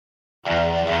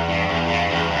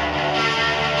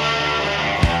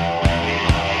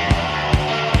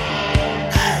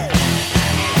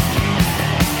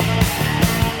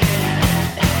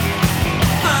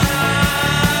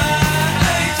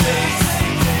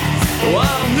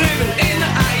I'm living in the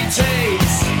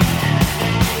 80s.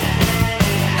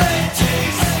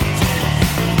 80s.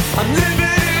 I'm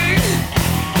living.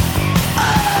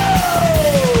 Oh!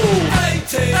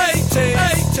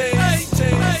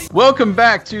 80s. Welcome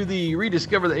back to the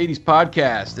Rediscover the 80s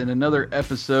podcast and another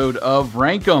episode of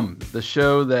Rank 'em, the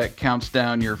show that counts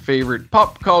down your favorite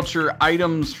pop culture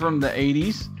items from the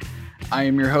 80s. I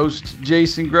am your host,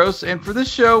 Jason Gross, and for this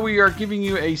show, we are giving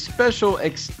you a special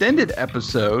extended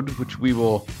episode, which we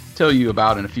will tell you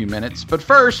about in a few minutes. But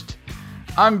first,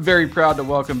 I'm very proud to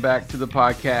welcome back to the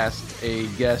podcast a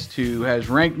guest who has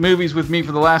ranked movies with me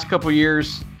for the last couple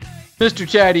years, Mr.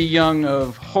 Chaddy Young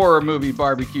of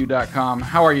HorrorMovieBarbecue.com.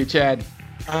 How are you, Chad?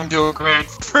 I'm doing great.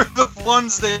 For the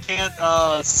ones that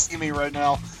can't see me right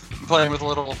now, I'm playing with a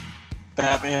little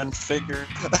Batman figure.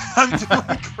 I'm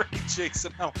doing great,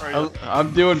 Jason. How are you?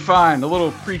 I'm doing fine. A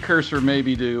little precursor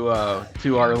maybe to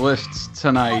our lists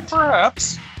tonight.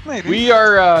 Perhaps. Maybe.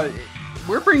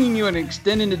 We're bringing you an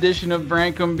extended edition of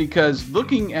Rank 'em because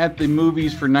looking at the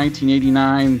movies for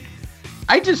 1989,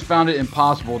 I just found it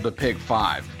impossible to pick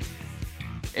 5.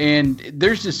 And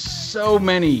there's just so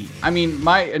many. I mean,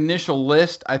 my initial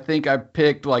list, I think I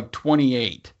picked like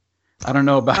 28. I don't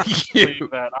know about you.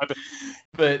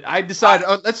 But I decided,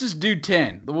 let's just do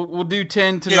 10. We'll do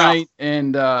 10 tonight,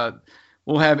 and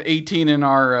we'll have 18 in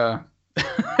our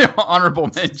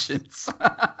honorable mentions.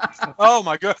 Oh,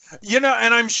 my God. You know,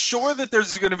 and I'm sure that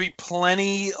there's going to be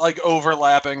plenty, like,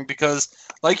 overlapping because,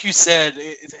 like you said,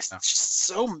 there's just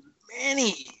so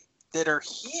many that are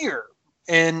here.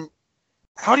 And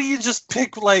how do you just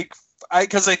pick, like,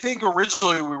 because I think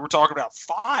originally we were talking about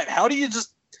 5. How do you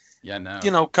just,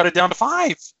 cut it down to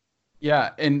 5?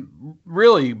 Yeah, and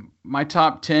really, my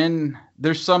top 10,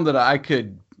 there's some that I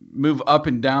could move up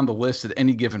and down the list at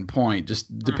any given point,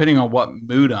 just depending on what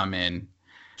mood I'm in.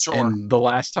 Sure. And the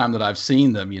last time that I've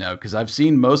seen them, because I've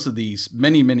seen most of these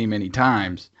many, many, many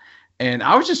times. And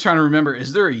I was just trying to remember,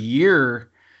 is there a year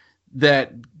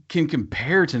that can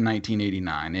compare to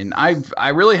 1989? And I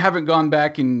really haven't gone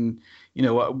back and,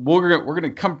 we're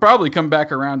going to probably come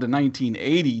back around to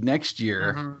 1980 next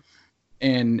year. Mm-hmm.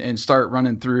 And start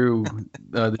running through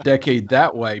the decade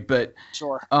that way. But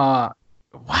sure. Wow,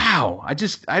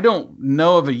 I don't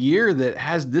know of a year that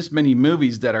has this many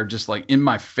movies that are just like in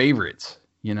my favorites,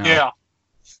 Yeah.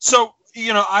 So,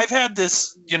 I've had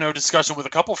this, discussion with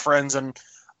a couple friends, and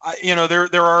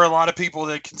there are a lot of people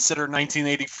that consider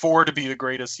 1984 to be the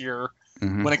greatest year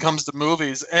when it comes to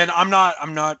movies. And I'm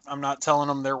not telling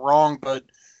them they're wrong, but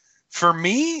for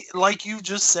me, like you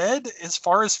just said, as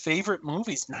far as favorite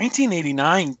movies,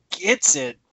 1989 gets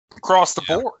it across the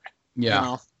board.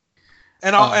 Yeah.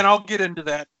 And I'll get into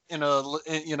that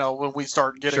when we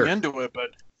start getting into it. But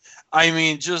I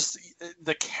mean, just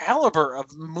the caliber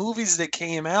of movies that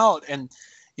came out, and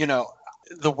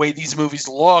the way these movies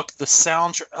look, the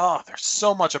soundtrack. Oh, there's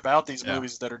so much about these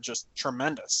movies that are just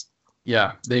tremendous.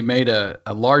 Yeah, they made a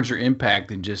larger impact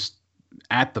than just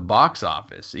at the box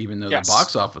office, even though the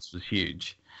box office was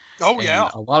huge. Oh, and yeah.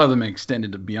 A lot of them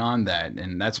extended to beyond that.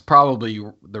 And that's probably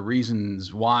the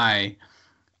reasons why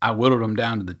I whittled them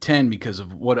down to the 10, because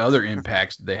of what other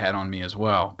impacts they had on me as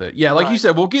well. But yeah, like you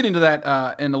said, we'll get into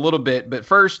that in a little bit. But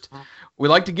first, we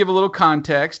like to give a little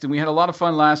context, and we had a lot of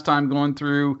fun last time going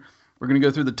through. We're going to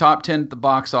go through the top 10 at the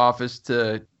box office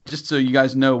to just so you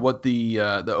guys know what the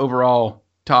overall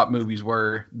top movies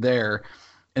were there.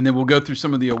 And then we'll go through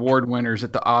some of the award winners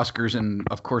at the Oscars and,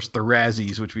 of course, the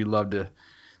Razzies, which we love to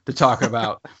talk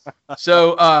about.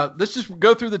 So let's just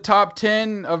go through the top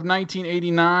 10 of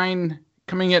 1989.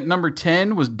 Coming at number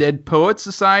 10 was Dead Poets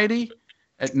Society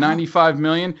at 95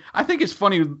 million. I think it's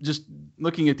funny just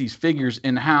looking at these figures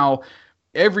and how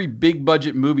every big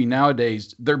budget movie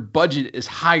nowadays, their budget is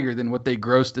higher than what they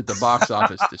grossed at the box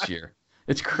office this year.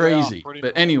 It's crazy. Yeah,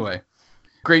 but anyway.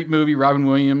 Great movie, Robin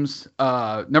Williams.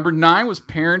 Number 9 was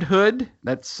Parenthood.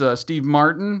 That's Steve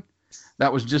Martin.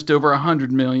 That was just over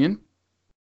 100 million.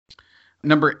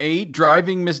 Number 8,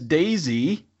 Driving Miss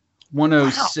Daisy,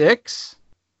 106. Wow.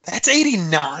 That's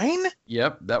 89.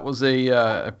 Yep, that was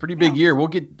a pretty big year. We'll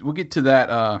get to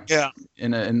that.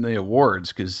 In the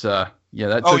awards because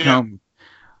that took home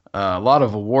a lot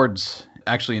of awards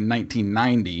actually in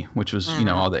 1990, which was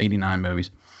all the 89 movies.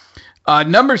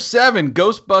 Number 7,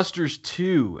 Ghostbusters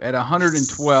 2 at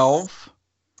 112.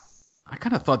 I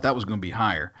kind of thought that was going to be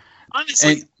higher.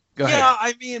 Honestly, go ahead. Yeah,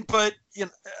 I mean, but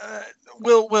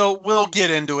we'll get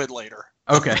into it later.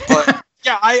 Okay. But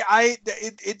yeah,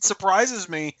 it surprises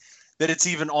me that it's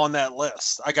even on that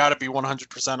list. I got to be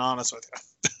 100% honest with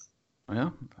you.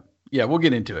 Well, yeah, we'll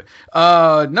get into it.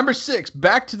 Number 6,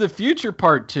 Back to the Future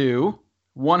Part 2,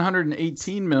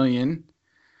 118 million.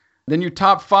 Then your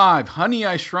top 5, Honey,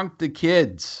 I Shrunk the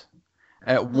Kids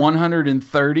at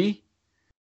 130.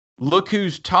 Look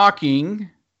Who's Talking,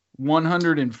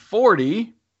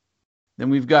 140. Then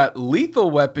we've got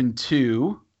Lethal Weapon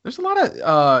 2. There's a lot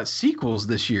of sequels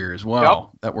this year as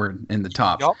well that were in the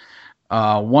top.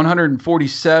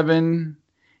 147.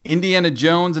 Indiana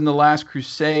Jones and the Last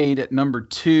Crusade at number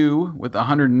 2 with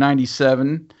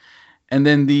 197. And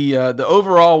then the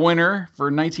overall winner for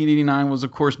 1989 was,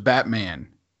 of course, Batman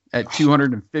at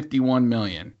 251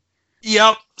 million.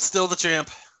 Yep, still the champ.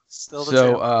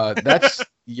 That's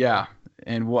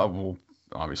and we'll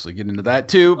obviously get into that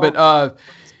too. But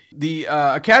the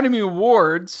Academy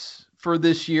Awards for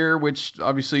this year, which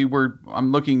obviously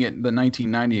I'm looking at the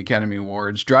 1990 Academy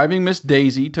Awards. Driving Miss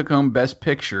Daisy took home Best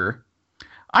Picture.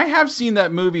 I have seen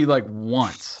that movie like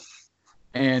once,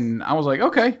 and I was like,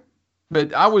 okay.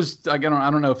 But I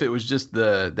don't know if it was just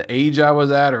the age I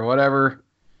was at or whatever.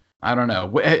 I don't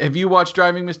know. Have you watched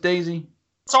Driving Miss Daisy?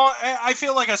 So I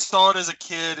feel like I saw it as a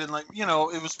kid, and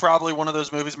it was probably one of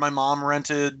those movies my mom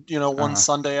rented, one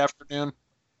Sunday afternoon.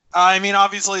 I mean,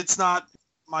 obviously it's not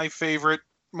my favorite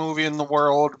movie in the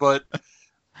world, but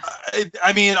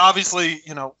I mean, obviously,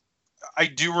 I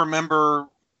do remember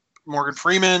Morgan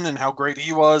Freeman and how great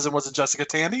he was, and was it Jessica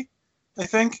Tandy? I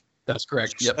think. That's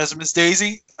correct. Yep. As Miss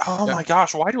Daisy. Oh my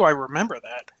gosh, why do I remember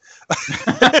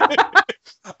that?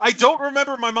 I don't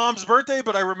remember my mom's birthday,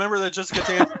 but I remember that Jessica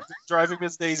Tandy Driving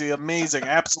Miss Daisy. Amazing,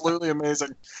 absolutely amazing.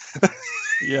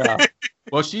 Yeah.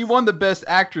 Well, she won the Best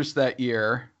Actress that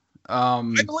year. I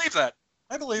believe that.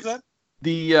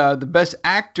 The Best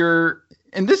Actor,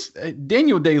 and this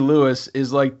Daniel Day-Lewis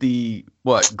is like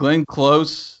Glenn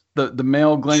Close. The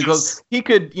male Glenn Close, he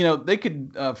could, they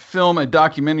could film a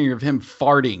documentary of him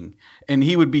farting, and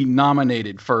he would be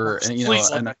nominated for,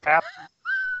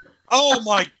 Oh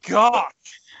my gosh!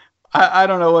 I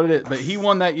don't know what it is, but he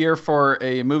won that year for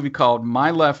a movie called My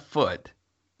Left Foot.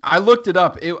 I looked it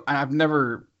up. I had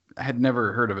never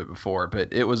heard of it before,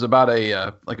 but it was about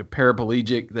a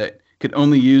paraplegic that could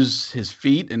only use his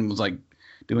feet and was like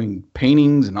doing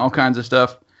paintings and all kinds of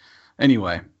stuff.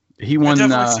 Anyway. He won. It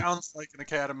definitely sounds like an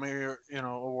Academy,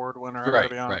 Award winner.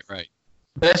 Right.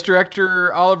 Best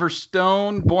Director Oliver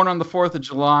Stone, Born on the 4th of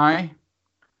July.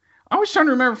 I was trying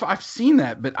to remember if I've seen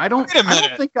that, but I don't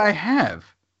think I have.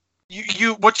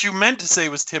 What you meant to say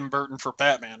was Tim Burton for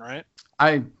Batman, right?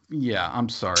 I'm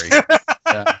sorry.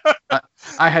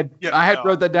 I had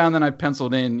wrote that down, then I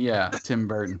penciled in. Yeah, Tim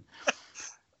Burton.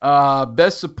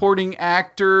 Best Supporting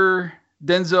Actor.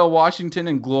 Denzel Washington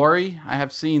in Glory. I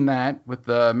have seen that with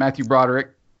Matthew Broderick.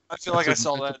 I feel like I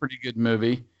saw that. It's a pretty good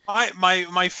movie.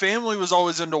 My family was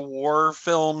always into war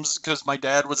films because my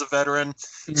dad was a veteran.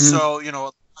 Mm-hmm. So a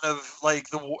lot of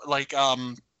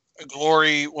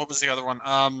Glory. What was the other one?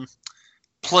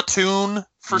 Platoon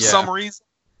for some reason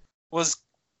was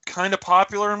kind of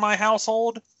popular in my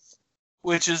household,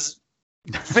 which is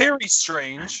very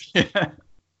strange. Yeah.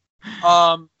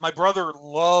 My brother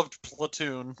loved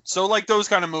Platoon, so those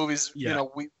kind of movies,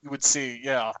 we would see,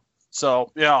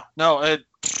 So it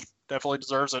definitely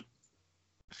deserves it.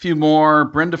 A few more.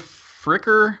 Brenda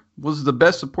Fricker was the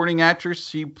Best Supporting Actress.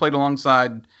 She played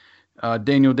alongside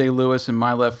Daniel Day-Lewis in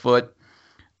My Left Foot.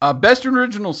 Best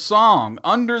Original Song,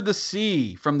 Under the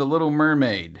Sea from The Little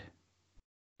Mermaid.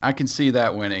 I can see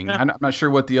that winning. Yeah. I'm not sure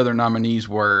what the other nominees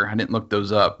were. I didn't look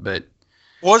those up, but.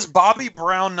 Was Bobby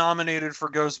Brown nominated for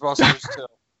Ghostbusters too?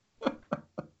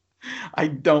 I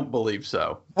don't believe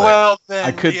so. Well, then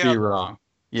I could be wrong.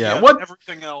 Yeah.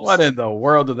 Everything else. What in the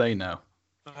world do they know?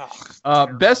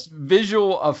 Best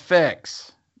Visual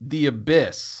Effects, The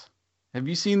Abyss. Have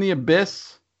you seen The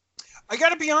Abyss? I got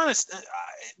to be honest.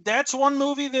 That's one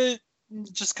movie that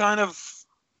just kind of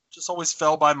always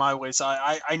fell by my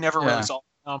wayside. I never really saw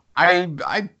it.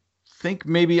 I think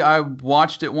maybe I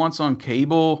watched it once on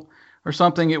cable or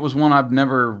something. It was one I've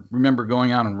never remember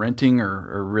going out and renting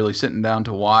or really sitting down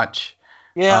to watch.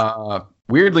 Yeah.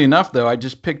 Weirdly enough, though, I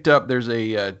just picked up, there's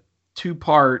a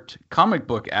 2-part comic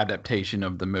book adaptation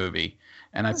of the movie.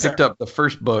 And I picked up the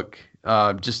first book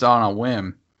just on a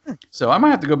whim. So I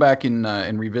might have to go back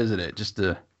and revisit it just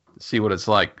to see what it's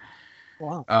like.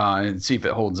 Wow. And see if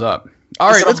it holds up.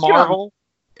 All right, let's get on.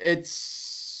 It's,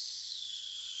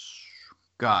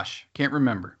 gosh, can't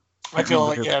remember. I feel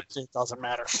like it doesn't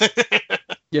matter.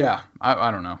 Yeah, I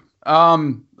don't know. All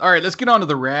right, let's get on to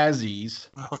the Razzies.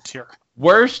 Oh dear.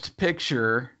 Worst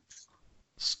Picture,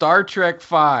 Star Trek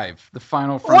V, The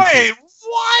Final Frontier. Wait,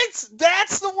 what?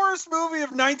 That's the worst movie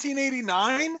of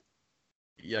 1989?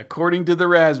 Yeah, according to the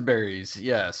Raspberries,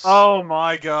 yes. Oh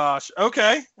my gosh.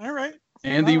 Okay, all right.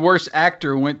 And the worst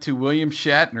actor went to William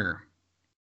Shatner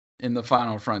in The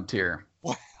Final Frontier.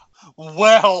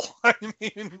 Well, I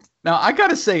mean, Now I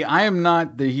gotta say, I am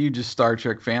not the hugest Star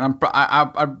Trek fan.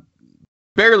 I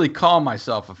barely call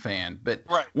myself a fan, but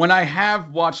right. when I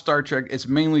have watched Star Trek, it's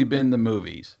mainly been the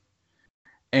movies.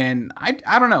 And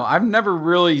I don't know. I've never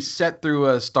really sat through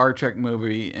a Star Trek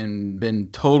movie and been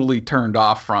totally turned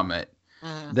off from it.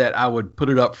 That I would put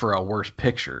it up for a worst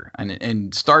picture.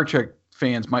 And Star Trek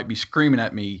fans might be screaming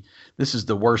at me, "This is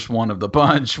the worst one of the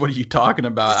bunch. What are you talking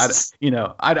about?" I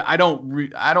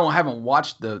haven't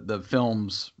watched the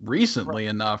films recently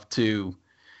enough to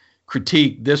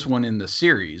critique this one in the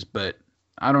series, but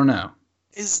I don't know.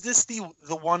 Is this the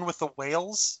one with the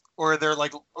whales, or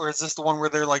is this the one where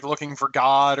they're like looking for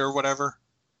God or whatever?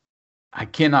 I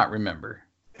cannot remember.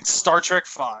 It's Star Trek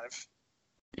V.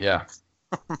 Yeah.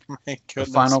 My The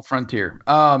goodness. Final Frontier.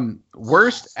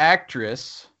 Worst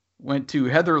actress went to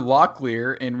Heather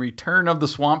Locklear in Return of the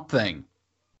Swamp Thing.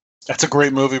 That's a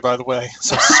great movie, by the way.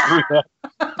 So screw that.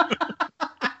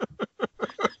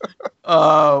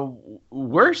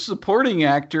 Worst supporting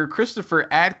actor, Christopher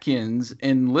Atkins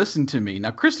in Listen to Me.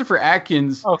 Now, Christopher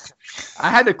Atkins, Okay. I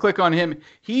had to click on him.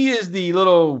 He is the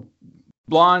little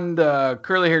blonde,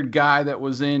 curly-haired guy that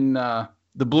was in The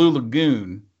Blue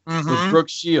Lagoon with Brooke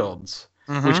Shields,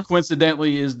 which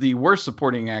coincidentally is the worst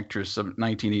supporting actress of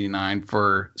 1989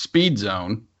 for Speed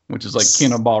Zone, which is like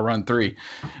Cannonball Run 3.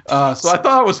 So I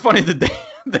thought it was funny that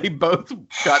they both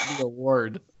got the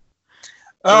award.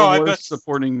 Oh, for I worst bet.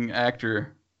 supporting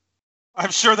actor. I'm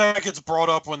sure that gets brought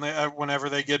up whenever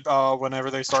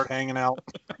they start hanging out.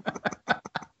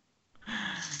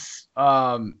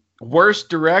 Worst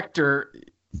director,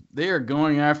 they are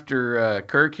going after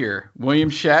Kirk here. William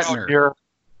Shatner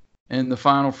in The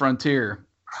Final Frontier.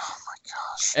 Oh my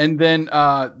gosh! And then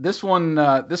this one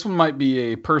might be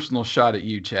a personal shot at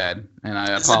you, Chad, and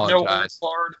I apologize.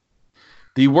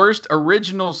 The worst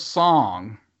original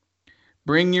song,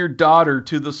 "Bring Your Daughter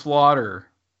to the Slaughter"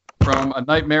 from A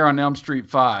Nightmare on Elm Street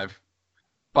 5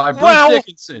 by Bruce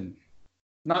Dickinson.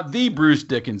 Not the Bruce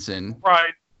Dickinson.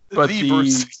 Right. But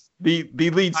Bruce. the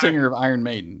lead singer of Iron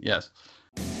Maiden, yes.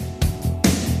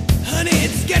 Honey,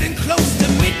 it's getting close to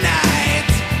midnight,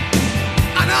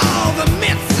 and all the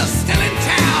myths are still in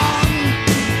town.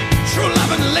 True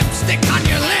love and lipstick on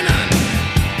your linen.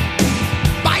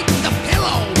 Bite the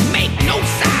pillow, make no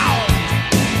sound.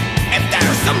 If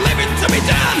there's some living to be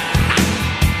done,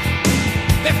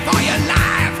 before your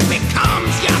life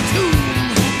becomes your tomb,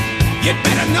 you'd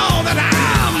better know that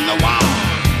I'm the one.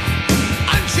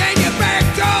 Unchain your back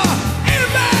door,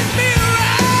 invite me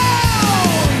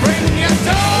around. Bring your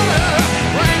daughter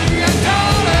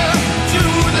to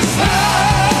the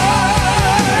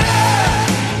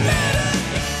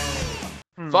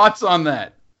sun. Thoughts on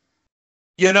that?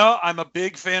 You know, I'm a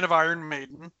big fan of Iron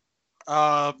Maiden.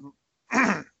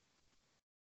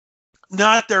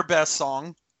 Not their best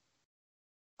song.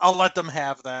 I'll let them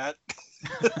have that.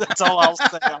 That's all I'll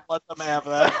say. I'll let them have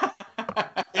that.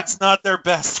 It's not their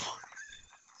best one.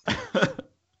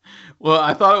 Well,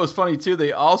 I thought it was funny too.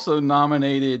 They also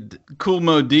nominated Kool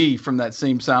Moe Dee from that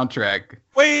same soundtrack.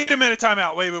 Wait a minute, time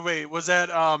out. Wait. Was that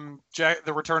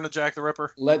The Return of Jack the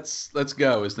Ripper? Let's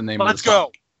Go is the name of Let's the song.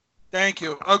 go. Thank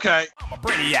you. Okay. I'm a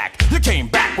brainiac. You came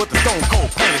back with the stone cold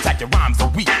plan attack. Your rhymes are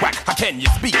weak whack. How can you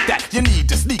speak that? You need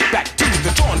to sneak back to the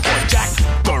drawing board, Jack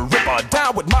the Ripper.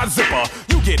 Down with my zipper.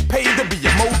 You get paid to be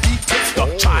a Moe Dee tipster.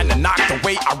 Trying to knock the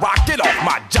way I rock it off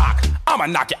my jock. I'ma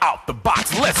knock you out the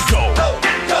box. Let's go.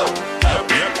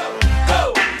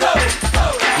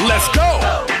 Let's go.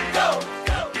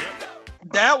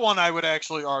 That one I would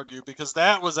actually argue because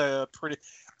that was a pretty.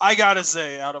 I gotta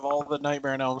say, out of all the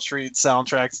Nightmare on Elm Street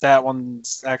soundtracks, that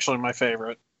one's actually my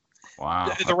favorite. Wow.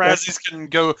 The Razzies can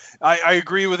go. I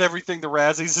agree with everything the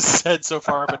Razzies has said so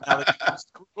far, but now that you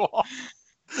just go off.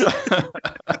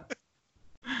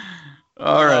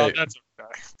 All right. That's okay.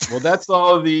 Well, that's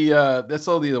all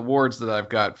the awards that I've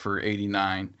got for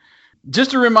 89.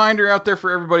 Just a reminder out there for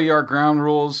everybody, our ground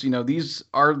rules. You know, these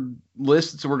are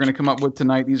lists we're going to come up with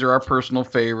tonight. These are our personal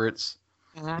favorites.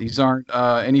 Mhm. These aren't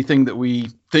anything that we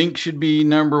think should be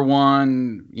number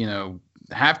one, you know,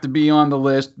 have to be on the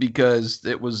list because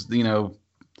it was, you know,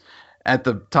 at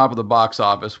the top of the box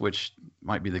office, which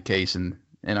might be the case in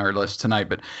our list tonight.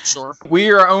 But Sure. we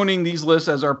are owning these lists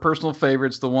as our personal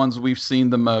favorites, the ones we've seen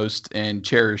the most and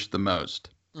cherished the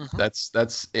most. Mhm.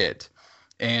 That's it.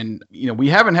 And, you know, we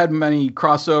haven't had many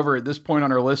crossover at this point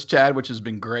on our list, Chad, which has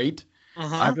been great.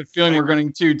 Mhm. I have a feeling we're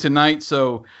going to tonight.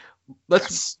 So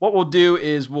what we'll do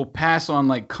is we'll pass on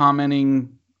like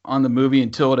commenting on the movie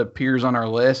until it appears on our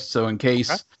list. So in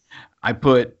case I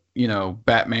put, you know,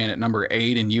 Batman at number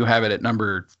 8 and you have it at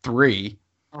number 3,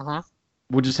 Mhm.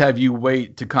 we'll just have you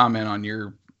wait to comment on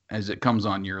your as it comes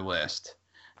on your list,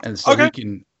 and so Okay. we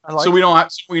can.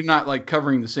 We're not like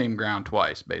covering the same ground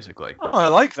twice, basically. Oh, I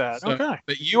like that. So, okay.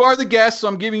 But you are the guest, so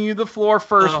I'm giving you the floor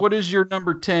first. Oh. What is your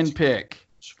number 10 pick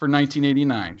for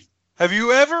 1989? Have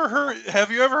you ever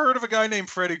heard of a guy named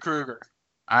Freddy Krueger?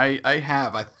 I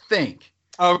have, I think.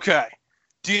 Okay.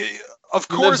 Of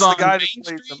He course, lives the on guy Main that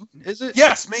plays Street? him. Is it?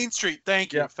 Yes, Main Street.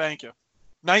 Thank you. Yeah. Thank you.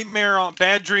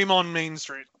 Bad Dream on Main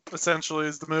Street, essentially,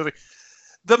 is the movie.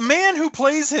 The man who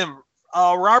plays him,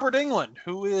 Robert Englund,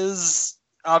 who is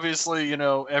obviously,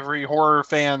 every horror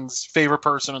fan's favorite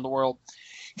person in the world.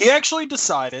 He actually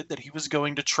decided that he was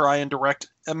going to try and direct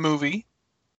a movie,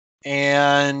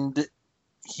 and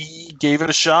he gave it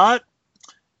a shot,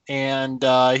 and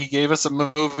he gave us a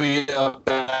movie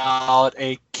about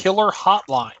a killer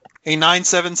hotline, a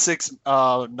 976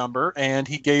 number, and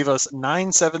he gave us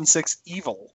 976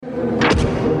 Evil.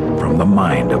 From the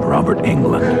mind of Robert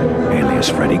Englund, alias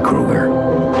Freddy Krueger,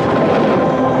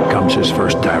 comes his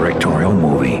first directorial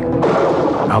movie.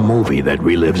 A movie that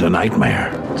relives a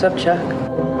nightmare. What's up, Chuck?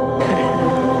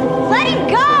 Let him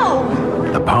go!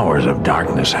 The powers of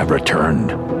darkness have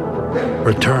returned.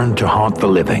 Returned to haunt the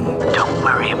living. Don't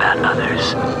worry about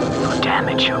others who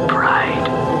damage your pride.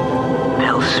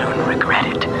 They'll soon regret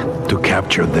it. To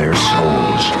capture their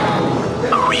souls.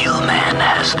 A real man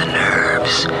has the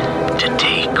nerves to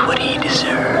take what he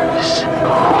deserves.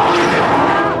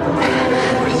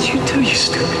 What did you do, you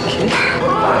stupid kid?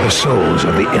 The souls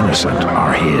of the innocent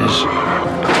are his.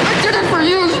 I did it for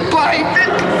you, Spike!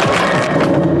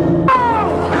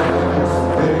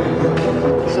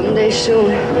 Someday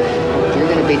soon, you're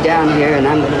gonna be down here and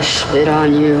I'm gonna spit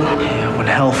on you. Yeah, when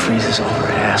hell freezes over,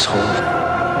 asshole.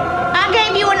 I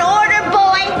gave you an order,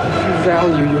 boy! If you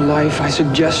value your life, I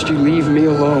suggest you leave me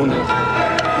alone.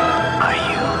 Are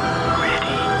you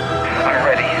ready? I'm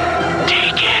ready.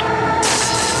 Take it.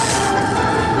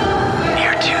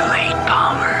 You're too late,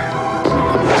 Palmer.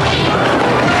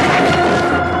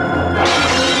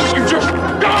 You just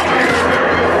die!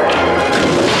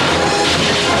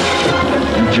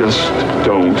 You just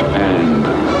don't end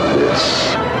this.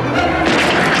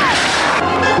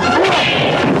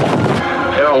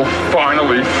 Hell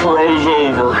finally froze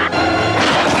over.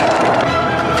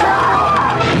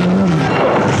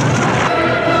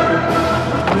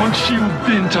 Once you've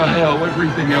been to hell,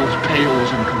 everything else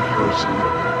pales in comparison.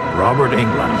 Robert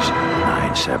Englund's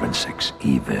 976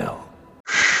 Evil.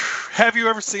 Have you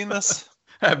ever seen this?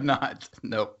 Have not.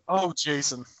 Nope. Oh,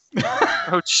 Jason.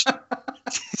 Oh, Jason.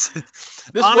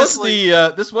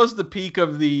 This was the peak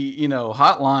of the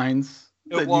hotlines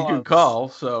that you could call,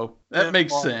 so that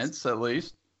makes sense at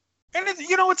least. And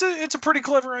it's a pretty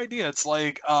clever idea. It's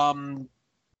like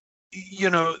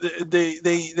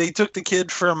they took the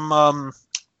kid from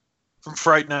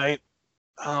Fright Night.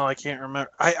 Oh, I can't remember.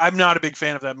 I'm not a big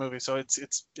fan of that movie, so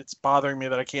it's bothering me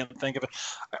that I can't think of it.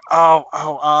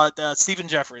 Stephen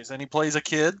Jeffries, and he plays a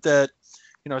kid that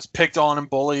is picked on and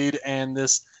bullied, and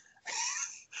this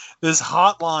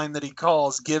hotline that he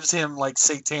calls gives him like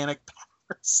satanic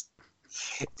powers.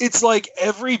 It's like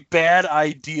every bad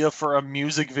idea for a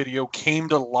music video came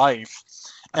to life,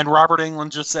 and Robert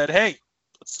Englund just said, "Hey,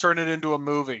 let's turn it into a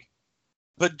movie."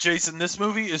 But Jason, this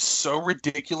movie is so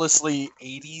ridiculously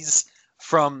 80s,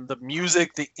 from the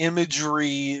music, the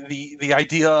imagery, the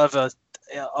idea of a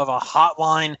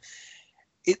hotline.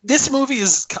 This movie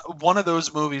is one of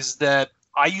those movies that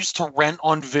I used to rent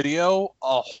on video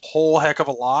a whole heck of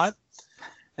a lot,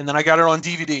 and then I got it on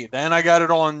DVD. Then I got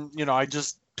it on, I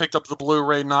just picked up the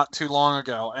Blu-ray not too long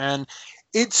ago, and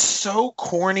it's so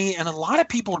corny, and a lot of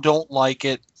people don't like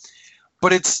it.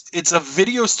 But it's a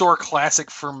video store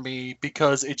classic for me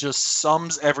because it just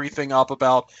sums everything up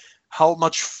about how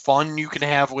much fun you can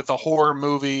have with a horror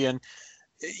movie, and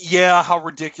how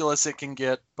ridiculous it can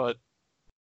get. But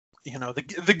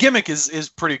the gimmick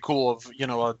is pretty cool of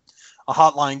a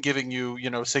hotline giving you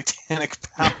satanic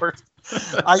power.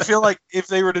 I feel like if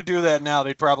they were to do that now,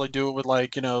 they'd probably do it with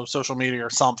social media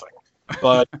or something.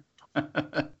 But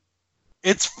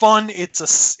it's fun. It's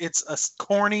a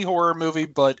corny horror movie,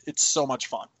 but it's so much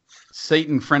fun.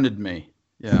 Satan friended me.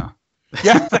 Yeah.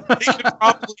 Yeah, they could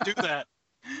probably do that.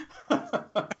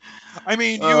 I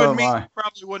mean, you and me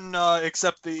probably wouldn't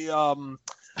accept the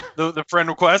friend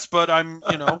request, but I'm,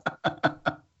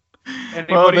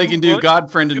 well, they can do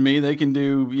God friended me. They can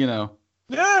do,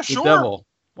 yeah, sure. The devil.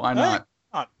 Why not?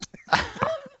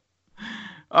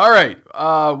 All right.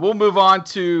 We'll move on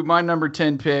to my number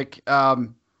 10 pick.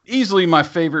 Easily my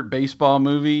favorite baseball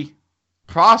movie,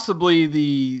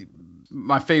 possibly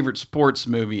my favorite sports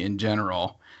movie in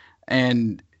general.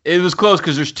 And it was close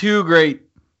because there's two great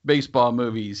baseball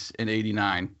movies in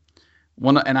 '89.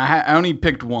 One, and I only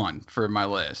picked one for my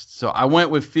list. So I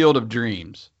went with Field of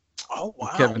Dreams. Oh,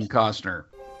 wow. Kevin Costner.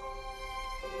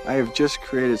 I have just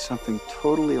created something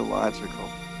totally illogical.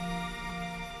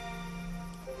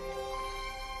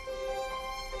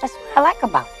 That's what I like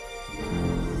about it.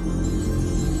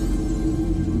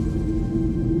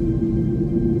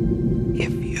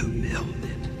 If you build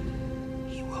it,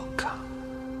 he will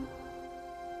come.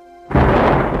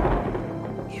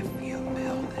 If you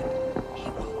build it, he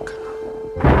will come.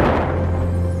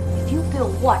 If you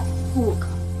build what, who will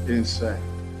come? You didn't say.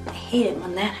 I hate it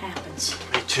when that happens.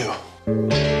 Me too.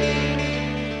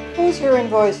 Who's hearing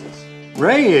voices?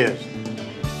 Ray is.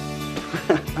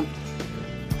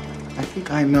 I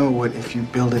think I know what "if you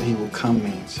build it, he will come"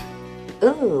 means.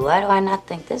 Ooh, why do I not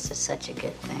think this is such a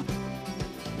good thing?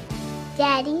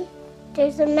 Daddy,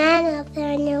 there's a man out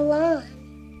there on your lawn.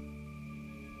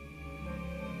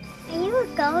 Are you a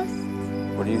ghost?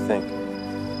 What do you think?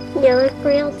 You look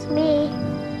real to me.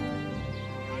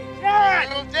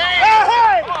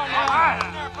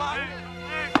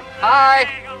 Hi!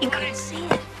 You couldn't see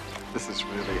it. This is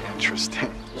really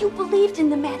interesting. You believed in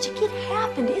the magic. It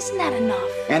happened. Isn't that enough?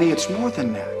 Annie, it's more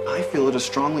than that. I feel it as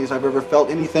strongly as I've ever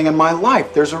felt anything in my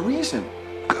life. There's a reason.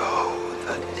 Go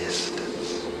the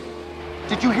distance.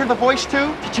 Did you hear the voice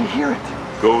too? Did you hear it?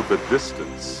 Go the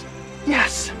distance.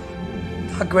 Yes.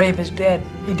 Our Grave is dead.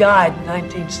 He died in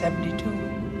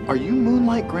 1972. Are you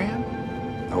Moonlight Graham?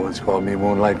 No one's called me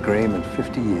Moonlight Graham in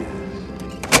 50 years.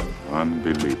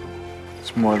 Unbelievable.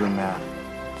 It's more than that.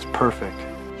 It's perfect.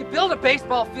 You build a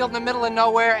baseball field in the middle of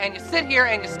nowhere, and you sit here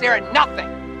and you stare at nothing.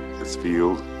 This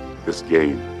field, this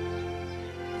game,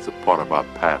 it's a part of our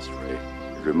past, Ray.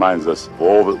 It reminds us of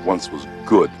all that once was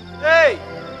good. Hey,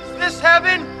 is this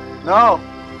heaven? No.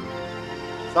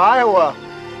 It's Iowa.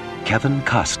 Kevin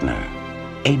Costner,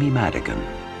 Amy Madigan,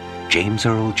 James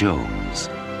Earl Jones,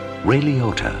 Ray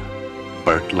Liotta,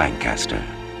 Burt Lancaster.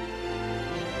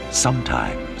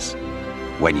 Sometimes,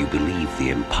 when you believe the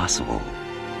impossible,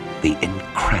 the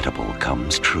incredible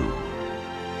comes true.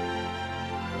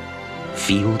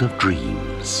 Field of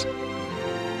Dreams.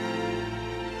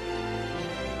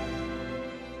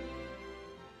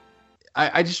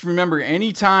 I just remember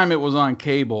any time it was on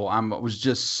cable, I was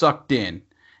just sucked in,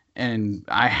 and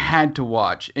I had to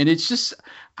watch. And it's just,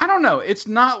 I don't know. It's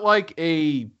not like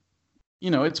a,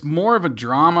 it's more of a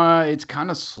drama. It's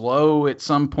kind of slow at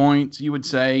some points, you would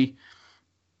say.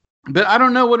 But I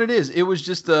don't know what it is. It was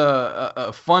just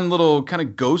a fun little kind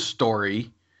of ghost story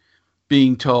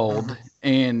being told,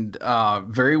 and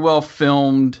very well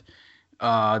filmed.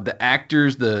 The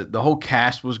actors, the whole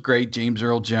cast was great. James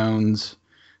Earl Jones,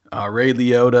 Ray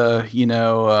Liotta,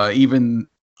 even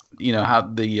how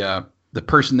the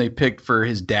person they picked for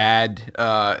his dad.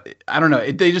 I don't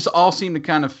know. They just all seem to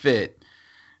kind of fit,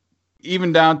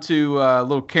 even down to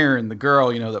little Karen, the girl,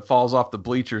 that falls off the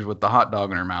bleachers with the hot dog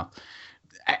in her mouth.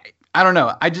 I don't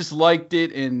know. I just liked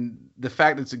it, and the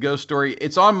fact that it's a ghost story.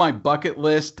 It's on my bucket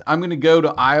list. I'm going to go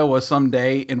to Iowa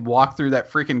someday and walk through that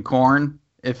freaking corn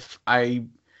if I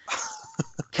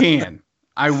can.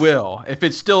 I will, if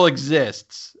it still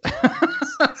exists.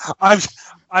 I've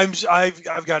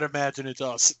got to imagine it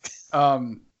does.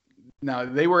 Now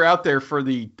they were out there for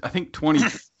the, I think,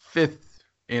 25th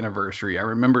anniversary. I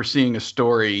remember seeing a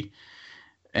story,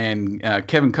 and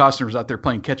Kevin Costner was out there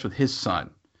playing catch with his son.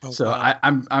 Oh, so wow.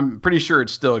 I'm pretty sure it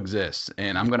still exists,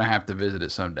 and I'm gonna have to visit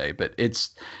it someday. But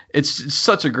it's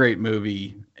such a great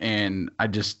movie, and I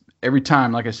just every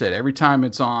time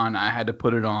it's on, I had to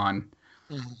put it on.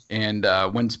 Mm-hmm. And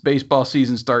when baseball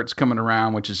season starts coming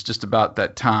around, which is just about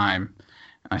that time,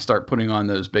 I start putting on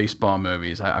those baseball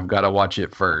movies. I've got to watch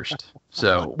it first.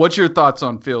 So, what's your thoughts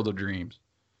on Field of Dreams?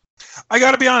 I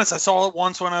got to be honest. I saw it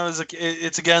once when I was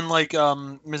it's again like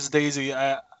Miss Daisy.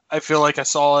 I feel like I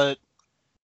saw it.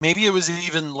 Maybe it was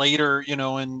even later, in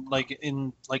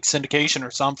syndication or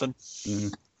something. Mm-hmm.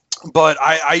 But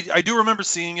I do remember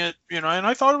seeing it, and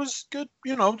I thought it was good,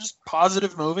 just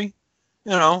positive movie,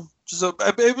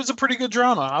 it was a pretty good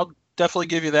drama. I'll definitely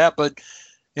give you that. But,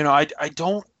 I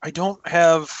don't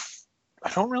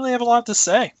really have a lot to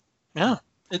say. Yeah.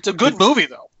 It's a good movie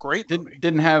though. Great movie.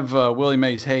 Didn't have Willie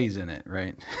Mays Hayes in it,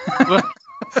 right?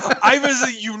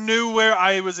 You knew where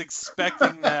I was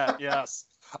expecting that. Yes.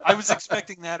 I was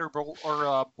expecting that or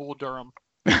Bull Durham.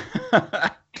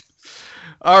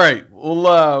 All right,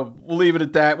 we'll leave it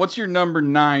at that. What's your number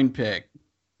 9 pick?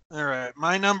 All right,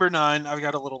 my number 9. I've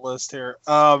got a little list here.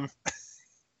 My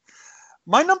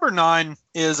number 9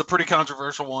 is a pretty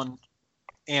controversial one,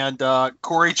 and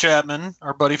Corey Chapman,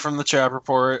 our buddy from the Chap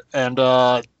Report, and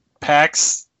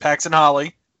Pax and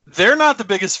Holly, they're not the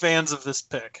biggest fans of this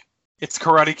pick. It's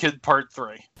Karate Kid Part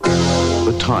 3.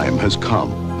 The time has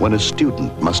come when a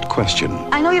student must question.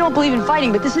 I know you don't believe in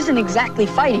fighting, but this isn't exactly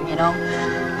fighting, you know?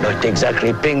 Not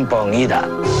exactly ping pong either.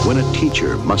 When a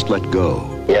teacher must let go.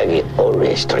 Miyagi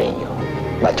always train you,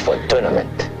 but for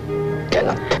tournament,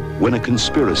 cannot. When a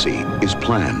conspiracy is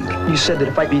planned. You said that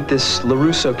if I beat this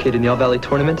LaRusso kid in the All-Valley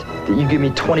tournament, that you give me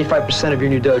 25% of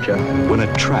your new dojo. When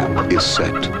a trap is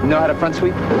set. You know how to front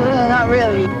sweep? Not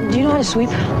really. Do you know how to sweep?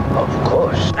 Of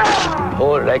course.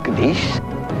 Hold like this,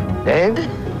 then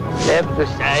left the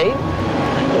side.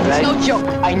 It's no joke.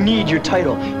 I need your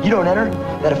title. You don't enter,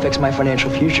 that affects my financial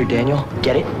future, Daniel.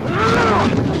 Get it?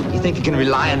 You think you can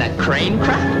rely on that crane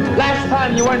crap? Last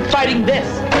time you weren't fighting this.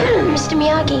 Mr.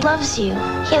 Miyagi loves you.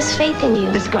 He has faith in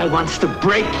you. This guy wants to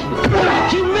break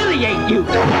you, humiliate you,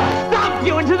 stomp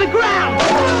you into the ground.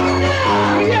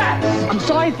 Yes! I'm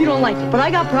sorry if you don't like it, but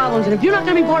I got problems, and if you're not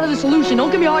going to be part of the solution,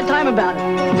 don't give me a hard time about it.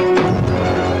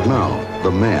 Now,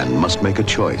 the man must make a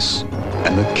choice,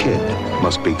 and the kid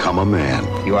must become a man.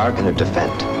 You are going to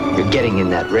defend. You're getting in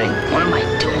that ring. What am I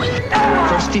doing?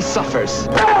 First he suffers,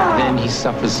 then he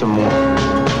suffers some more.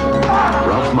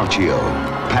 Ralph Macchio,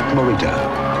 Pat Morita,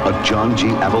 a John G.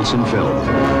 Avildsen film,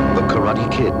 The Karate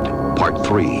Kid, Part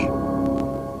 3.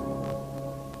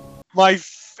 My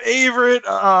favorite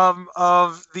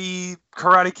of the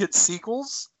Karate Kid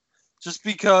sequels, just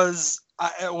because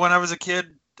when I was a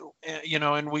kid, you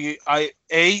know, and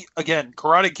again,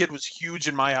 Karate Kid was huge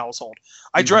in my household.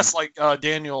 I dressed like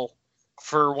Daniel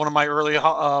for one of my early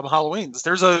Halloweens.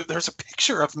 There's a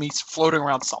picture of me floating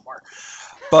around somewhere,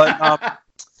 but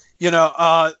you know,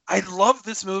 I love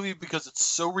this movie because it's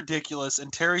so ridiculous,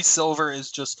 and Terry Silver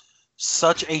is just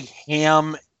such a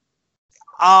ham.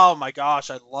 Oh my gosh,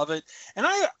 I love it, and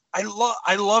I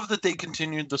love that they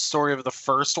continued the story of the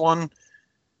first one,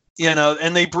 you know,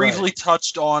 and they briefly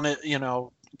touched on it, you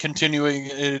know, continuing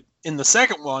it in the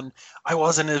second one. I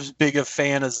wasn't as big a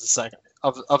fan as the second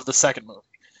of the second movie.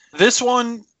 This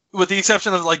one, with the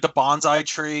exception of like the bonsai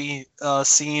tree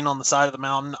scene on the side of the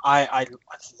mountain, I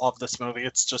love this movie.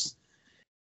 It's just,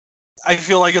 I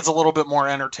feel like it's a little bit more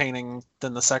entertaining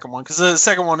than the second one, because the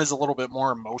second one is a little bit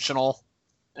more emotional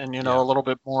and, you know, a little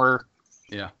bit more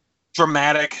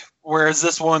dramatic, whereas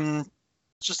this one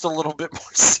just a little bit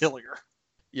more sillier.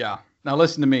 Yeah. Now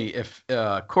listen to me. If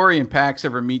Corey and Pax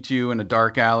ever meet you in a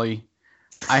dark alley,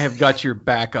 I have got your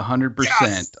back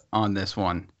 100% on this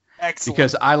one. Excellent.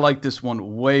 Because I like this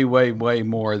one way, way, way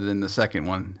more than the second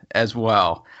one as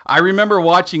well. I remember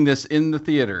watching this in the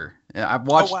theater. I've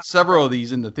watched several of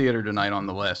these in the theater tonight on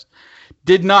the list.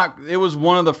 It was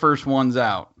one of the first ones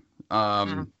out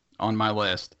on my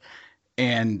list.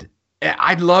 And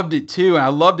I loved it too. And I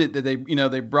loved it that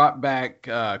they brought back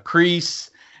Kreese.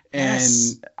 And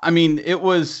I mean, it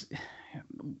was,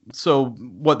 so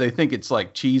what, they think it's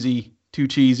like cheesy, too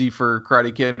cheesy for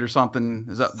Karate Kid or something?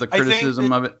 Is that the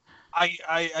criticism of it?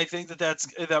 I think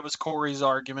that was Corey's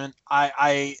argument.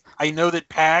 I know that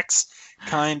Pax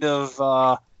kind of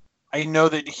I know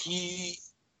that he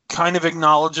kind of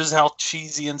acknowledges how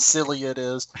cheesy and silly it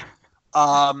is. What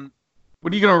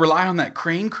are you going to rely on that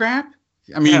crane crap?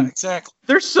 I mean, exactly.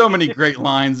 There's so many great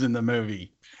lines in the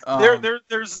movie.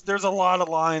 There's a lot of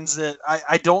lines that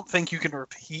I don't think you can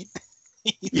repeat.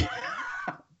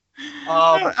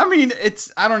 I mean,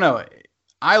 I don't know.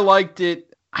 I liked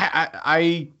it.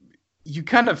 You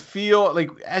kind of feel like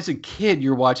as a kid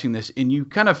you're watching this and you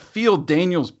kind of feel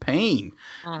Daniel's pain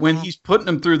when he's putting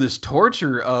him through this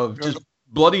torture of just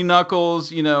bloody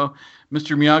knuckles. You know,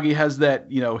 Mr. Miyagi has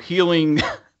that, you know, healing.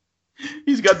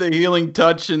 He's got the healing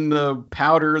touch and the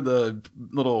powder, the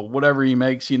little whatever he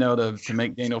makes, you know, to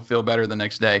make Daniel feel better the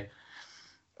next day.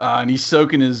 And he's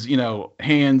soaking his, you know,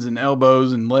 hands and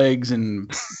elbows and legs,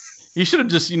 and he should have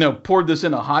just, you know, poured this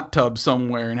in a hot tub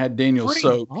somewhere and had Daniel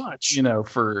soak, you know,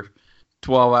 for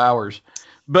 12 hours.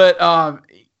 But,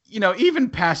 you know,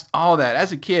 even past all that,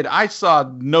 as a kid, I saw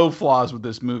no flaws with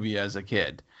this movie as a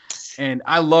kid. And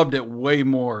I loved it way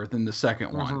more than the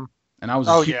second one. And I was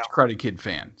a huge Karate Kid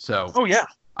fan. So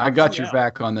I got your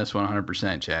back on this one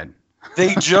 100%, Chad.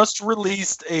 They just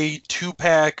released a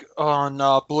 2-pack on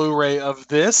Blu-ray of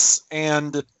this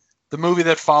and the movie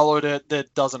that followed it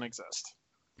that doesn't exist.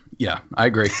 Yeah, I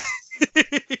agree.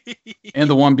 And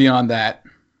the one beyond that.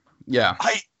 Yeah.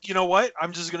 You know what?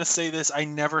 I'm just going to say this. I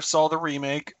never saw the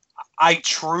remake. I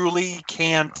truly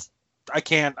can't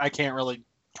really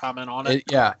comment on it.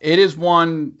 It is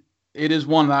one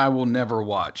that I will never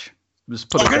watch. Just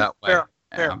put it that way.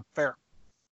 Fair.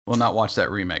 Will not watch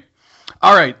that remake.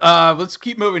 All right, let's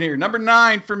keep moving here. Number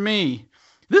 9 for me.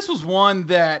 This was one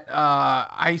that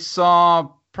I saw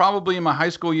probably in my high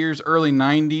school years, early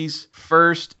 90s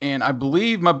first, and I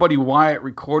believe my buddy Wyatt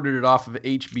recorded it off of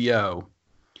HBO.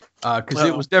 because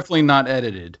it was definitely not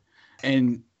edited.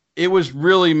 And it was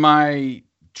really my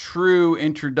true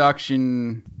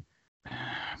introduction,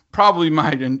 probably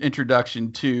my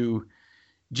introduction to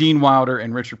Gene Wilder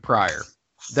and Richard Pryor.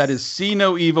 That is see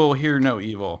no evil, hear no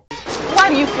evil. Why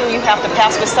do you feel you have to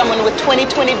pass for someone with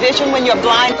 20/20 vision when you're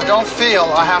blind? I don't feel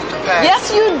I have to pass.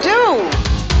 Yes, you do.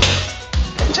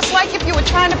 Just like if you were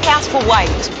trying to pass for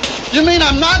white. You mean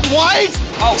I'm not white?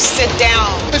 Oh, sit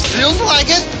down. It feels like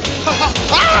it.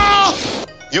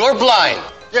 You're blind.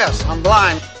 Yes, I'm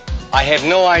blind. I had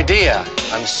no idea.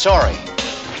 I'm sorry.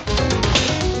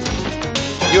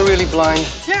 You're really blind?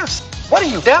 Yes. What are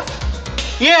you, deaf?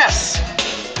 Yes,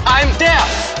 I'm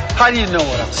deaf. How do you know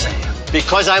what I'm saying?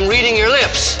 Because I'm reading your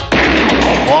lips.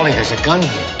 Wally, there's a gun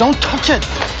here. Don't touch it.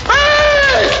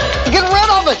 Hey! Get rid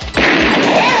of it.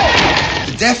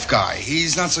 The deaf guy,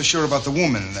 he's not so sure about the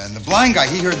woman. And the blind guy,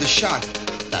 he heard the shot.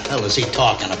 The hell is he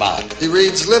talking about? He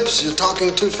reads lips. You're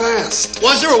talking too fast.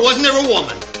 Was there or wasn't there a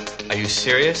woman? Are you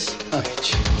serious?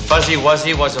 Fuzzy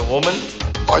Wuzzy was a woman?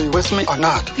 Are you with me or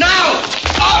not? No!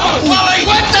 Oh, Wally!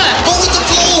 What the? Go with the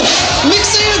flow.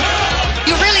 Mix in.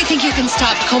 You really think you can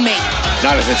stop coming?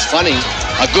 Not if it's funny.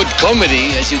 A good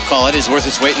comedy, as you call it, is worth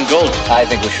its weight in gold. I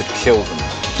think we should kill them.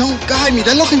 Don't guide me.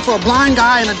 They're looking for a blind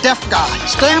guy and a deaf guy.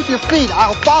 Stamp your feet.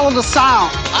 I'll follow the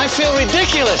sound. I feel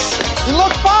ridiculous. You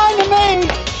look fine to me.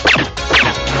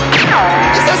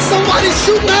 Is that somebody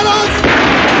shooting at us?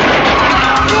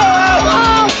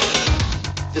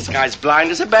 This guy's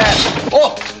blind as a bat.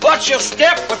 Oh, watch your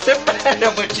step. What's the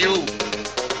matter with you?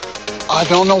 I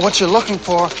don't know what you're looking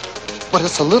for, but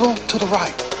it's a little to the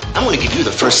right. I'm going to give you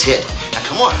the first hit. Now,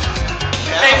 come on.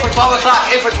 Aim for 12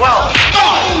 o'clock. Aim for 12.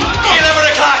 Oh,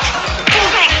 11 o'clock.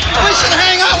 We should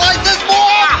hang out like this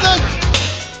more often.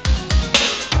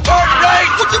 All right.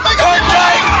 Would you make All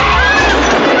right.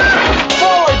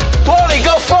 Forward. Wally,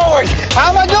 go forward.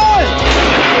 How am I doing?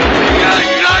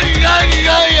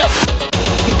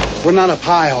 We're not up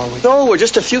high, are we? No, we're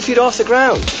just a few feet off the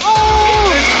ground.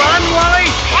 Oh! It's fun, Wally.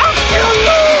 I'll kill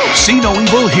you! See no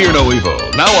evil, hear no evil.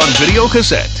 Now on video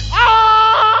cassette.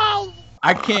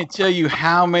 I can't tell you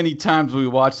how many times we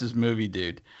watched this movie,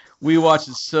 dude. We watched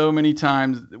it so many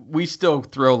times. We still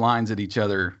throw lines at each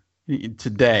other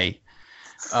today.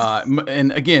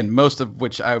 And again, most of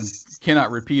which I cannot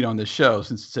repeat on this show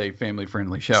since it's a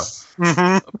family-friendly show.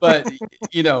 Mm-hmm. But,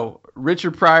 you know,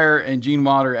 Richard Pryor and Gene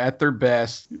Wilder at their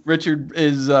best. Richard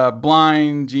is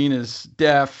blind, Gene is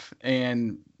deaf,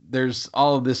 and there's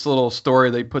all of this little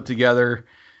story they put together.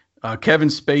 Kevin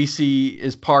Spacey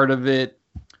is part of it.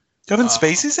 Kevin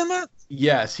Spacey's in that?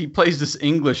 Yes, he plays this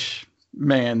English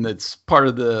man that's part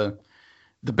of the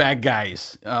bad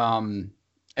guys. And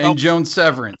Joan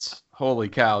Severance. Holy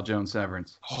cow, Joan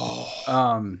Severance.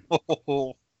 I'm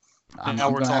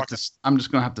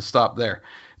just gonna have to stop there.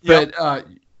 Yep. But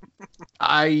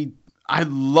I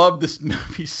love this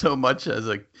movie so much as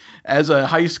a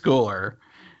high schooler,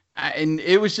 and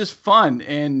it was just fun.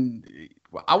 And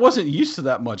I wasn't used to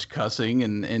that much cussing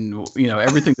and you know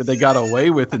everything that they got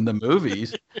away with in the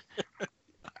movies.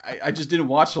 I just didn't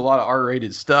watch a lot of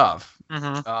R-rated stuff.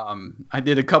 Mm-hmm. I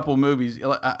did a couple movies.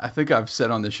 I think I've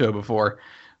said on the show before.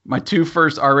 My two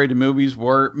first R-rated movies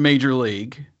were Major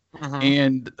League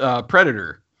and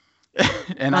Predator.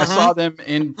 And I saw them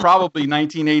in probably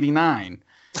 1989,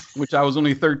 which I was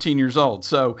only 13 years old.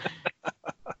 So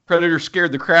Predator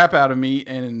scared the crap out of me,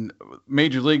 and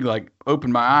Major League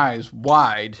opened my eyes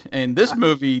wide. And this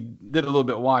movie did a little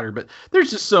bit wider, but there's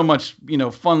just so much,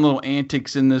 fun little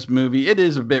antics in this movie. It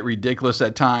is a bit ridiculous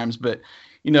at times, but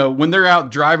when they're out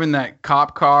driving that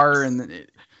cop car and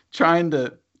trying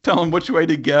to tell them which way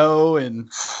to go, and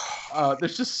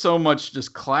there's just so much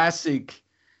just classic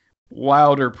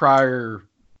Wilder Pryor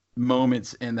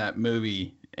moments in that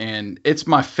movie, and it's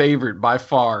my favorite by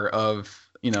far of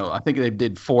I think they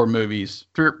did 4 movies,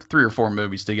 three or 4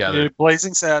 movies together. They did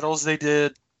Blazing Saddles. They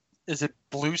did, is it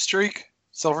Blue Streak,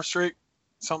 Silver Streak,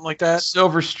 something like that?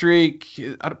 Silver Streak.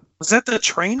 Was that the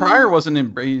train? Pryor wasn't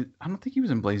in. I don't think he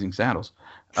was in Blazing Saddles.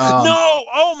 No!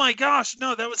 Oh my gosh!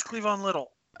 No, that was Cleavon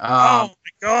Little. Oh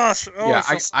my gosh! Oh, yeah,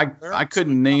 I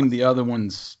couldn't name the other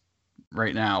ones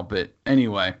right now, but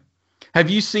anyway,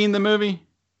 have you seen the movie?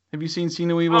 Have you seen See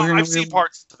No Evil? I've seen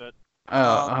parts of it.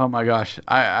 Oh my gosh,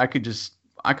 I could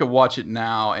watch it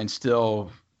now and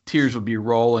still tears would be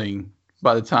rolling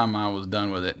by the time I was done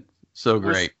with it. So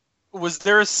great. Was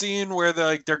there a scene where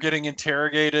they're getting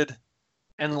interrogated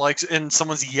and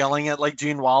someone's yelling at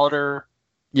Gene Wilder?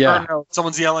 Yeah. Or no,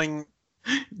 someone's yelling.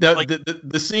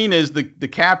 The scene is the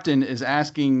captain is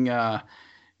asking.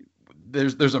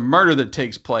 There's a murder that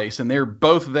takes place and they're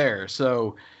both there.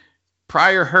 So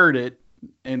Pryor heard it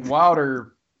and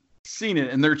Wilder seen it,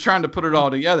 and they're trying to put it all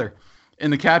together.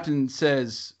 And the captain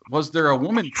says, "Was there a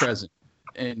woman present?"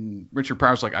 And Richard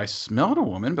Pryor's like, "I smelled a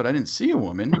woman, but I didn't see a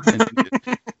woman."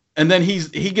 And then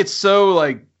he gets so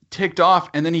like ticked off,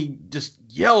 and then he just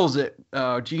yells at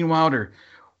Gene Wilder,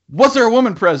 "Was there a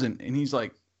woman present?" And he's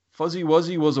like, "Fuzzy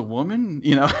Wuzzy was a woman,"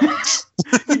 He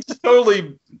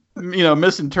totally,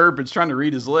 misinterprets, trying to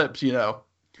read his lips,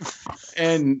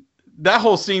 And that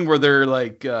whole scene where they're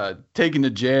like taken to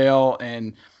jail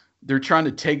and they're trying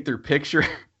to take their picture.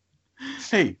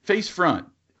 Hey, face front.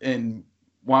 And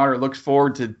Wilder looks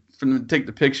forward for them to take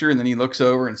the picture, and then he looks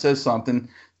over and says something.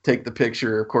 Take the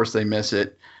picture. Of course, they miss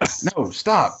it. No,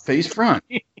 stop. Face front.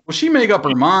 Well, she make up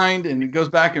her mind, and it goes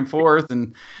back and forth.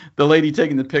 And the lady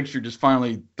taking the picture just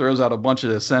finally throws out a bunch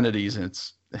of obscenities, and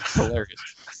it's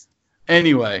hilarious.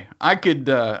 Anyway, I could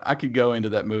go into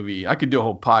that movie. I could do a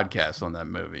whole podcast on that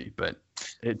movie, but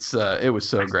it was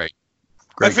so great.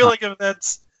 I feel like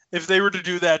if they were to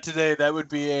do that today, that would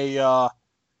be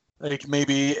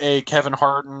maybe a Kevin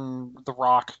Hart and The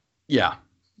Rock. Yeah,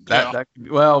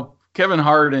 Kevin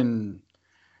Hart and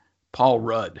Paul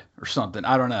Rudd or something.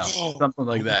 I don't know. Something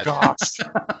like that. Gosh.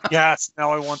 Yes,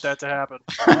 now I want that to happen.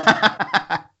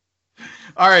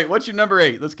 All right, what's your number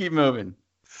 8? Let's keep moving.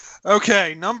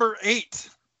 Okay, number 8.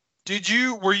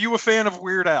 Were you a fan of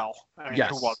Weird Al?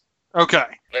 Yes. Okay.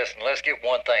 Listen, let's get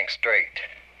one thing straight.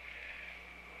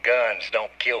 Guns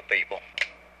don't kill people.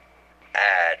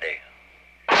 I do.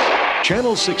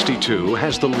 Channel 62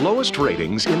 has the lowest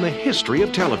ratings in the history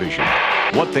of television.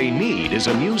 What they need is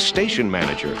a new station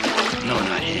manager. No,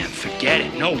 not him. Forget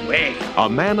it. No way. A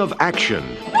man of action.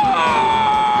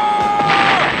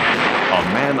 A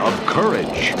man of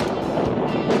courage.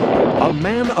 A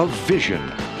man of vision.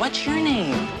 What's your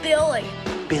name? Billy.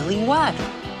 Billy what?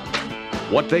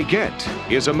 What they get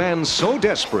is a man so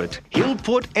desperate, he'll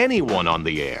put anyone on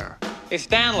the air. Hey,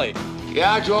 Stanley.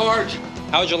 Yeah, George?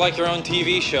 How'd you like your own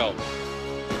TV show?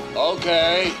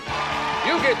 Okay.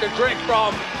 You get the drink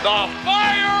from the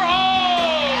fire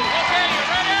hose! Okay, you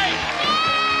ready?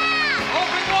 Yeah!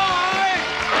 Open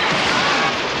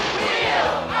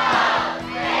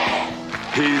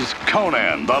wide! He's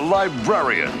Conan, the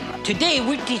librarian. Today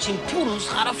we're teaching poodles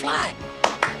how to fly.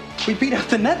 We beat out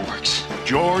the networks.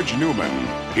 George Newman.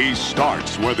 He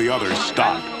starts where the others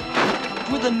stop.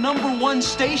 We're the #1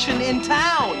 station in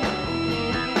town.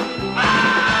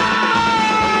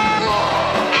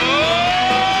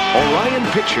 Orion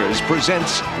Pictures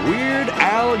presents Weird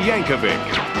Al Yankovic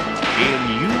in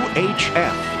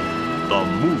UHF, the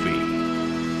movie.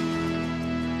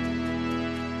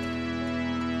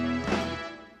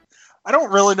 I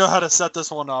don't really know how to set this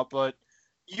one up, but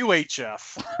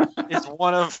UHF is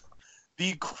one of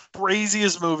the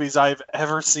craziest movies I've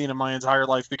ever seen in my entire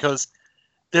life because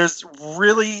there's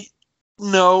really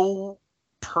no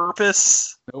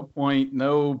purpose. No point,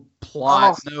 no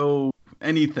plot, no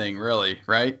anything really,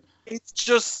 right? It's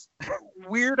just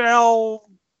Weird Al.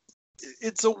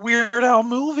 It's a Weird Al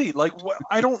movie. Like,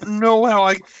 I don't know how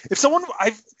I've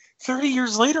 30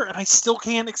 years later and I still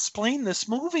can't explain this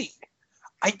movie.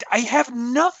 I have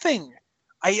nothing.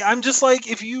 I'm just like,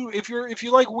 if you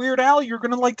like Weird Al, you're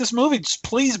gonna like this movie. Just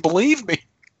please believe me.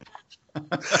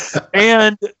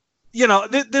 And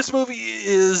this movie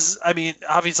is,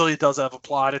 obviously it does have a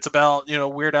plot. It's about,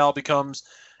 Weird Al becomes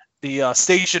the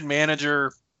station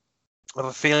manager of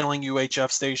a failing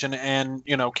UHF station, and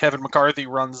Kevin McCarthy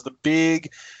runs the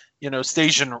big,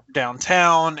 station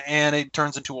downtown, and it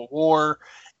turns into a war.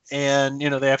 And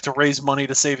they have to raise money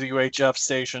to save the UHF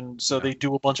station, so they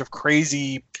do a bunch of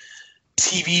crazy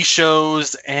TV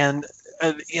shows, and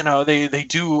they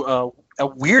do a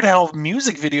Weird Al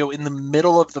music video in the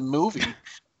middle of the movie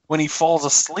when he falls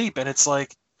asleep, and it's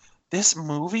like, this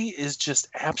movie is just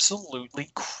absolutely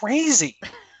crazy,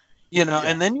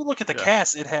 And then you look at the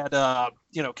cast; it had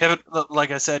Kevin,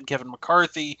 like I said, Kevin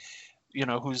McCarthy,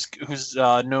 who's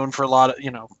known for a lot of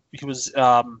he was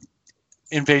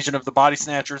Invasion of the Body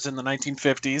Snatchers in the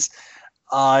 1950s,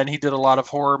 and he did a lot of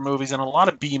horror movies and a lot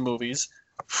of B movies.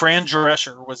 Fran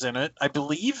Drescher was in it. I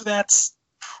believe that's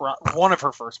one of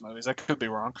her first movies. I could be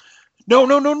wrong. No.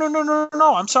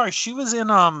 I'm sorry. She was in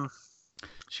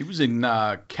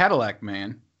Cadillac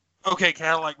Man. Okay,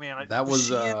 Cadillac Man. That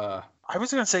was I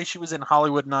was going to say she was in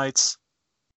Hollywood Nights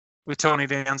with Tony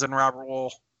Danza and Robert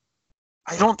Wuhl.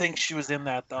 I don't think she was in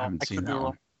that though. I haven't seen that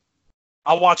one.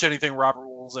 I'll watch anything Robert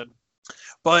Wuhl's in.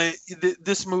 But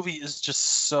this movie is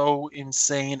just so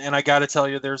insane, and I got to tell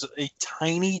you, there's a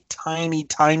tiny, tiny,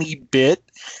 tiny bit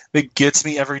that gets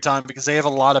me every time because they have a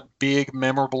lot of big,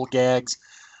 memorable gags.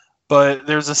 But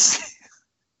there's a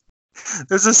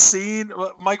scene.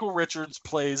 Michael Richards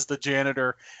plays the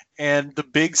janitor, and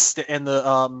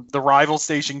the rival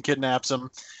station kidnaps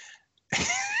him.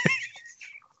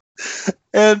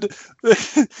 And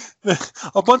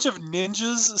a bunch of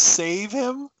ninjas save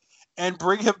him and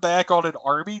bring him back on an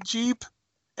army jeep.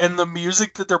 And the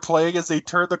music that they're playing as they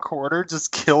turn the corner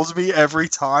just kills me every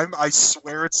time. I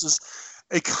swear it's just...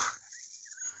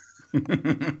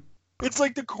 It's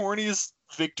like the corniest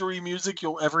victory music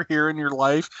you'll ever hear in your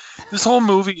life. This whole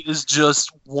movie is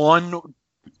just one,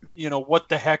 what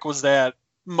the heck was that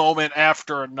moment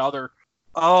after another.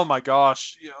 Oh my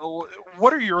gosh.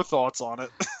 What are your thoughts on it?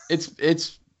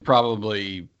 It's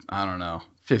probably, I don't know,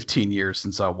 15 years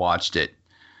since I watched it.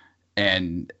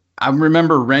 And I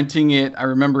remember renting it. I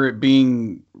remember it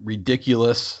being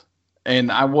ridiculous.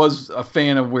 And I was a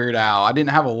fan of Weird Al. I didn't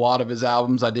have a lot of his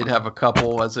albums. I did have a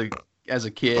couple as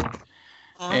a kid.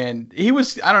 And he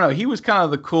was, I don't know, he was kind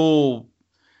of the cool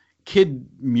kid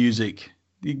music.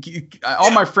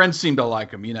 All my friends seemed to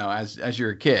like him, as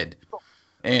you're a kid.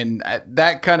 And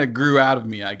that kind of grew out of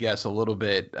me, I guess, a little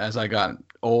bit as I got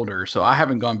older. So I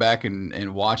haven't gone back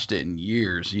and watched it in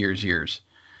years. The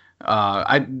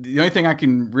only thing I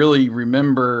can really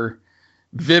remember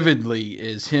vividly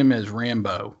is him as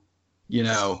Rambo.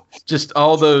 Just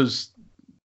all those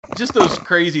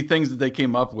crazy things that they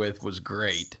came up with was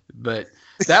great. But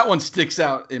that one sticks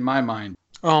out in my mind.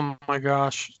 Oh my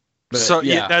gosh. But,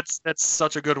 yeah, that's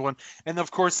such a good one. And of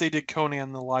course they did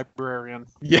Conan the Librarian.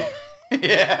 Yeah.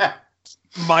 Yeah.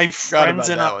 My friends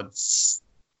and I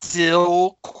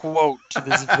still quote to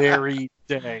this very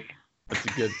day. That's a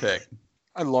good pick.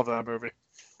 I love that movie.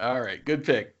 All right, good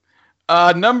pick.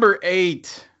 Number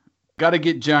 8. Got to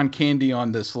get John Candy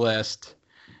on this list.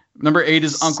 Number 8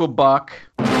 is Uncle Buck.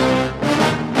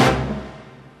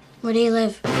 Where do you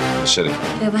live? The city. Do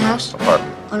you have a house?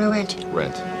 Apartment. Own or rent?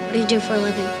 Rent. What do you do for a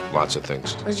living? Lots of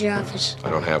things. Where's your office? I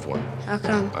don't have one. How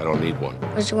come? I don't need one.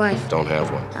 Where's your wife? Don't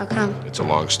have one. How come? It's a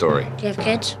long story. Do you have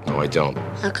kids? No, I don't.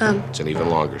 How come? It's an even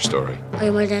longer story. Are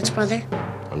you my dad's brother?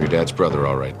 I'm your dad's brother,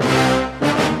 all right.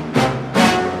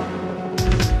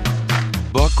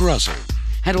 Buck Russell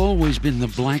had always been the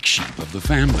black sheep of the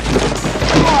family.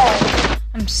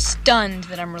 I'm stunned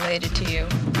that I'm related to you.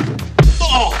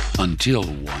 Until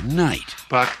one night.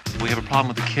 Buck, we have a problem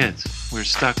with the kids. We're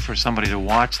stuck for somebody to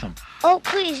watch them. Oh,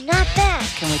 please, not that.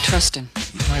 Can we trust him?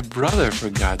 He's my brother, for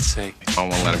God's sake. I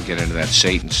won't let him get into that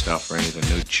Satan stuff or any of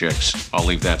the new chicks. I'll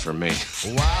leave that for me.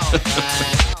 Wow.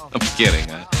 I'm kidding,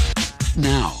 huh?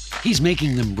 Now, he's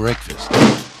making them breakfast.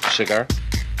 Cigar?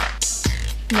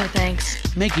 No, thanks.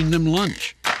 Making them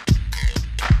lunch.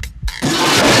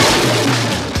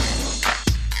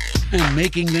 And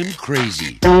making them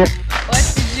crazy.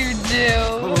 What did you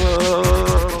do?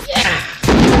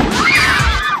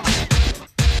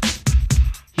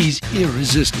 He's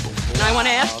irresistible. And I want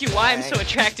to ask you why I'm so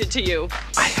attracted to you.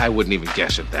 I wouldn't even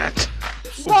guess at that.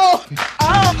 Whoa!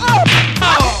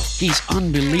 He's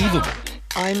unbelievable.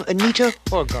 I'm Anita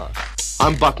Horgar.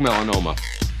 I'm Buck Melanoma.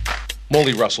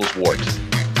 Molly Russell's wart.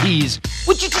 He's...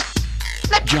 Would you just...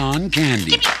 John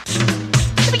Candy.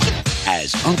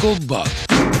 As Uncle Buck.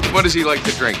 What does he like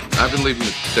to drink? I've been leaving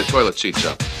the toilet seats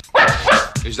up.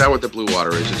 Is that what the blue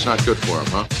water is? It's not good for him,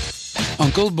 huh?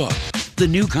 Uncle Buck, the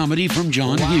new comedy from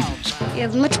John Hughes. You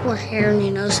have much more hair than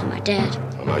you nose than my dad.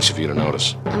 How nice of you to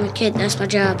notice. I'm a kid, that's my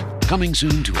job. Coming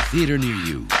soon to a theater near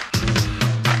you.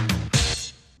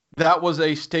 That was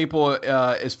a staple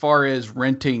as far as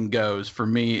renting goes for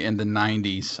me in the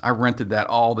 90s. I rented that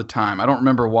all the time. I don't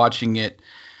remember watching it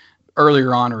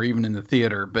earlier on or even in the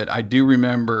theater, but I do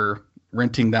remember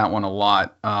renting that one a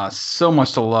lot. So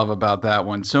much to love about that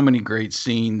one. So many great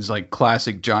scenes, like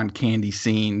classic John Candy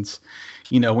scenes.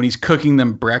 When he's cooking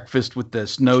them breakfast with the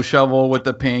snow shovel with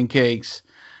the pancakes.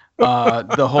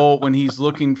 The whole when he's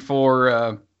looking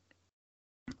for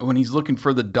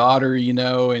the daughter,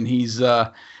 and he's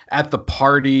at the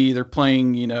party. They're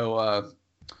playing,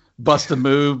 Bust a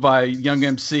Move by Young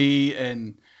MC,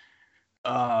 and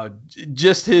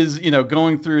just his,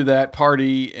 going through that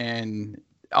party and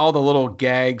all the little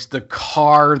gags, the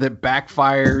car that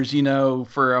backfires,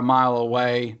 for a mile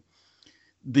away,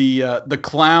 the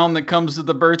clown that comes to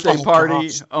the birthday party.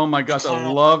 Gosh. Oh my gosh, I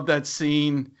love that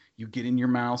scene. You get in your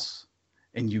mouse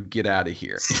and you get out of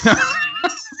here.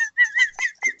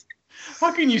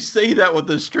 How can you say that with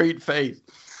a straight face?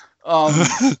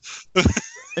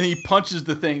 And he punches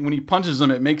the thing. When he punches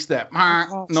them, it makes that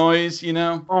noise,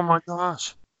 Oh my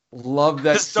gosh. Love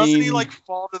that scene. Doesn't he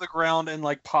fall to the ground and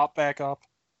pop back up?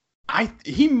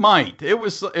 He might.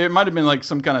 It might have been like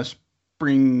some kind of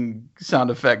spring sound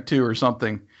effect too or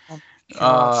something.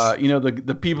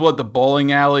 The people at the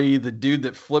bowling alley, the dude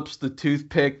that flips the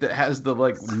toothpick that has the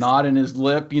like knot in his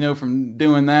lip, from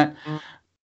doing that.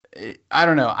 I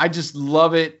don't know. I just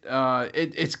love it.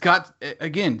 It's got,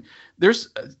 again, there's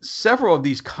several of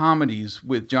these comedies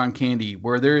with John Candy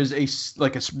where there is a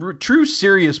true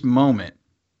serious moment.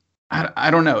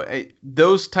 I don't know.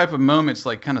 Those type of moments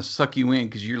like kind of suck you in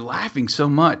because you're laughing so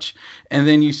much. And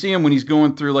then you see him when he's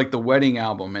going through like the wedding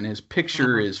album and his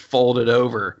picture is folded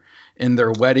over in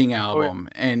their wedding album.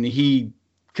 And he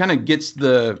kind of gets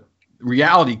the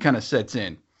reality kind of sets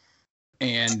in.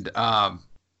 And, oh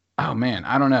man,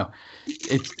 I don't know.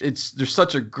 There's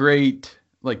such a great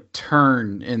like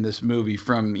turn in this movie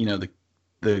from,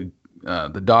 the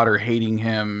daughter hating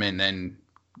him and then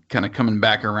kind of coming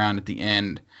back around at the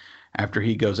end after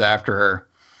he goes after her.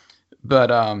 But,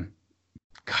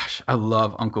 gosh, I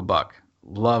love Uncle Buck.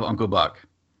 Love Uncle Buck.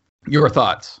 Your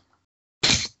thoughts?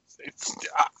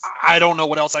 I don't know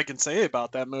what else I can say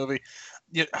about that movie.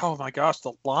 Oh my gosh,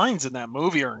 the lines in that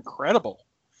movie are incredible.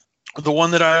 The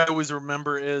one that I always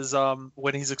remember is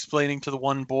when he's explaining to the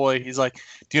one boy, he's like,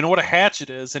 do you know what a hatchet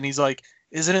is? And he's like,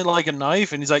 isn't it like a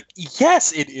knife? And he's like,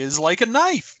 yes, it is like a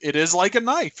knife. It is like a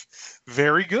knife.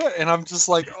 Very good. And I'm just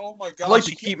like, oh my God. I like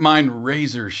to keep mine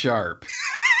razor sharp.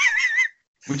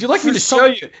 Would you like me to show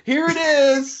you? Here it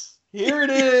is. Here it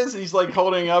is. He's like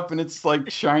holding up and it's like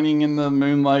shining in the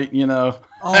moonlight, Oh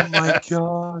my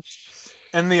gosh.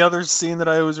 And the other scene that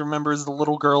I always remember is the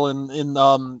little girl in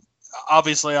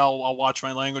obviously I'll watch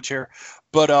my language here,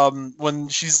 but when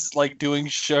she's like doing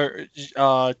show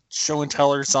and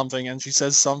tell or something, and she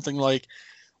says something like,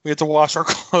 "We have to wash our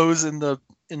clothes in the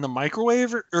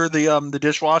microwave or the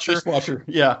dishwasher." Dishwasher,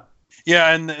 yeah.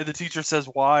 Yeah, and the teacher says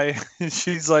why.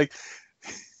 She's like,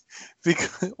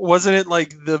 because wasn't it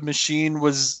like the machine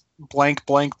was blank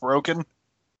broken?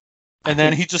 And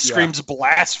then he just screams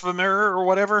blasphemer or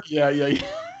whatever. Yeah.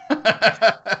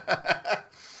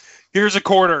 Here's a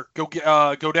quarter.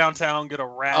 Go downtown, get a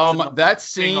rat. That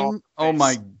scene. Oh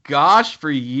my gosh! For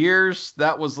years,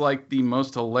 that was like the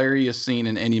most hilarious scene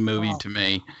in any movie to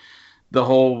me. The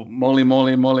whole moly,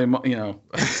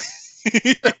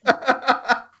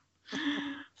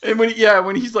 And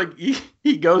when he's like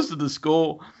he goes to the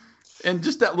school, and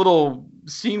just that little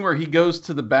scene where he goes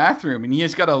to the bathroom and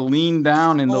he's got to lean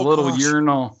down in the little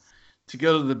urinal to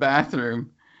go to the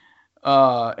bathroom,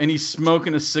 and he's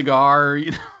smoking a cigar.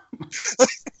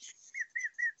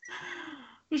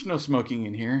 There's no smoking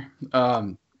in here.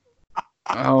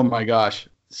 Oh my gosh,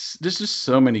 there's just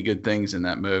so many good things in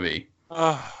that movie.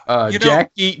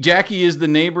 Jackie is the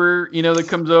neighbor, that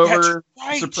comes over,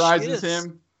 surprises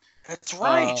him. That's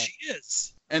right, she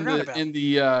is. And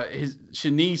his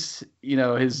Shanice,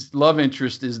 his love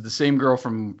interest is the same girl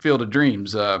from Field of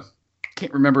Dreams.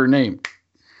 Can't remember her name.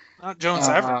 Not Joan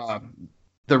Severance.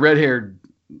 The red-haired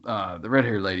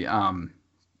lady.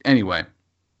 Anyway,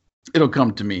 it'll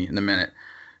come to me in a minute.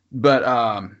 But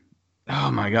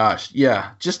oh my gosh,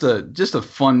 yeah, just a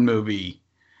fun movie,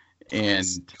 and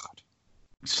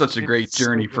such a great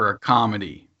journey for a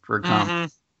comedy.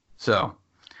 So,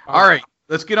 all right,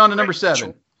 let's get on to number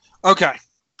 7. Okay,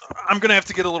 I'm gonna have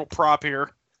to get a little prop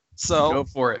here. So go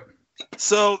for it.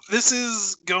 So this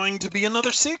is going to be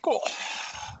another sequel.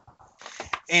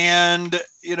 And,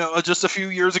 just a few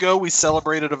years ago, we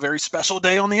celebrated a very special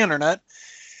day on the internet.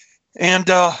 And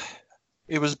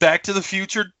it was Back to the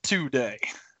Future 2 Day.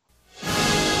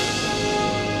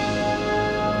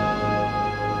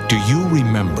 Do you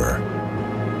remember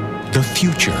the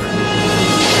future?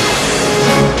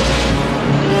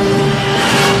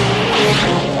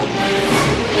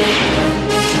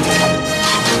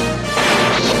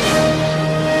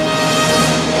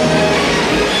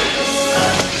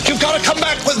 You've got to come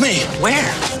back with me.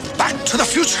 Where? Back to the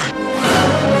future.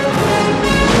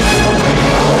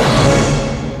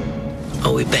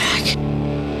 Are we back?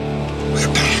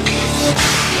 We're back.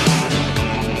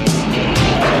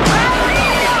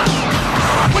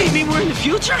 What do you mean we're in the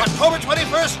future? October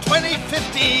 21st,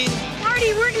 2015.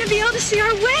 Marty, we're going to be able to see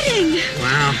our wedding.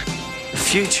 Wow. The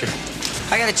future.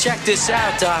 I got to check this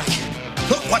out, Doc.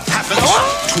 Look what happens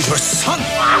to your son.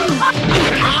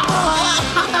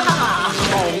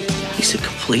 He's a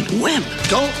complete wimp.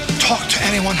 Don't talk to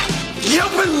anyone.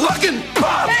 You've been looking.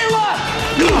 Hey, look!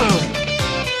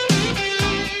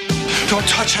 Don't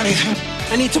touch anything.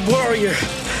 I need to borrow your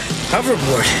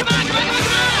hoverboard.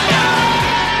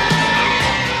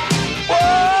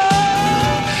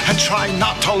 And try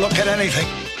not to look at anything.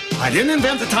 I didn't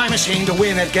invent the time machine to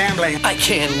win at gambling. I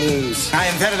can't lose. I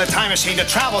invented a time machine to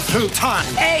travel through time.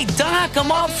 Hey, Doc,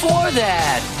 I'm all for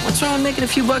that. What's wrong with making a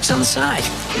few bucks on the side?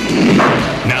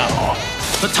 Now,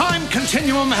 The time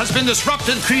continuum has been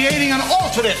disrupted, creating an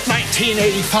alternate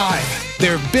 1985.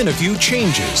 There have been a few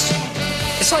changes.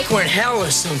 It's like we're in hell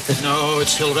or something. No,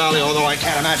 it's Hill Valley, although I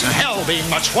can't imagine hell being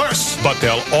much worse. But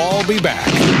they'll all be back.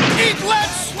 Eat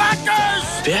less,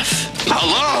 slackers! Biff?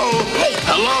 Hello?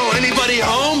 Hello? Anybody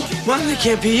home? Mom, that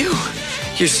can't be you.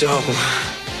 You're so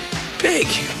big.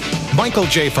 Michael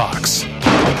J. Fox.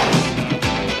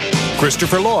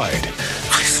 Christopher Lloyd.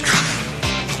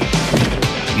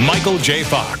 Michael J.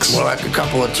 Fox. More like a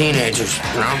couple of teenagers,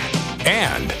 you know?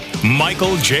 And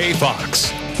Michael J.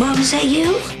 Fox. Mom, is that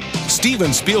you?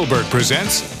 Steven Spielberg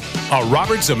presents a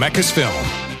Robert Zemeckis film,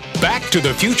 Back to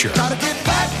the Future,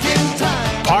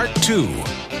 Part 2.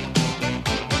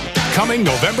 Coming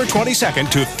November 22nd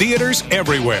to theaters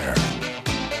everywhere.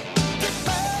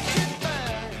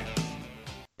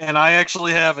 And I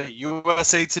actually have a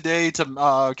USA Today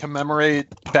to commemorate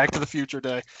Back to the Future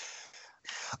Day.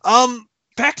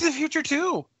 Back to the Future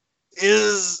 2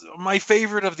 is my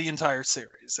favorite of the entire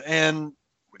series. And,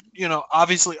 you know,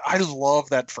 obviously I love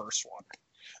that first one.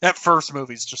 That first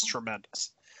movie is just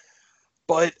tremendous.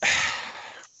 But,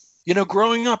 you know,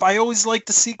 growing up, I always liked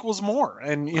the sequels more.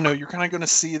 And, you know, you're kind of going to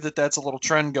see that that's a little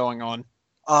trend going on.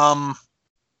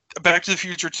 Back to the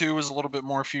Future 2 was a little bit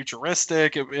more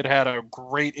futuristic. It had a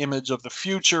great image of the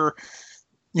future.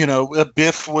 You know,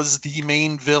 Biff was the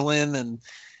main villain. And,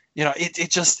 you know, it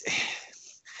just...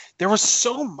 There was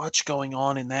so much going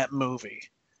on in that movie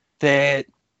that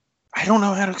I don't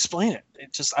know how to explain it.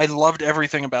 I loved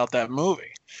everything about that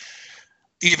movie.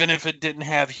 Even if it didn't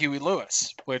have Huey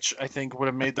Lewis, which I think would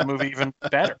have made the movie even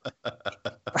better.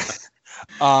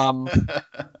 But,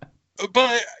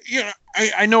 you know,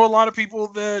 I know a lot of people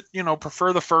that, you know,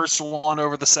 prefer the first one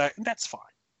over the second. That's fine.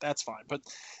 That's fine. But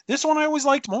this one I always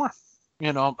liked more.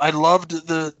 You know, I loved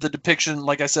the depiction,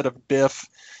 like I said, of Biff,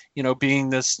 you know, being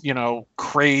this, you know,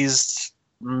 crazed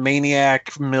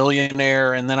maniac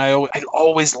millionaire. And then I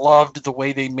always loved the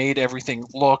way they made everything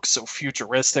look so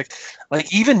futuristic,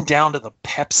 like even down to the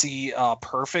Pepsi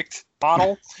Perfect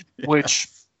bottle, which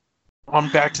on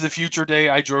Back to the Future Day,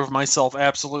 I drove myself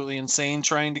absolutely insane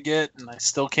trying to get, and I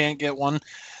still can't get one.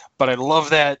 But I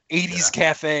love that 80s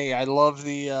cafe. I love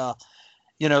the,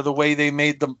 you know, the way they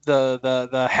made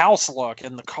the house look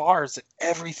and the cars,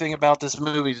 everything about this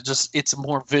movie. It's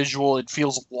more visual. It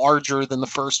feels larger than the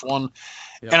first one.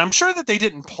 Yep. And I'm sure that they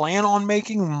didn't plan on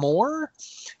making more,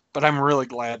 but I'm really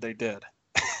glad they did.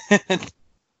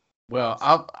 Well,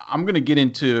 I'm going to get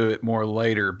into it more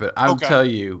later, but I'll tell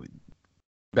you,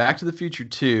 Back to the Future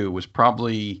 2 was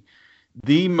probably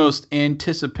the most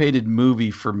anticipated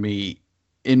movie for me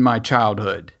in my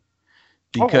childhood.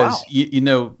 Because, you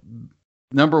know,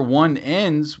 number one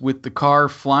ends with the car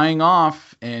flying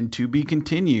off and to be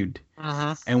continued.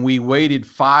 Uh-huh. And we waited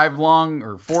 4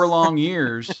 long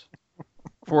years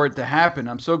for it to happen.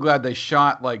 I'm so glad they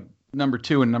shot like number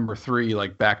 2 and number 3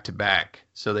 like back to back.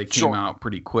 So they came out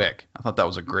pretty quick. I thought that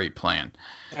was a great plan.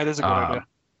 That is a good idea.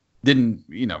 Didn't,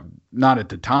 you know, not at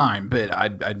the time, but I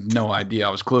had no idea.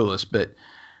 I was clueless. But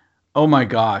oh my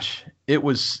gosh, it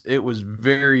was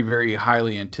very, very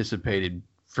highly anticipated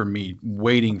for me,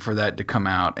 waiting for that to come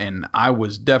out, and I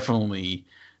was definitely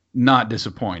not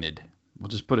disappointed. We'll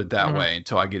just put it that way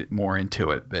until I get more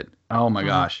into it. But oh my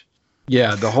gosh,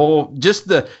 yeah, the whole just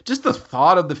the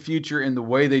thought of the future and the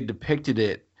way they depicted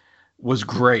it was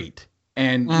great.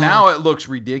 And now it looks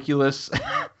ridiculous,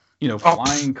 you know,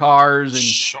 flying cars, and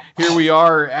here we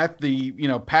are at the, you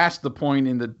know, past the point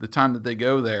in the time that they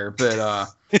go there. But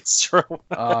it's true.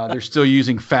 They're still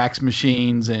using fax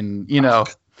machines, and you know.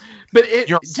 But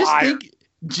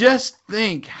just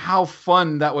think how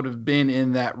fun that would have been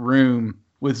in that room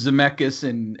with Zemeckis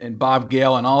and Bob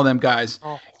Gale and all of them guys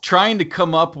trying to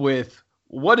come up with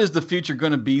what is the future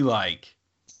going to be like,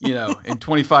 you know, in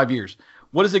 25 years.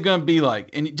 What is it going to be like?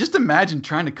 And just imagine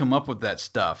trying to come up with that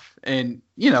stuff. And,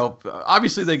 you know,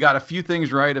 obviously they got a few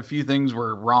things right, a few things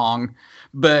were wrong.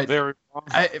 But very wrong.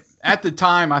 At the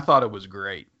time, I thought it was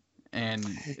great. And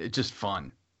it's just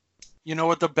fun. You know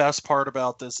what the best part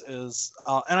about this is,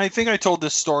 and I think I told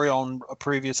this story on a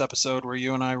previous episode where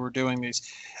you and I were doing these.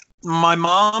 My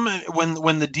mom,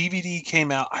 when the DVD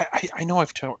came out, I know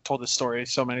I've told this story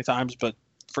so many times, but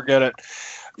forget it.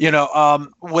 You know,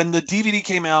 when the DVD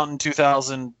came out in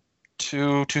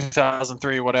 2002,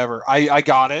 2003, whatever, I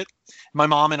got it. My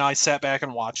mom and I sat back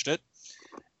and watched it.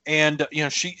 And, you know,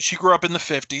 she grew up in the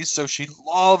 50s, so she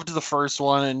loved the first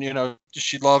one, and, you know,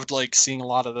 she loved, like, seeing a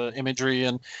lot of the imagery,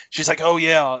 and she's like, oh,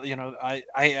 yeah, you know,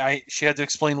 she had to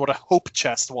explain what a hope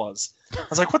chest was. I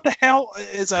was like, what the hell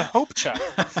is a hope chest?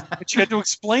 And she had to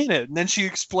explain it, and then she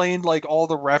explained, like, all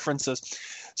the references.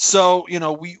 So, you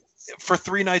know, for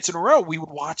 3 nights in a row, we would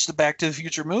watch the Back to the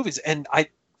Future movies. And I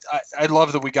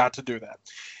love that we got to do that.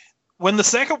 When the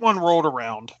second one rolled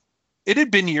around, it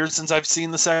had been years since I've seen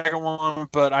the second one,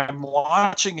 but I'm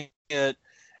watching it,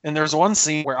 and there's one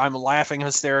scene where I'm laughing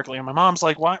hysterically, and my mom's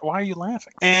like, why are you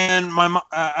laughing? And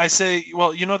I say,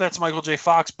 well, that's Michael J.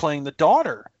 Fox playing the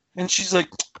daughter. And she's like,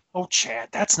 oh, Chad,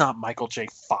 that's not Michael J.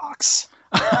 Fox.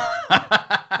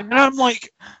 And I'm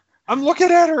like, I'm looking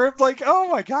at her, I'm like, oh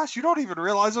my gosh, you don't even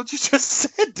realize what you just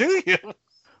said, do you?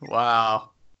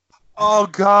 Wow. Oh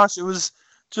gosh, it was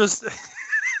just...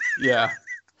 Yeah.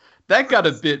 That got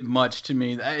a bit much to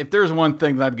me. If there's one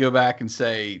thing that I'd go back and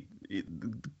say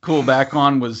cool back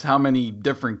on was how many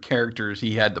different characters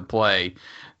he had to play.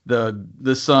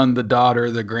 The son, the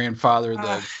daughter, the grandfather,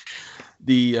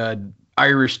 the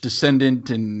Irish descendant,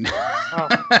 and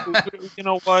you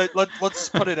know what? Let's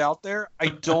put it out there. I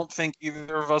don't think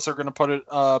either of us are going to put it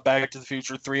Back to the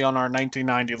Future 3 on our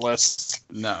 1990 list.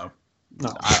 No.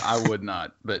 I would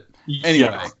not. But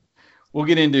anyway, we'll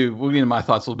get into my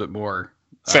thoughts a little bit more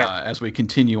as we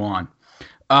continue on.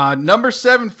 Number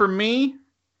 7 for me.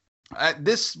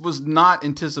 This was not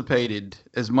anticipated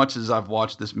as much as I've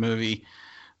watched this movie.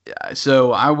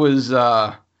 So I was,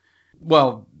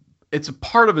 it's a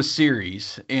part of a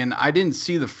series, and I didn't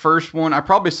see the first one. I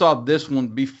probably saw this one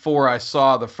before I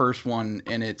saw the first one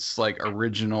in its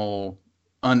original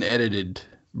unedited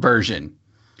version.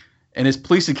 And it's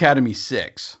Police Academy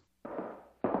 6.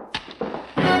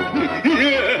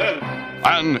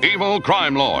 An evil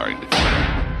crime lord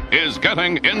is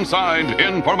getting inside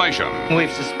information.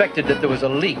 We've suspected that there was a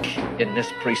leak in this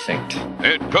precinct.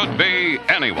 It could be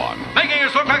anyone. Making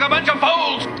us look like a bunch of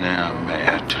fools. Now,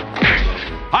 Matt.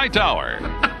 Hightower.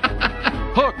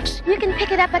 Hooks. You can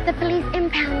pick it up at the police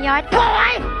impound yard.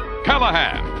 Boy!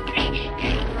 Callahan.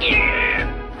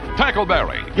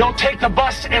 Tackleberry. You'll take the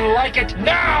bus and like it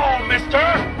now, mister!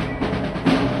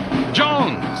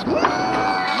 Jones.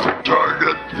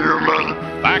 Target human.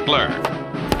 Backler.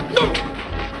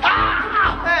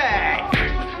 Hey!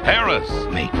 Harris.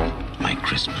 Make my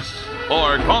Christmas.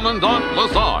 Or Commandant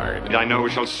Lazard. I know we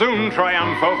shall soon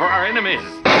triumph over our enemies.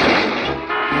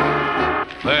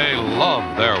 They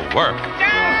love their work.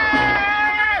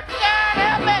 Dad! Dad,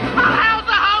 help me! I'll house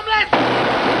the homeless!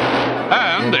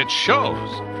 And it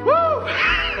shows.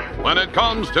 Woo! When it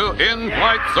comes to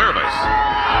in-flight service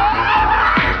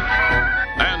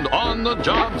and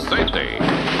on-the-job safety.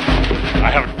 I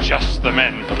have just the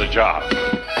men for the job.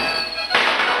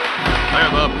 They're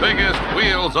the biggest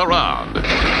wheels around.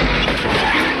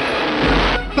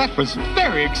 That was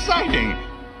very exciting,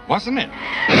 wasn't it?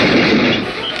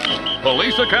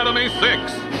 Police Academy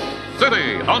 6,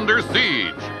 City Under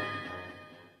Siege.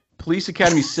 Police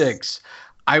Academy 6.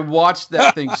 I watched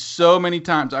that thing so many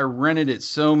times. I rented it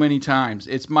so many times.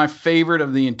 It's my favorite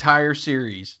of the entire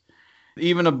series,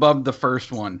 even above the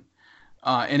first one.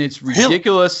 And it's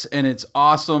ridiculous and it's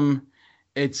awesome.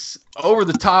 It's over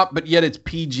the top, but yet it's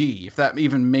PG, if that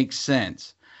even makes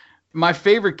sense. My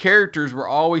favorite characters were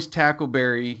always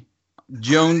Tackleberry,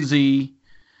 Jonesy,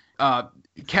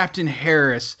 Captain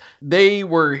Harris. They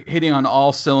were hitting on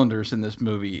all cylinders in this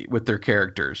movie with their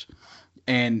characters.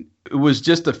 And it was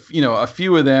just a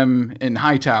few of them in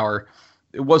Hightower.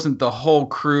 It wasn't the whole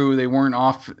crew. They weren't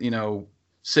off,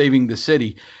 saving the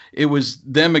city. It was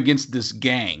them against this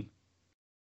gang.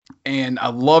 And I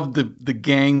loved the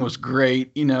gang was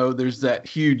great. There's that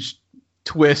huge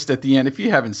twist at the end. If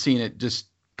you haven't seen it, just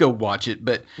go watch it.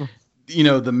 But,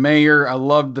 the mayor, I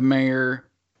loved the mayor.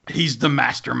 He's the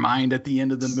mastermind at the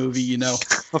end of the movie,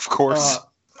 Of course.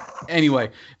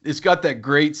 Anyway, it's got that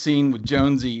great scene with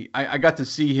Jonesy. I got to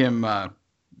see him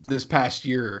this past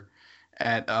year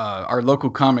at our local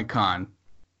Comic-Con.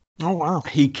 Oh, wow.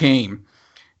 He came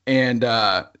and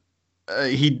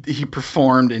he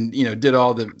performed and, did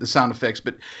all the sound effects.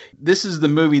 But this is the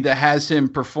movie that has him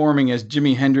performing as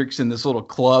Jimi Hendrix in this little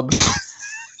club.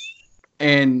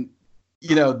 And,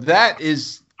 that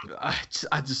is...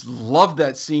 I just love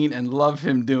that scene and love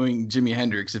him doing Jimi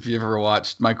Hendrix. If you ever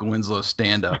watched Michael Winslow's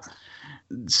stand-up,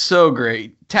 so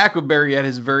great. Tackleberry at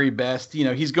his very best.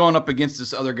 He's going up against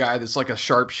this other guy that's like a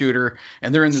sharpshooter,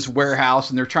 and they're in this warehouse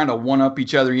and they're trying to one-up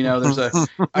each other. There's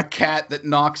a cat that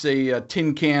knocks a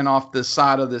tin can off the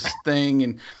side of this thing,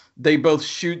 and they both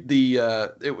shoot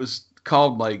it was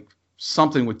called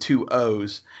something with 2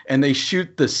 O's, and they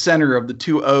shoot the center of the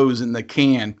 2 O's in the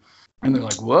can. And they're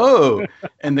like, whoa.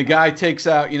 And the guy takes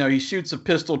out, he shoots a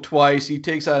pistol twice. He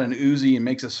takes out an Uzi and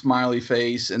makes a smiley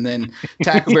face. And then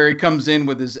Tackleberry comes in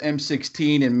with his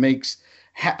M16 and makes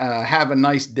have a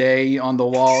nice day on the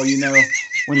wall,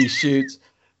 when he shoots.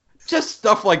 Just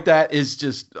stuff like that is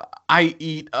just, I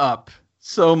eat up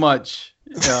so much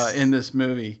in this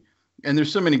movie. And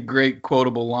there's so many great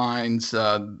quotable lines,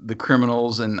 the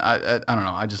criminals, and I don't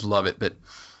know, I just love it. But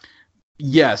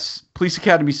yes, Police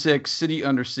Academy 6, City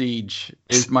Under Siege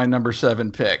is my number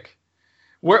 7 pick.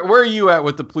 Where are you at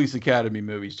with the Police Academy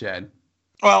movies, Chad?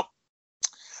 Well,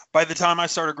 by the time I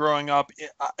started growing up,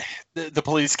 the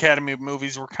Police Academy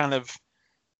movies were kind of,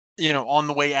 on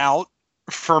the way out.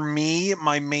 For me,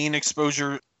 my main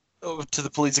exposure to the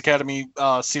Police Academy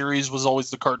series was always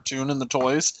the cartoon and the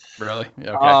toys. Really?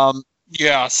 Yeah, okay.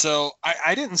 Yeah, so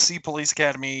I didn't see Police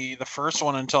Academy, the first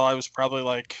one, until I was probably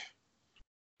like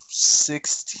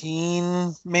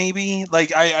 16, maybe.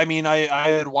 Like, I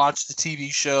had watched the TV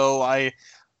show. I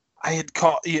had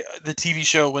caught the TV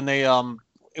show when they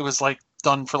it was like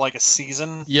done for like a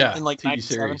season. Yeah, in like TV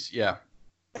 97. series. Yeah,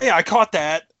 I caught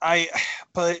that.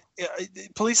 But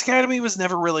Police Academy was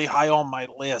never really high on my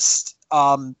list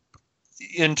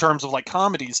in terms of like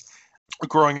comedies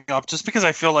growing up, just because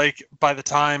I feel like by the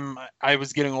time I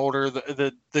was getting older,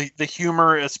 the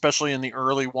humor, especially in the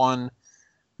early one,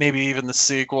 maybe even the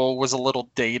sequel, was a little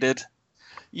dated.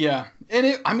 Yeah, and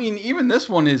even this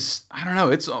one is, I don't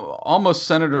know, it's almost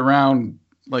centered around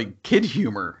like kid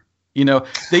humor.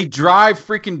 They drive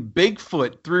freaking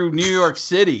Bigfoot through New York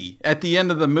City at the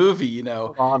end of the movie,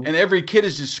 and every kid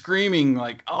is just screaming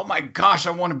like, "Oh my gosh,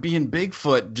 I want to be in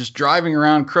Bigfoot," just driving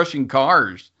around crushing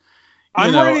cars.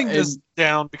 I'm writing this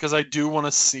down because I do want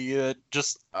to see it,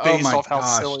 just based off how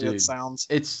silly it sounds.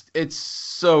 It's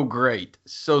so great.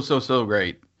 So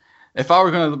great. If I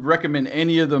were going to recommend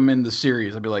any of them in the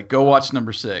series, I'd be like, go watch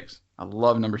number 6. I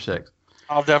love number 6.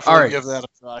 I'll definitely give that a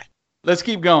try. Let's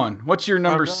keep going. What's your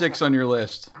number 6 on your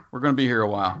list? We're going to be here a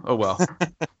while. Oh, well.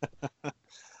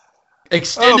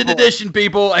 Extended edition,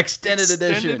 people. Extended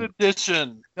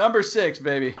edition. Number 6,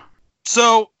 baby.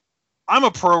 So, I'm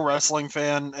a pro wrestling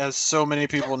fan, as so many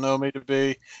people know me to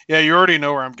be. Yeah, you already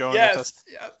know where I'm going with this.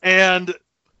 Yes. And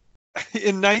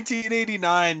in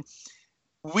 1989,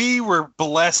 we were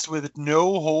blessed with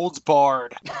No Holds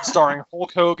Barred, starring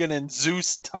Hulk Hogan and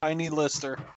Zeus Tiny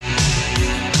Lister.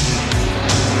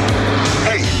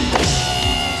 Hey!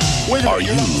 Are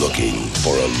you looking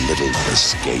for a little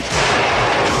escape?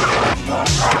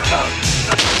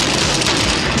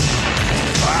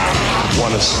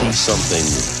 Want to see something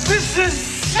This is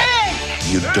sick!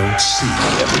 you don't see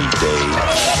every day?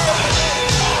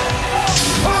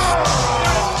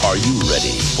 Are you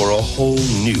ready for a whole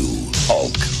new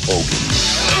Hulk Hogan?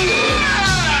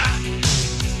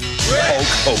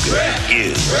 Hulk Hogan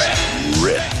is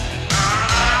ripped.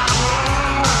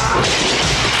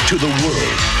 To the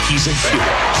world, he's a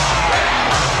hero.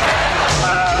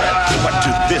 But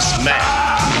to this man,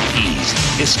 he's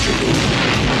history.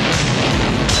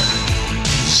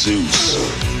 Zeus.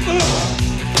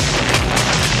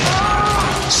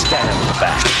 Stand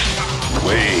back.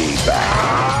 Way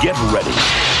back. Get ready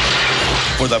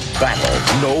for the battle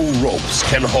no ropes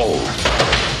can hold.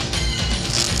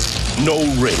 No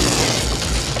ring.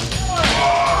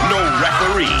 No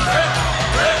referee.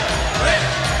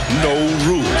 No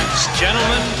rules.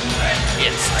 Gentlemen,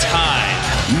 it's time.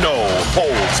 No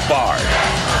holds barred.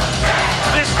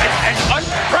 This is an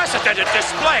unprecedented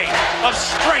display of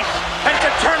strength and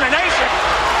determination.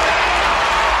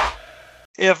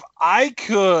 If I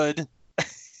could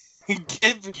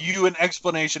give you an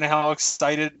explanation of how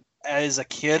excited as a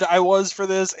kid I was for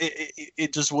this,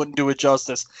 it just wouldn't do it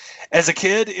justice. As a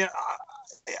kid,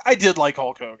 I did like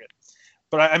Hulk Hogan.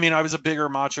 But I was a bigger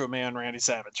Macho Man Randy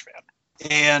Savage fan.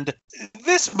 And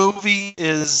this movie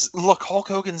is, look, Hulk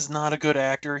Hogan's not a good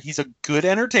actor. He's a good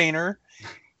entertainer.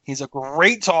 He's a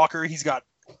great talker. He's got,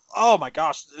 oh my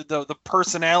gosh, the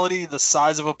personality, the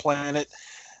size of a planet.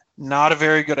 Not a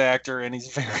very good actor, and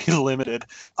he's very limited.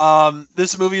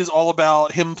 This movie is all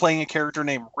about him playing a character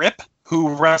named Rip,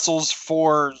 who wrestles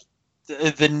for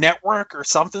the network or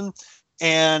something,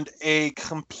 and a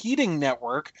competing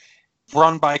network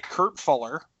run by Kurt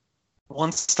Fuller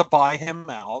wants to buy him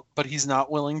out, but he's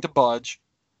not willing to budge.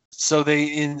 So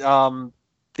they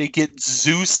get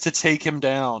Zeus to take him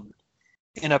down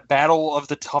in a battle of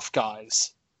the tough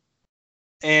guys.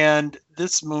 And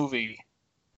this movie,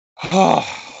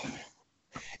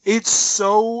 it's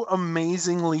so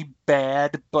amazingly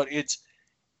bad, but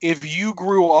if you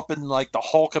grew up in like the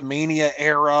Hulkamania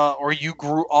era, or you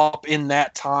grew up in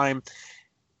that time,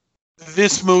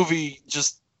 this movie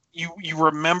just, you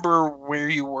remember where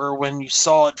you were when you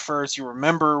saw it first. You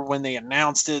remember when they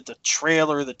announced it, the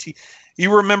trailer,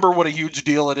 you remember what a huge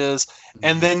deal it is.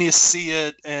 And then you see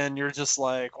it and you're just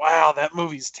like, wow, that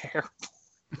movie's terrible.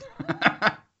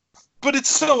 But it's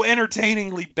so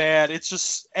entertainingly bad. It's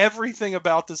just, everything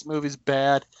about this movie's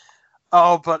bad.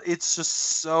 Oh, but it's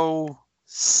just so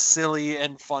silly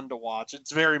and fun to watch.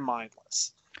 It's very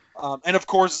mindless. And of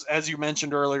course, as you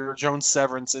mentioned earlier, Joan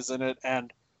Severance is in it,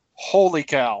 and holy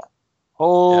cow,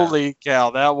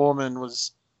 that woman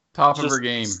was top of her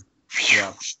game.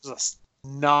 Yeah, just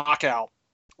knockout.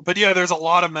 But yeah, there's a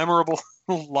lot of memorable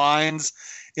lines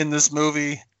in this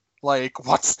movie, like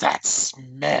 "What's that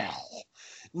smell,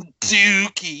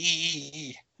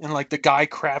 Dookie?" And like the guy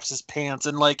craps his pants,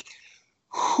 and like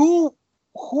who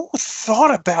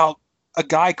thought about a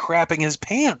guy crapping his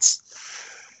pants?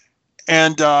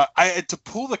 And to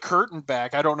pull the curtain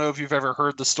back, I don't know if you've ever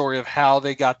heard the story of how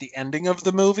they got the ending of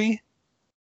the movie.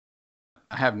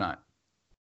 I have not.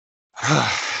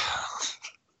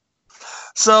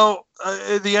 So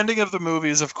the ending of the movie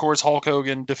is, of course, Hulk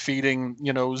Hogan defeating,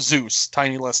 Zeus,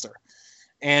 Tiny Lister,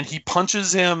 and he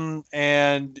punches him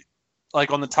and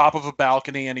like on the top of a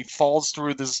balcony, and he falls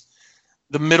through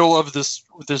the middle of this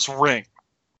ring.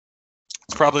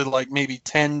 It's probably like maybe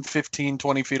 10, 15,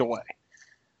 20 feet away.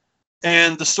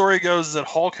 And the story goes that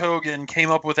Hulk Hogan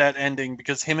came up with that ending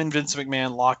because him and Vince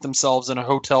McMahon locked themselves in a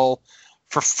hotel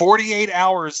for 48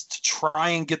 hours to try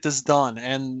and get this done.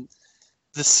 And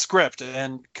the script,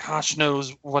 and gosh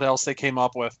knows what else they came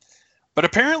up with. But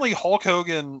apparently Hulk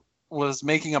Hogan was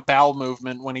making a bowel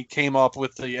movement when he came up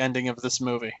with the ending of this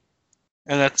movie.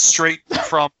 And that's straight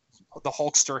from the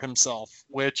Hulkster himself,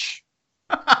 which,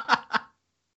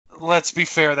 let's be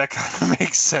fair, that kind of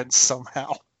makes sense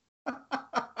somehow.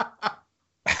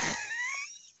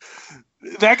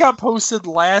 That got posted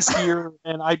last year,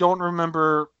 and I don't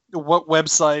remember what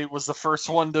website was the first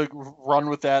one to run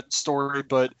with that story,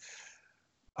 but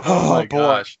oh my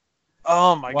gosh.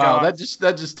 Oh my god. Wow, that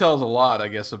just tells a lot, I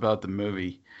guess, about the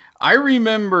movie. I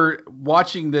remember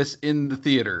watching this in the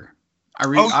theater.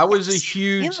 I was a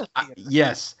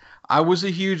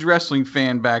huge wrestling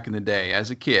fan back in the day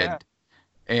as a kid. Yeah.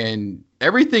 And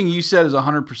everything you said is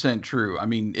 100% true. I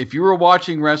mean, if you were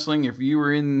watching wrestling, if you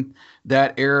were in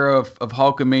that era of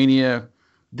Hulkamania,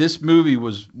 this movie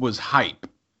was hype.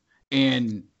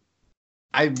 And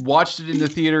I watched it in the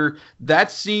theater. That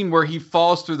scene where he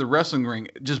falls through the wrestling ring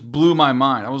just blew my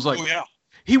mind. I was like,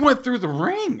 he went through the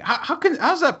ring.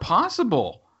 How's that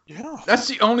possible? Yeah. That's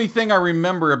the only thing I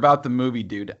remember about the movie,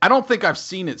 dude. I don't think I've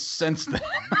seen it since then.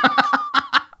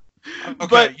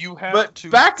 Okay, but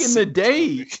back in the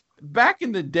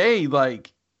day,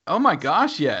 like, oh my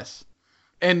gosh, yes.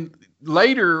 And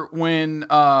later when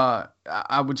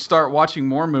I would start watching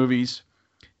more movies,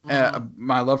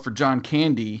 my love for John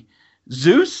Candy,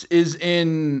 Zeus is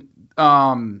in,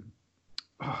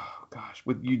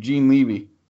 with Eugene Levy.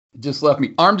 Just left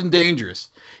me. Armed and Dangerous.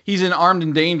 He's in Armed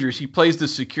and Dangerous. He plays the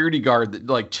security guard that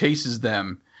like chases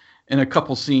them in a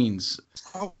couple scenes.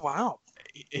 Oh, wow.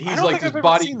 He's like this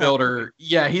bodybuilder.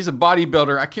 Yeah, he's a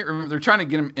bodybuilder. I can't remember. They're trying to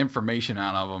get him information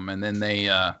out of him, and then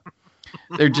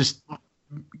they're just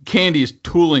Candy is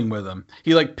tooling with him.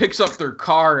 He like picks up their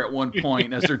car at one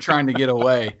point as they're trying to get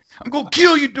away. I'm gonna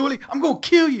kill you, Dooley. I'm gonna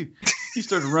kill you. He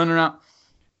started running out,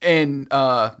 and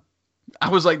I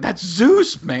was like, "That's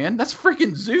Zeus, man. That's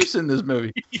freaking Zeus in this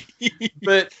movie."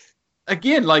 But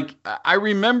again, like I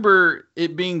remember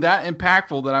it being that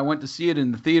impactful that I went to see it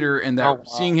in the theater and that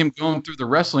seeing him going through the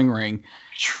wrestling ring.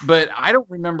 But I don't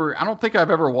remember. I don't think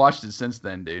I've ever watched it since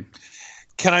then, dude.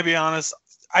 Can I be honest?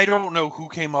 I don't know who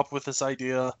came up with this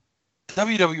idea.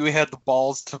 WWE had the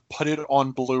balls to put it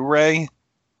on Blu-ray,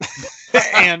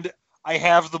 and I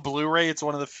have the Blu-ray. It's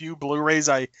one of the few Blu-rays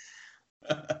that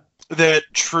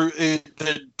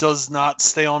does not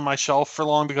stay on my shelf for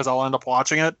long because I'll end up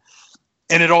watching it.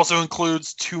 And it also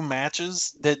includes 2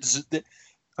 matches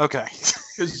okay.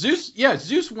 Because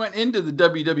Zeus went into the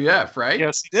WWF, right?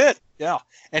 Yes, he did. Yeah.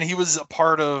 And he was a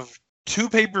part of 2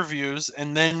 pay-per-views.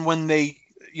 And then when they,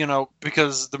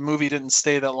 because the movie didn't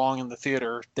stay that long in the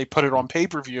theater, they put it on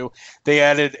pay-per-view. They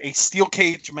added a steel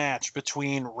cage match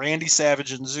between Randy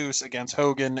Savage and Zeus against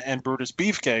Hogan and Brutus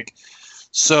Beefcake.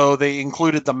 So they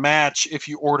included the match if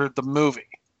you ordered the movie.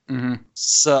 Mm-hmm.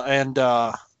 So, and,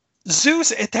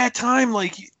 Zeus at that time,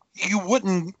 like you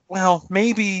wouldn't, well,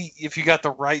 maybe if you got the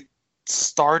right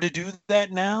star to do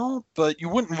that now, but you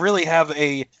wouldn't really have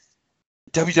a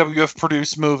WWF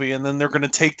produced movie and then they're going to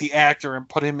take the actor and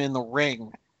put him in the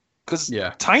ring. Because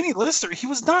Tiny Lister, he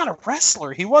was not a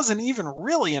wrestler. He wasn't even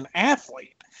really an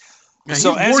athlete. Yeah,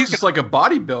 so he's more just like a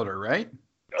bodybuilder, right?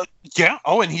 Yeah.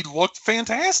 Oh, and he looked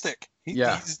fantastic. He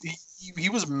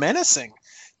was menacing.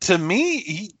 To me,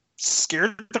 he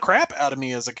scared the crap out of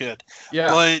me as a kid. Yeah.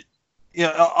 But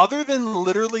other than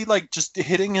literally like just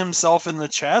hitting himself in the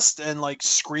chest and like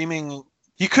screaming,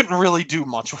 he couldn't really do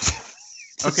much with it.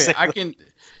 Okay,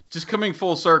 just coming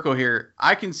full circle here,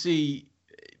 I can see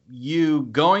you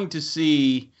going to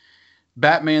see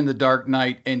Batman: The Dark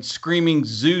Knight and screaming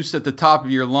Zeus at the top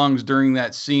of your lungs during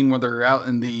that scene where they're out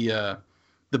in the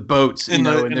boats, in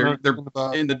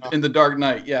the Dark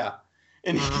Knight, yeah.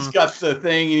 And he's got the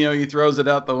thing, he throws it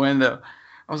out the window.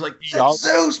 I was like, it's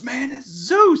Zeus, man, it's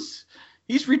Zeus.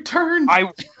 He's returned.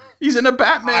 He's in a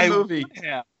Batman movie.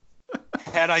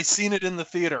 Had I seen it in the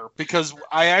theater, because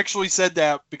I actually said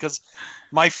that because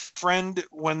my friend,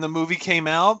 when the movie came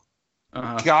out,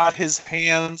 got his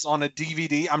hands on a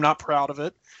DVD. I'm not proud of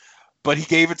it, but he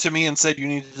gave it to me and said, you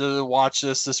need to watch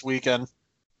this weekend.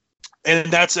 And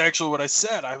that's actually what I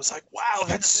said. I was like, wow,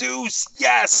 that's Zeus.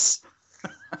 Yes.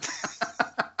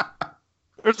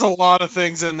 There's a lot of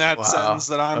things in that sentence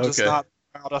that I'm just not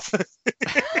proud of.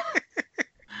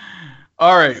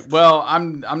 All right. Well,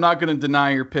 I'm not going to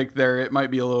deny your pick there. It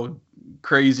might be a little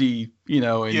crazy, in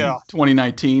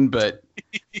 2019, but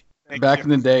back in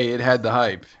the day, it had the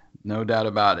hype. No doubt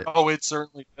about it. Oh, it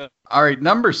certainly did. All right.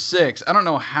 Number 6. I don't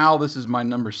know how this is my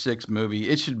number 6 movie.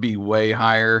 It should be way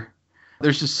higher.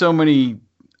 There's just so many.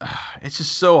 It's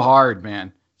just so hard,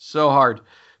 man. So hard.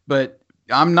 But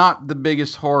I'm not the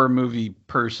biggest horror movie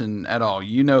person at all.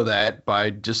 You know that by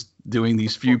just doing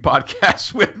these few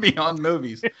podcasts with me on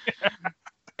movies.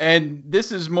 And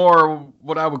this is more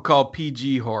what I would call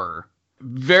PG horror.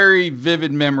 Very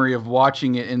vivid memory of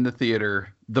watching it in the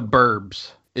theater. The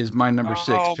Burbs is my number 6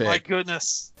 pick. Oh, my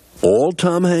goodness. All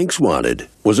Tom Hanks wanted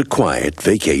was a quiet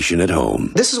vacation at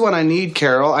home. This is what I need,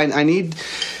 Carol. I need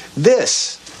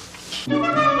this.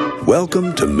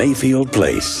 Welcome to Mayfield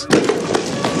Place.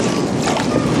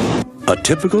 A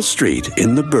typical street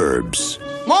in the Burbs.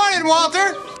 Morning,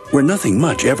 Walter! Where nothing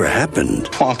much ever happened.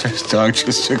 Walter's dog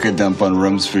just took a dump on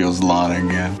Rumsfield's lawn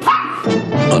again.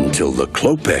 Until the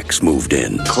Klopeks moved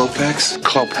in. Klopeks?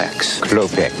 Klopex.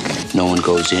 Klopek. No one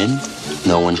goes in,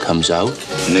 no one comes out.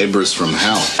 Neighbors from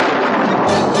hell.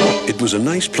 It was a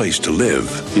nice place to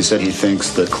live. He said he thinks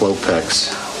the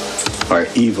Klopeks are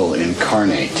evil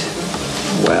incarnate.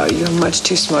 Well, you're much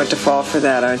too smart to fall for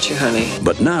that, aren't you, honey?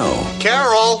 But now...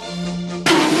 Carol!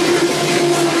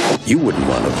 You wouldn't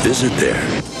want to visit there.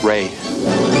 Ray,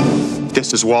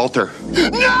 this is Walter. No!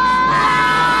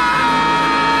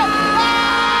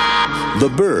 The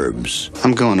Burbs.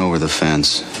 I'm going over the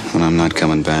fence, and I'm not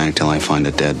coming back till I find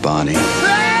a dead body.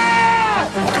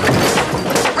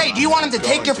 Ray, do you want him to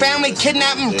take your family,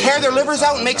 kidnap them, tear their livers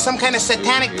out, and make some kind of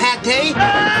satanic pate?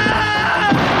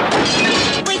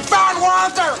 We found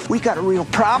Walter! We got a real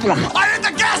problem. I hit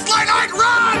the gas line, I'd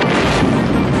run!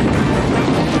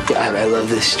 God, I love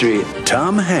this street.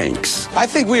 Tom Hanks. I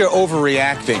think we are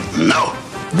overreacting. No.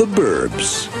 The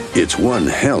Burbs. It's one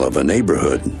hell of a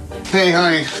neighborhood. Hey,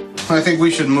 honey, I think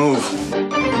we should move.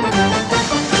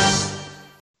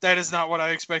 That is not what I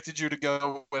expected you to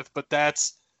go with, but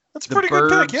that's a The pretty good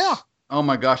Burbs. pick, yeah. Oh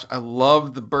my gosh, I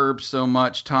love The Burbs so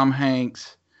much. Tom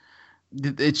Hanks.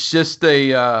 It's just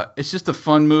a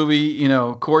fun movie.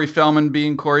 Corey Feldman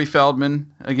being Corey Feldman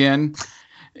again.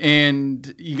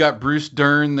 And you got Bruce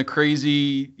Dern, the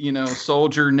crazy,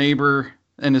 soldier neighbor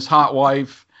and his hot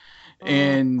wife,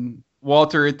 and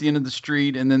Walter at the end of the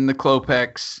street, and then the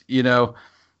Klopeks,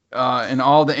 and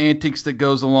all the antics that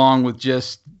goes along with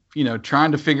just,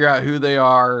 trying to figure out who they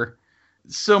are.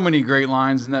 So many great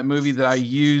lines in that movie that I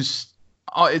use.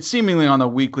 It's seemingly on a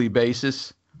weekly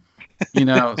basis.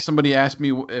 Somebody asked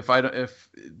me if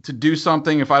to do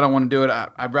something, if I don't want to do it,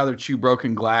 I'd rather chew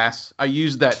broken glass. I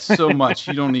use that so much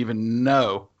you don't even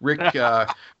know. Rick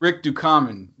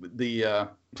Ducommun,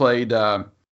 played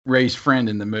Ray's friend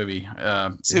in the movie.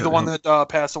 Is he the one that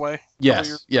passed away?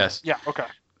 Yes. Yeah. Okay.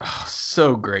 Oh,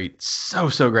 so great, so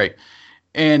great.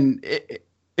 And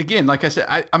again, like I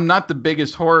said, I'm not the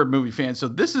biggest horror movie fan, so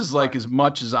this is like as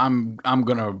much as I'm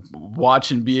gonna watch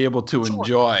and be able to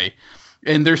enjoy.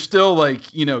 And there's still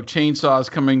chainsaws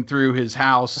coming through his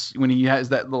house when he has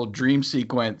that little dream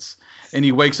sequence and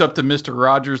he wakes up to Mr.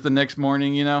 Rogers the next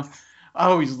morning, I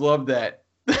always love that.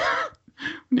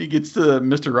 When he gets to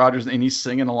Mr. Rogers and he's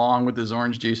singing along with his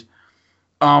orange juice.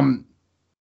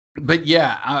 But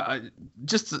yeah,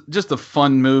 just a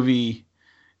fun movie.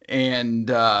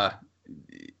 And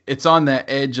it's on that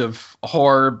edge of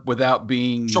horror without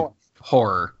being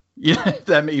horror. Yeah, if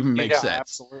that even makes sense.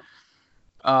 Absolutely.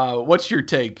 What's your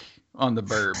take on The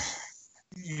Burbs?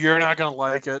 You're not gonna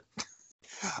like it.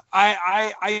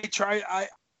 I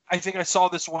think I saw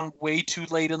this one way too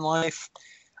late in life.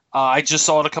 I just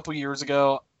saw it a couple years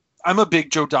ago. I'm a big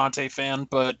Joe Dante fan,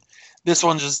 but this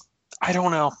one I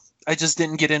don't know. I just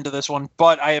didn't get into this one.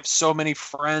 But I have so many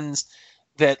friends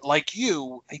that, like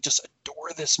you, they just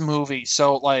adore this movie.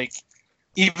 So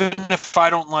even if I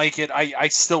don't like it, I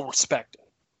still respect it.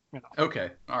 You know?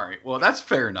 Okay. All right. Well, that's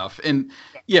fair enough. And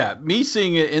yeah, me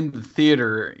seeing it in the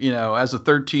theater, you know, as a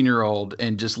 13-year-old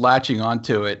and just latching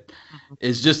onto it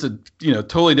is just a, you know,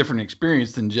 totally different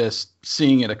experience than just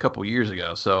seeing it a couple years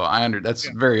ago. So that's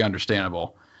very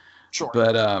understandable. Sure.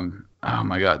 But, oh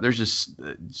my God, there's just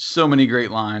so many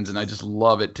great lines and I just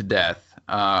love it to death.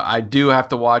 I do have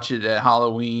to watch it at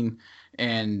Halloween.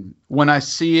 And when I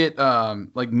see it,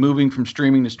 like moving from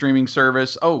streaming to streaming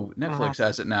service, Netflix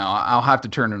has it now. I'll have to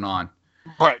turn it on.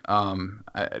 Right. I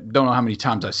don't know how many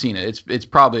times I've seen it. It's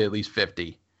probably at least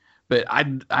 50. But I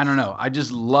don't know. I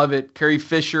just love it. Carrie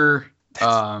Fisher.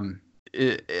 I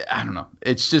don't know.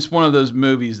 It's just one of those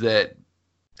movies that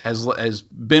has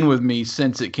been with me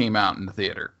since it came out in the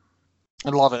theater. I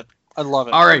love it.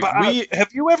 All right. But,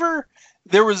 have you ever?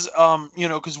 There was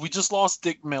because we just lost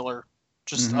Dick Miller.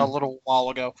 Just a little while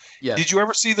ago. Yeah. Did you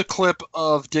ever see the clip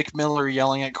of Dick Miller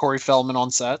yelling at Corey Feldman on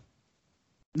set?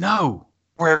 No.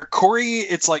 Where Corey,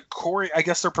 I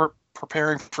guess they're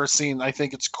preparing for a scene. I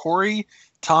think it's Corey,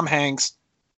 Tom Hanks.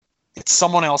 It's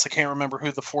someone else. I can't remember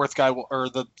who the fourth guy or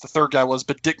the third guy was,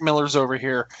 but Dick Miller's over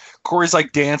here. Corey's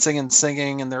like dancing and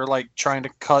singing, and they're like trying to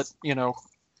cut,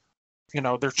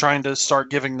 they're trying to start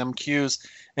giving them cues.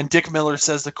 And Dick Miller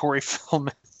says to Corey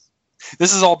Feldman,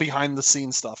 this is all behind the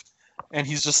scenes stuff. And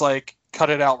he's just like, cut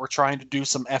it out. We're trying to do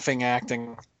some effing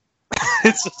acting.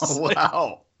 It's just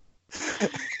wow.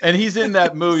 And he's in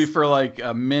that movie for like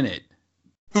a minute.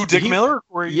 Who, Dick Miller?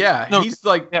 He's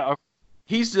like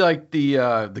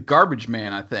the garbage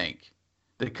man, I think,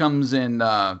 that comes in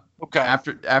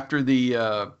after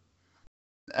the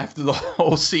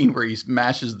whole scene where he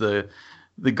smashes the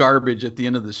garbage at the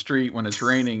end of the street when it's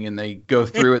raining and they go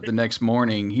through it the next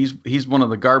morning. He's one of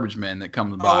the garbage men that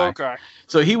comes by. Oh, okay.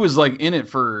 So he was like in it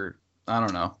for, I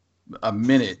don't know, a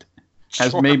minute,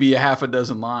 has maybe a half a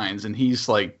dozen lines, and he's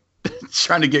like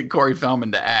trying to get Corey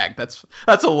Feldman to act. That's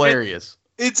hilarious.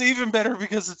 It's even better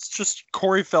because it's just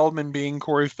Corey Feldman being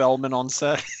Corey Feldman on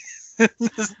set.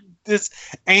 This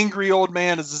angry old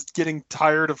man is just getting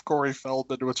tired of Corey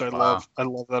Feldman, which I love. I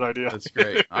love that idea. That's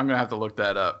great. I'm going to have to look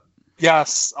that up.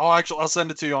 Yes, I'll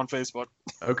send it to you on Facebook.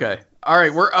 Okay. All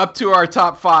right, we're up to our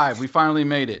top 5. We finally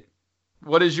made it.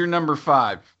 What is your number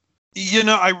 5?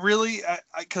 I really,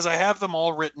 because I have them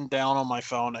all written down on my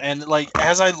phone, and like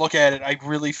as I look at it, I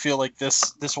really feel like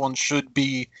this one should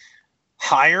be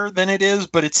higher than it is,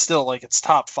 but it's still like it's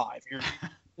top 5.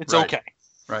 It's right. Okay.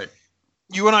 Right.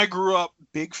 You and I grew up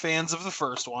big fans of the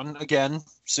first one. Again,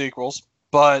 sequels.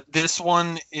 But this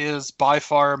one is by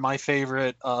far my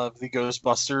favorite of the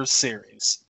Ghostbusters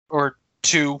series, or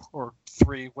 2 or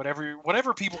 3,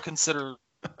 whatever people consider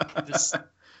this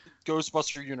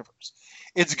Ghostbuster universe.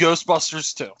 It's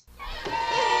Ghostbusters 2. Look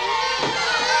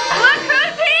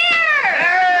who's here!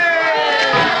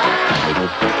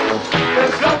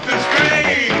 There's something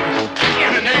strange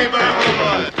in the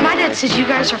neighborhood. My dad says you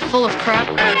guys are full of crap.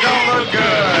 And it don't look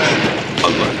good. A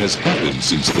lot has happened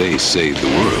since they saved the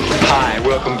world. Hi,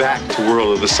 welcome back to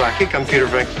World of the Psychic. I'm Peter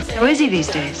Venkman. How is he these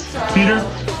days? Peter?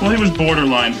 Well, he was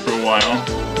borderline for a while.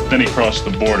 Then he crossed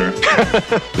the border.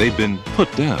 They've been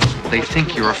put down. They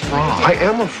think you're a fraud. I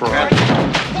am a fraud.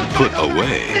 Put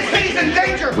away. He's in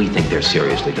danger! We think they're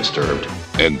seriously disturbed.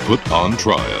 And put on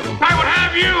trial. I would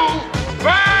have you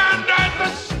burned at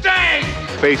the stake!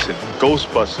 Face it,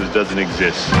 Ghostbusters doesn't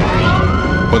exist.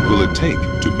 What will it take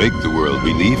to make the world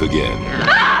believe again?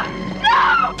 Ah!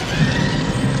 No!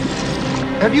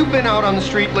 Have you been out on the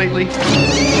street lately?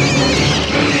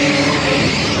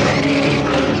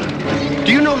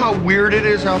 Do you know how weird it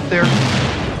is out there?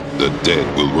 The dead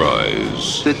will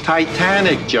rise. The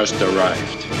Titanic just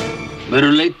arrived.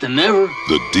 Better late than never.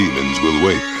 The demons will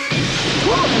wake.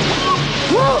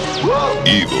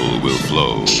 Evil will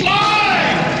flow.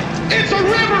 Slime! It's a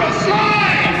river of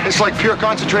slime! It's like pure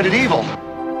concentrated evil.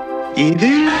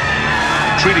 Evil?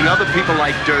 Treating other people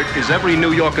like dirt is every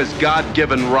New Yorker's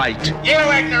God-given right. You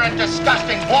ignorant,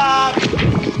 disgusting blob!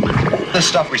 This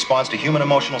stuff responds to human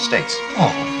emotional states.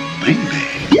 Oh, baby.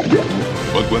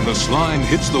 But when the slime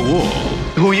hits the wall...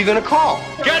 Who are you gonna call?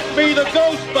 Get me the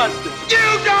Ghostbusters! You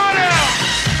got him!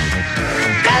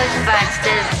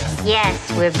 Ghostbusters, yes,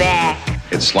 we're back.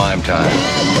 It's slime time.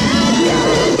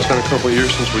 It's been a couple of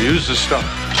years since we used this stuff.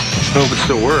 I hope it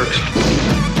still works.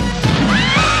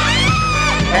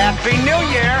 Happy New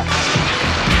Year!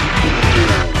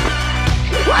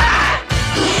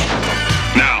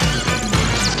 Now!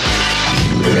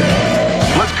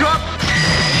 Let's cook!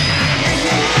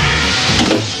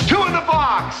 2 in the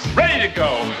box! Ready to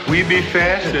go! We be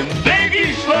fast and they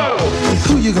be slow!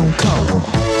 Who you gonna call?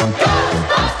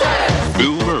 Ghostbusters!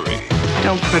 Bill Murray.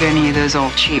 Don't put any of those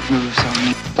old cheap moves on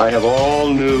me. I have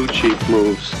all new cheap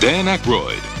moves. Dan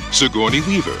Aykroyd, Sigourney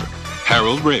Weaver,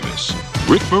 Harold Ramis,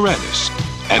 Rick Moranis,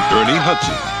 and Ernie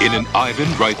Hudson in an Ivan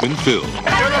Reitman film.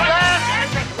 We're the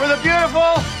best! We're the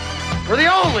beautiful! We're the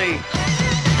only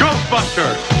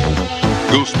Ghostbusters!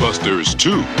 Ghostbusters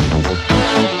 2.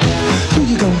 Who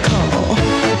you gonna call?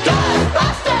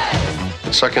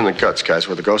 Ghostbusters! Suck in the guts, guys.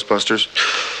 We're the Ghostbusters.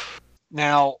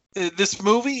 Now, this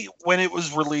movie, when it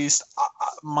was released,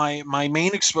 my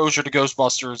main exposure to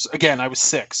Ghostbusters, again, I was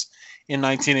 6 in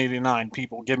 1989.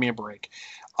 People, give me a break.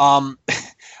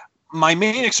 My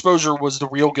main exposure was the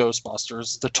real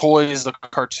Ghostbusters, the toys, the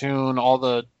cartoon, all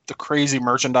the crazy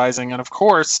merchandising, and of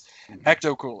course,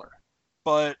 Ecto Cooler.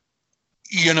 But,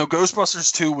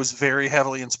 Ghostbusters 2 was very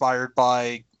heavily inspired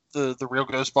by the real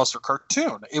Ghostbuster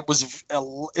cartoon. It was a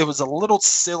little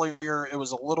sillier. It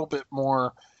was a little bit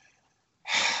more...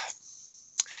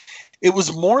 It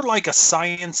was more like a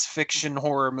science fiction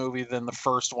horror movie than the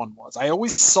first one was. I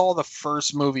always saw the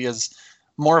first movie as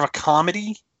more of a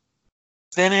comedy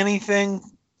than anything.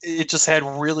 It just had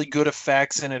really good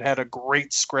effects and it had a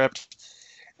great script.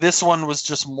 This one was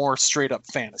just more straight up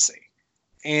fantasy.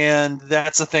 And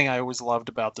that's the thing I always loved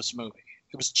about this movie.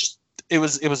 It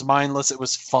was mindless. It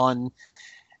was fun.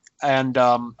 And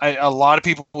a lot of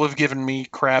people have given me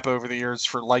crap over the years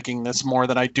for liking this more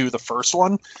than I do the first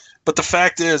one. But the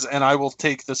fact is, and I will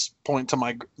take this point to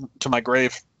my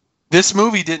grave, this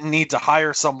movie didn't need to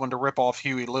hire someone to rip off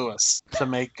Huey Lewis to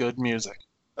make good music.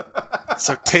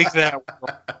 So take that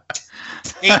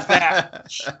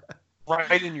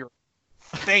right in your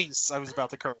face. I was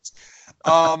about to curse.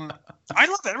 I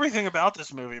love everything about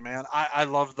this movie, man. I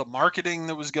love the marketing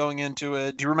that was going into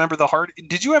it. Do you remember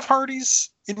did you have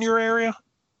Hardee's in your area?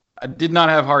 I did not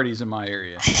have Hardee's in my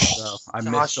area, so I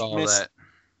missed all that.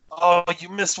 Oh, you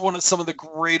missed some of the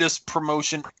greatest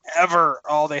promotion ever.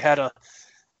 Oh, they had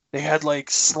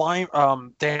like slime.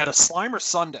 They had a Slimer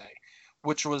Sundae,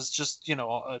 which was just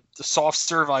the soft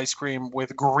serve ice cream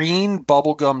with green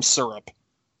bubblegum syrup.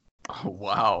 Oh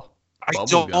wow!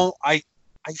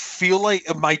 I feel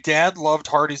like my dad loved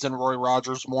Hardee's and Roy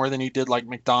Rogers more than he did like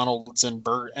McDonald's and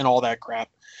Burt and all that crap.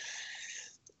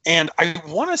 And I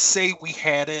want to say we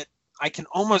had it. I can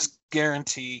almost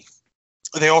guarantee.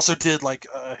 They also did like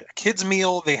a kids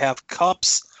meal. They have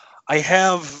cups. I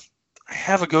have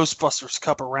a Ghostbusters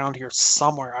cup around here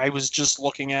somewhere. I was just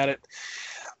looking at it,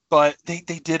 but they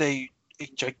did a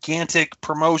gigantic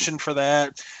promotion for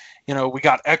that. We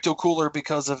got Ecto Cooler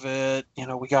because of it.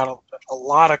 We got a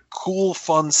lot of cool,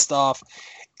 fun stuff.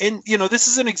 And, this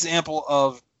is an example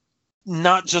of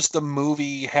not just the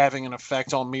movie having an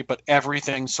effect on me, but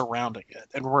everything surrounding it.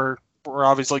 And we're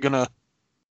obviously going to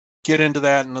get into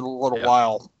that in a little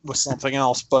while with something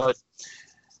else. But,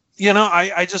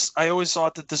 I always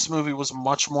thought that this movie was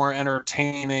much more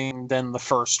entertaining than the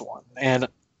first one. And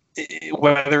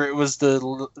whether it was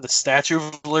the Statue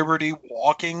of Liberty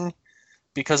walking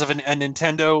because of a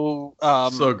Nintendo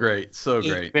so great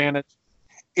advantage.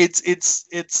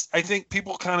 It's I think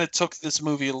people kind of took this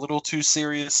movie a little too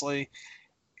seriously,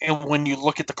 and when you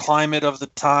look at the climate of the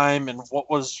time and what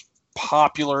was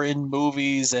popular in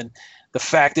movies and the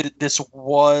fact that this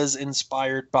was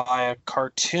inspired by a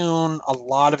cartoon, a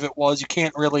lot of it was. You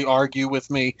can't really argue with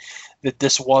me that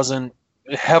this wasn't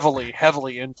heavily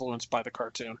influenced by the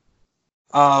cartoon.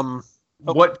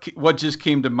 What just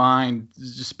came to mind,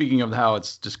 just speaking of how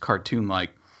it's just cartoon-like,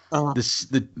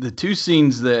 the two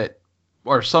scenes that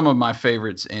are some of my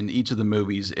favorites in each of the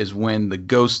movies is when the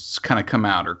ghosts kind of come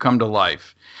out or come to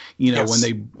life. Yes.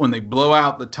 when they blow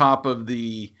out the top of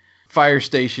the fire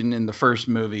station in the first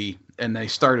movie and they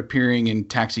start appearing in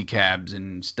taxi cabs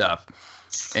and stuff.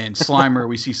 And Slimer,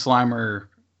 we see Slimer,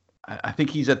 I think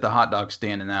he's at the hot dog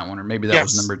stand in that one, or maybe that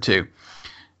was number 2.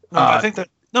 I think that.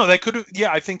 No, that could have.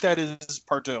 Yeah, I think that is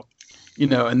part 2.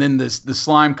 And then the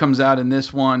slime comes out in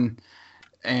this one,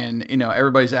 and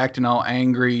everybody's acting all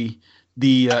angry.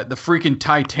 The freaking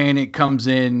Titanic comes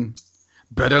in.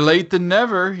 Better late than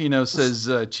never, says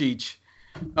Cheech.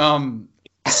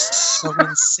 So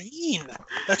insane.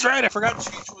 That's right. I forgot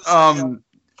Cheech was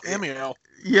cameo.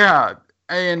 Yeah,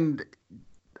 and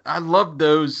I love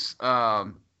those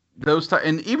and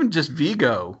even just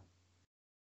Vigo.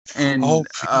 And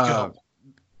Vigo.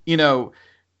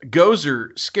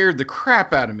 Gozer scared the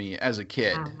crap out of me as a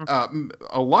kid. Mm-hmm.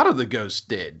 A lot of the ghosts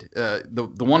did.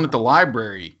 The one at the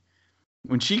library,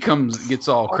 when she gets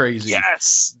all crazy.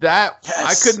 Yes.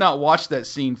 I could not watch that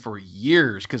scene for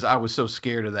years because I was so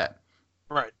scared of that.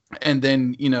 Right. And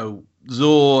then,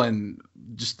 Zool and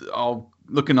just all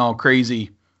looking all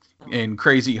crazy and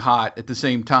crazy hot at the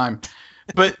same time.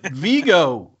 But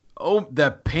Vigo,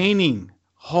 the painting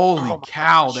Holy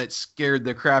cow, that scared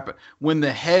the crap. When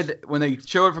they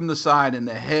show it from the side and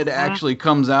the head actually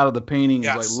comes out of the painting,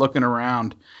 like looking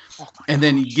around, and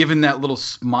then giving that little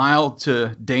smile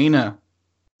to Dana.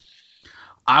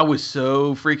 I was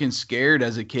so freaking scared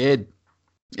as a kid.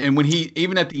 And when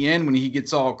even at the end, when he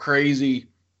gets all crazy,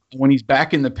 when he's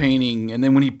back in the painting, and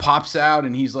then when he pops out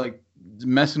and he's like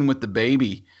messing with the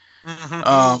baby,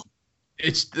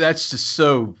 that's just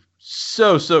so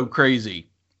crazy.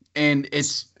 And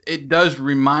it does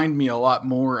remind me a lot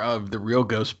more of the real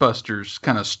Ghostbusters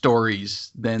kind of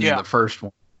stories than the first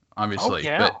one, obviously.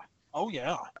 Oh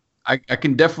yeah. I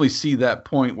can definitely see that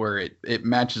point where it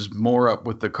matches more up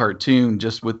with the cartoon,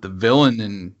 just with the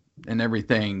villain and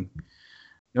everything.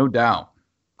 No doubt.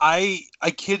 I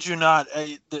kid you not.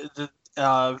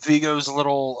 Vigo's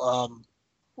little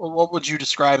what would you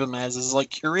describe him as? Is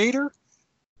like curator?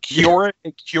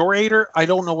 Curator? I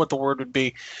don't know what the word would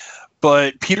be.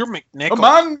 But Peter McNichol.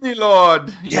 Command me,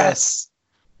 Lord. Yes.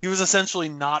 He was essentially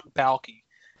not Balky.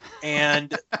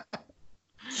 And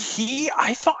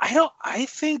I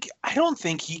don't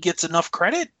think he gets enough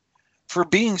credit for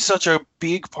being such a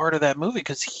big part of that movie,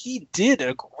 because he did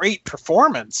a great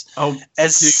performance.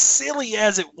 Silly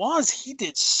as it was, he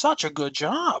did such a good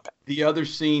job. The other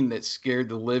scene that scared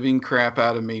the living crap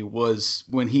out of me was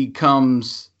when he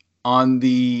comes on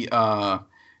the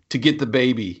to get the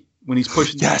baby. When he's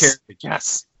pushing the carriage.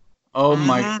 Yes. Oh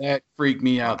my, that freaked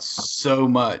me out so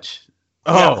much.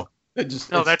 Oh, it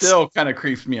still kind of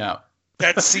creeps me out.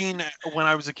 That scene when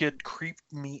I was a kid creeped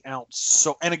me out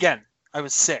so. And again, I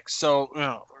was 6, so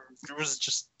it was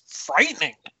just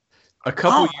frightening. A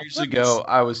couple years ago,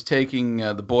 I was taking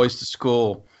the boys to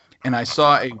school, and I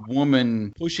saw a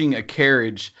woman pushing a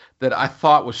carriage that I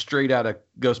thought was straight out of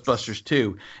Ghostbusters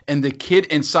 2, and the kid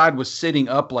inside was sitting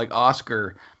up like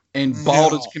Oscar. And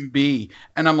bald as can be.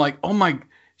 And I'm like, oh my,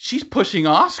 she's pushing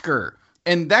Oscar.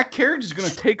 And that carriage is going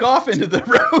to take off into the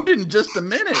road in just a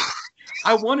minute.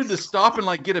 I wanted to stop and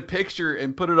like get a picture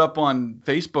and put it up on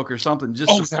Facebook or something.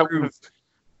 To prove.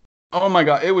 Oh my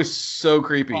God. It was so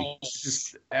creepy.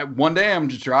 Just one day I'm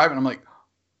just driving. I'm like,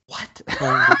 what?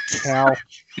 Holy cow.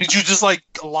 Did you just like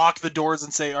lock the doors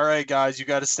and say, all right, guys, you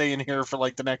got to stay in here for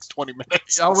like the next 20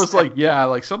 minutes? I was like, yeah,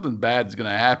 like something bad is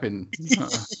going to happen.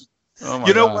 Oh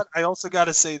my God. What? I also got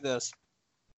to say this.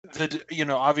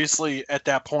 Obviously at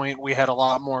that point we had a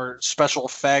lot more special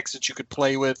effects that you could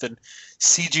play with and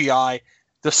CGI.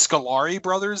 The Scolari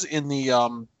brothers in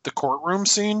the courtroom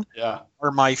scene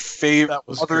are my favorite.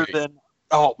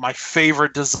 My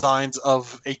favorite designs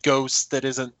of a ghost that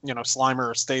isn't Slimer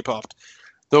or Stay Puft.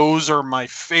 Those are my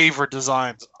favorite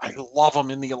designs. I love them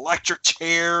in the electric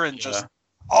chair and just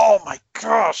oh my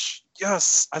gosh.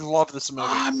 Yes, I love this movie.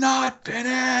 I'm not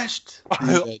finished.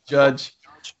 Judge.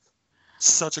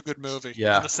 Such a good movie.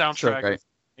 Yeah. And the soundtrack is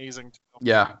amazing.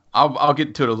 Yeah, I'll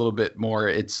get to it a little bit more.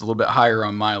 It's a little bit higher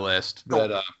on my list,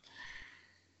 but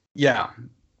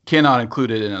cannot include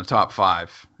it in a top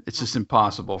 5. It's just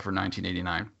impossible for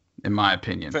 1989, in my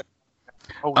opinion.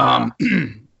 All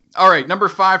right, number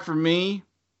 5 for me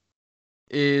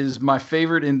is my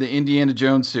favorite in the Indiana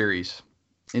Jones series.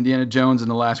 Indiana Jones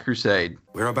and the Last Crusade.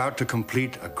 We're about to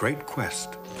complete a great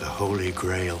quest, the Holy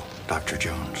Grail, Dr.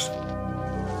 Jones.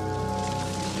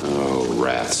 Oh,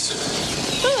 rats.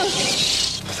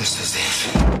 This is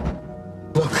it.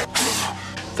 Look,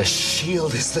 the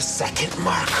shield is the second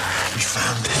mark. We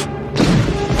found it.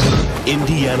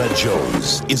 Indiana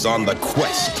Jones is on the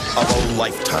quest of a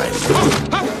lifetime.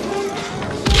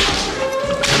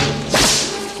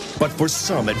 But for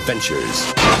some adventures,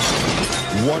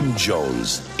 one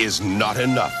Jones is not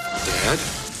enough. Dad?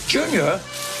 Junior?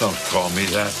 Don't call me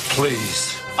that,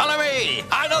 please. Follow me!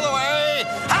 I know the way!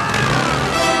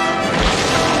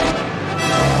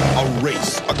 A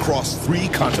race across 3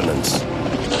 continents.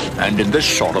 And in this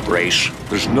sort of race,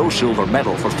 there's no silver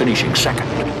medal for finishing second.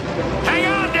 Hang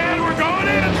on, Dad! We're going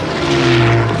in!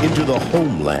 Into the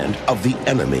homeland of the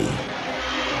enemy.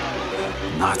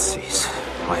 Nazis.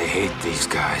 I hate these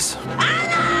guys.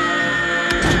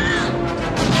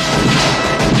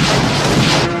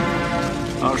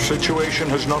 Our situation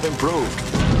has not improved.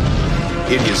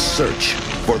 In his search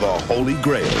for the Holy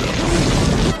Grail.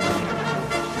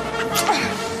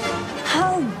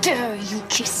 How dare you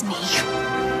kiss me?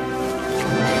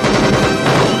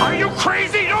 Are you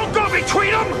crazy? Don't go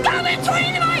between them! Go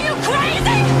between them! Are you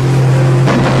crazy?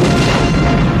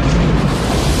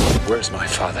 Where's my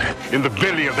father? In the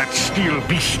belly of that steel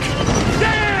beast.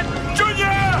 Dad! Junior!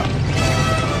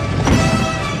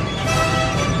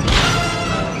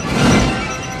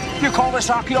 You call this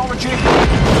archaeology?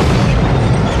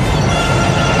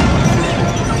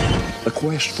 The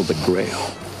quest for the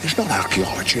Grail It's not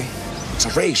archaeology. It's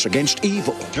a race against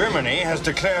evil. Germany has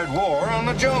declared war on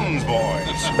the Jones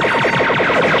boys.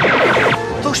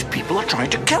 Those people are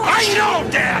trying to kill us. I know,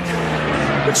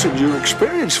 Dad! It's a new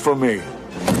experience for me.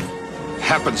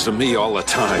 Happens to me all the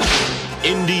time.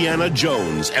 Indiana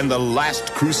Jones and the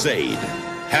Last Crusade.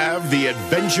 Have the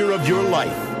adventure of your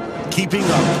life, keeping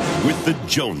up with the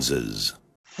Joneses.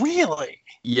 Really?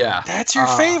 Yeah. That's your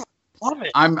favorite. Love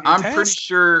it. I'm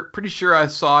pretty sure I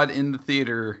saw it in the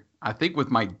theater, I think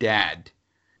with my dad.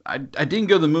 I didn't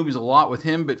go to the movies a lot with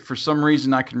him, but for some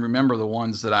reason I can remember the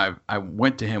ones that I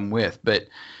went to him with. But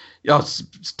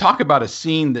talk about a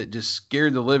scene that just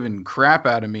scared the living crap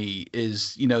out of me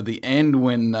is, the end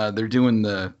when they're doing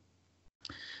the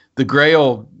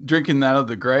Grail, drinking out of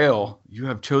the Grail. You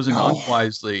have chosen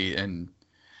unwisely, and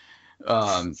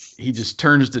he just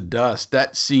turns to dust.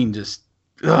 That scene just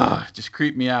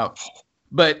creeped me out.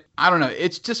 But I don't know.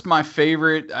 It's just my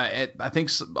favorite. I think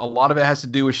a lot of it has to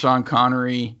do with Sean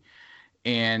Connery.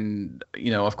 And,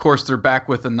 of course, they're back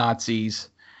with the Nazis.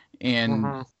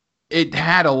 And it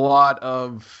had a lot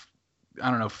of,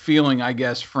 feeling, I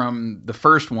guess, from the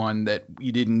first one that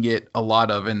you didn't get a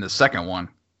lot of in the second one.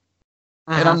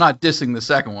 And I'm not dissing the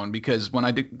second one, because when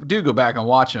I do go back and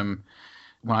watch them,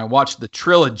 when I watch the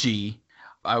trilogy,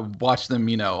 I watch them,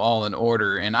 all in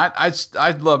order. And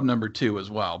I love number 2 as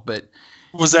well. But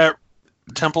was that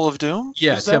Temple of Doom?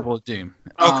 Yeah, Temple of Doom.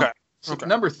 Okay. So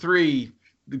number 3,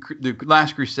 the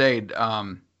Last Crusade.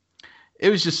 It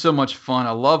was just so much fun.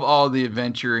 I love all the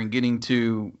adventure and getting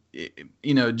to,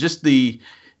 just the.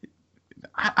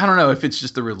 I don't know if it's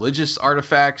just the religious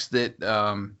artifacts that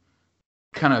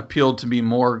kind of appealed to me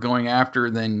more going after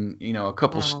than a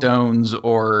couple stones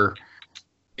or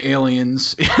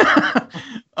aliens.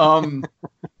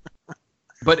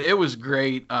 But it was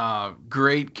great.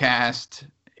 Great cast,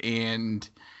 and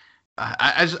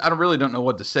I really don't know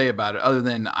what to say about it other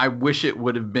than I wish it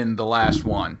would have been the last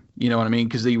one. You know what I mean?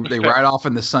 Because they ride off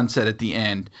in the sunset at the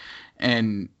end,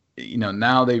 and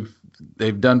now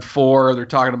they've done 4. They're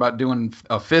talking about doing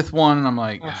a 5th one, and I'm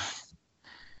like,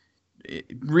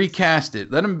 recast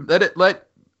it. Let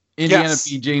Indiana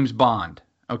be James Bond.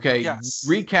 Okay, yes.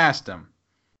 Recast him.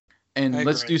 And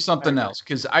let's do something else,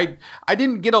 because I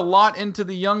didn't get a lot into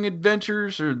the Young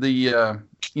Adventures or the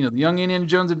the Young Indiana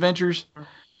Jones Adventures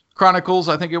Chronicles,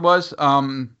 I think it was.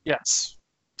 Yes,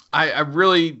 I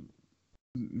really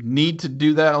need to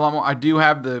do that a lot more. I do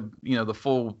have the the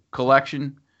full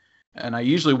collection, and I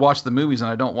usually watch the movies,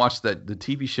 and I don't watch the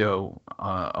TV show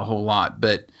a whole lot.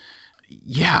 But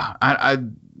yeah,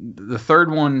 the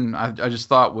third one I just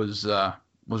thought was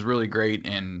really great,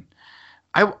 and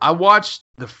I watched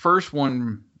the first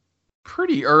one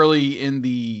pretty early in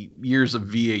the years of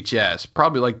VHS,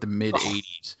 probably like the mid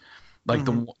 80s, like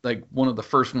one of the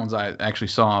first ones I actually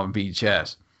saw on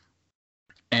VHS,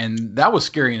 and that was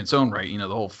scary in its own right. The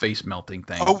whole face melting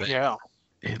thing. Oh, yeah.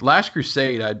 Last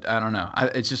Crusade, I don't know.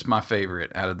 It's just my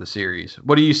favorite out of the series.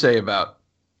 What do you say about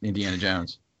Indiana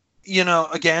Jones?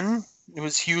 Again, it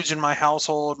was huge in my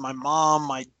household. My mom,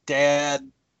 my dad,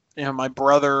 my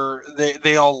brother,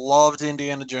 they all loved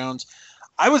Indiana Jones.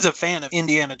 I was a fan of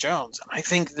Indiana Jones, and I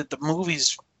think that the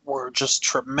movies were just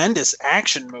tremendous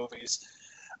action movies.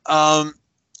 I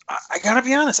gotta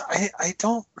be honest, I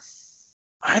don't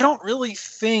really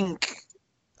think.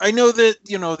 I know that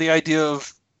the idea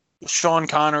of Sean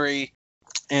Connery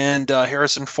and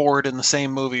Harrison Ford in the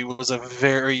same movie was a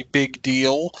very big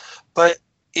deal, but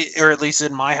or at least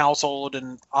in my household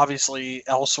and obviously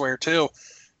elsewhere too.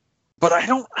 But I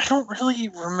don't really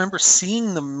remember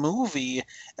seeing the movie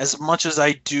as much as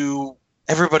I do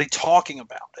everybody talking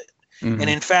about it. Mm-hmm. And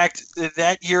in fact,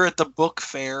 that year at the book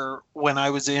fair when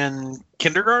I was in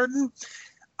kindergarten,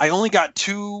 I only got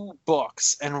 2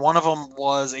 books, and one of them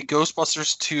was a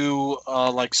Ghostbusters 2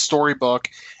 storybook,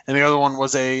 and the other one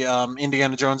was a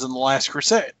Indiana Jones and the Last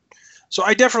Crusade. So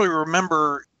I definitely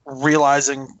remember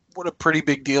realizing what a pretty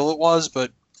big deal it was,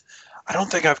 but I don't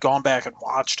think I've gone back and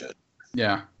watched it.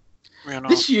 Yeah.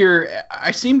 This year, I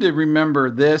seem to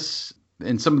remember this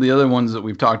and some of the other ones that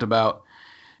we've talked about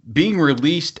being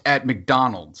released at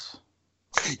McDonald's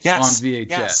on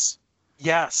VHS.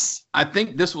 Yes. I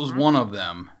think this was one of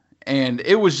them. And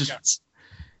it was just,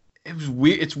 it was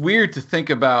weird. It's weird to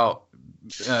think about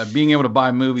being able to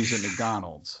buy movies at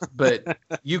McDonald's, but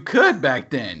you could back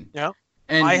then. Yeah.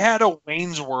 And I had a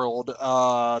Wayne's World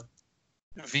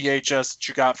VHS that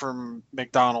you got from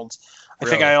McDonald's. I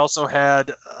think I also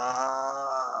had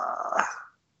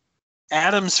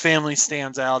Addams Family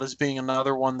stands out as being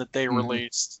another one that they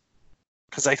released.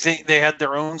 because I think they had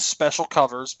their own special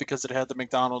covers because it had the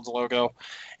McDonald's logo,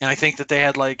 and I think that they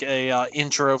had like a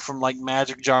intro from like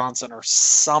Magic Johnson or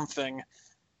something.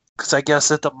 Because I guess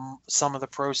that some of the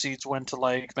proceeds went to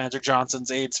like Magic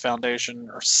Johnson's AIDS Foundation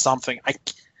or something.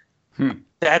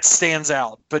 That stands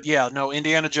out. But yeah, no,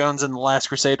 Indiana Jones and the Last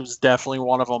Crusade was definitely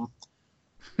one of them.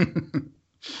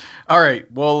 All right,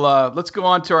 well, let's go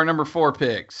on to our number 4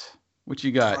 picks. What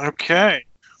you got? Okay.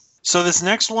 So this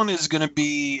next one is going to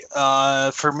be,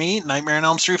 for me, Nightmare on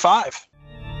Elm Street 5.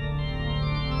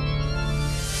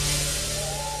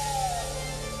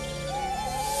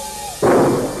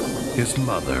 His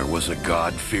mother was a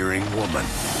God-fearing woman.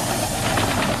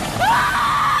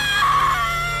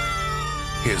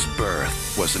 His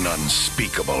birth was an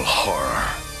unspeakable horror.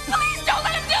 Please don't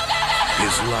let him do that!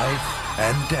 His life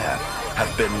and death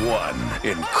have been one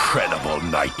incredible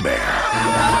nightmare.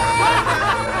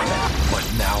 But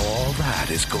now all that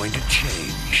is going to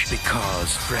change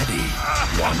because Freddy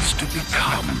wants to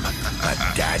become a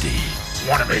daddy.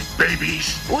 Want to make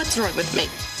babies? What's wrong with me?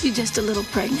 You're just a little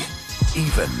pregnant.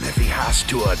 Even if he has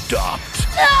to adopt.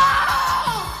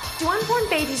 No! Do unborn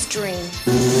babies dream?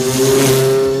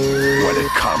 When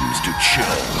it comes to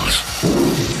chills.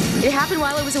 It happened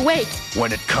while I was awake.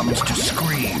 When it comes to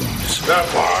screams. The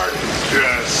party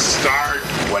just start.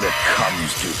 When it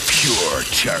comes to pure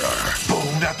terror.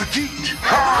 Bon appetit.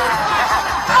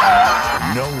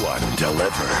 No one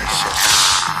delivers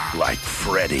like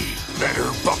Freddy.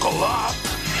 Better buckle up.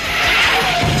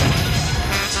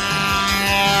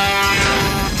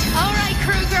 All right,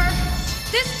 Krueger.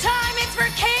 This time it's for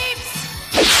keeps.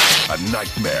 A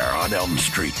Nightmare on Elm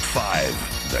Street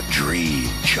 5, The Dream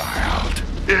Child.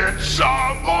 It's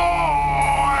a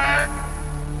boy!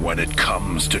 When it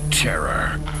comes to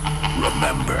terror,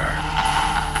 remember,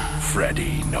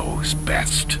 Freddy knows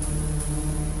best.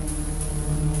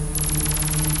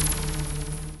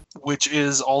 Which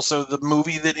is also the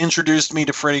movie that introduced me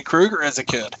to Freddy Krueger as a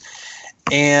kid.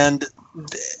 And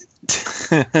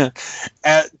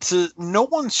to no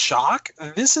one's shock,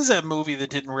 this is a movie that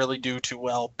didn't really do too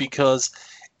well because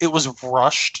it was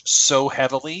rushed so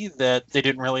heavily that they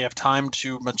didn't really have time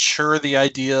to mature the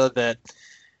idea that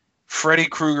Freddy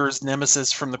Krueger's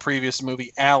nemesis from the previous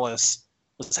movie, Alice,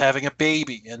 was having a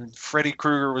baby, and Freddy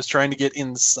Krueger was trying to get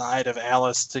inside of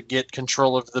Alice to get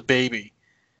control of the baby.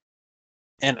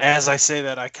 And as I say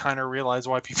that, I kind of realize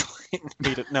why people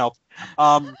hate it. No,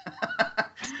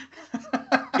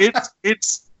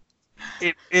 it's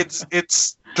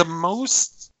the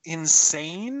most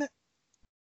insane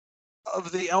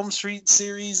of the Elm Street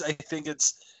series. I think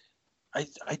I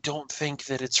don't think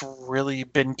that it's really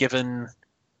been given.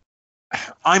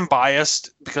 I'm biased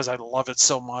because I love it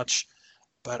so much,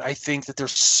 but I think that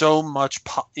there's so much,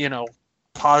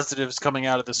 positives coming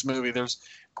out of this movie. There's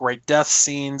great death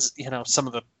scenes, some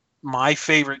of my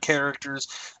favorite characters.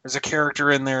 There's a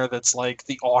character in there that's like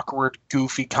the awkward,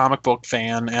 goofy comic book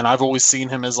fan, and I've always seen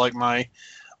him as like my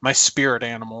spirit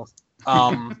animal.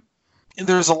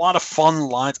 There's a lot of fun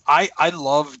lines. I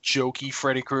love jokey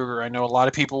Freddy Krueger. I know a lot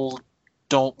of people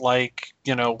don't like,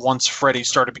 once Freddy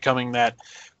started becoming that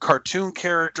cartoon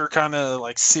character, kind of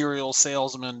like serial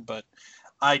salesman, but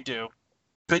I do.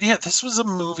 But yeah, this was a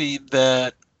movie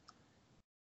that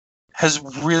has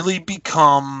really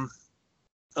become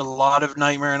a lot of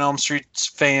Nightmare on Elm Street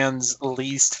fans'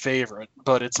 least favorite,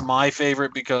 but it's my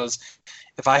favorite because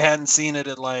if I hadn't seen it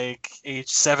at like age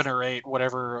 7 or 8,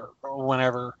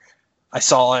 whenever I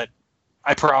saw it,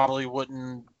 I probably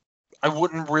wouldn't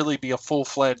really be a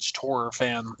full-fledged horror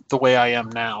fan the way I am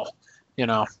now,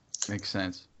 Makes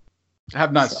sense. I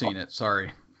have not seen it,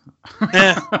 sorry.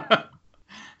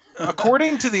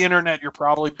 According to the internet, you're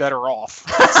probably better off.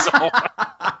 So.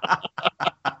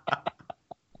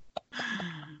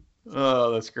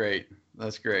 Oh, that's great.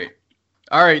 That's great.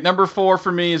 All right, number 4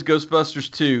 for me is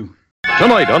Ghostbusters 2.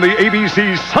 Tonight on the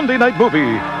ABC Sunday Night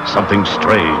Movie, something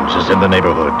strange is in the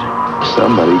neighborhood.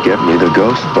 Somebody get me the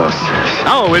Ghostbusters.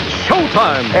 Now it's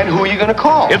showtime. And who are you going to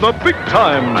call? In the big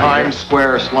time. Times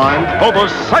Square Slime. For the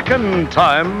second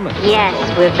time. Yes,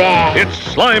 we're back. It's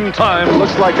slime time. It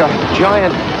looks like a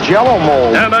giant Jell-O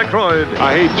mold. Dan Aykroyd.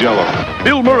 I hate Jell-O.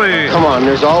 Bill Murray. Come on,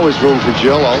 there's always room for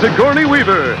Jell-O. Sigourney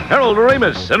Weaver, Harold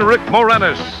Ramis, and Rick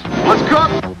Moranis. Let's cook.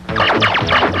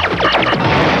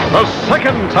 The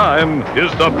second time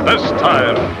is the best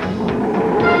time.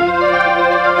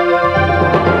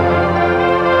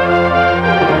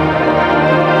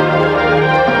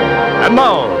 And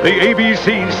now, the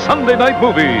ABC Sunday Night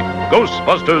Movie,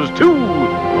 Ghostbusters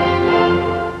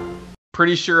 2.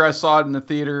 Pretty sure I saw it in the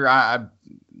theater. I'm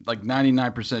like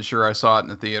 99% sure I saw it in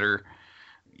the theater.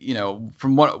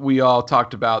 From what we all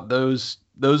talked about, those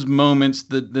those moments,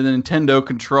 the Nintendo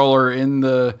controller in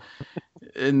the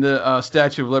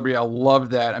Statue of Liberty, I love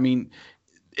that. I mean,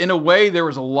 in a way, there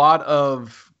was a lot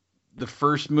of the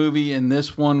first movie and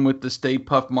this one with the Stay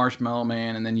Puft Marshmallow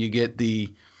Man, and then you get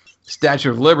the Statue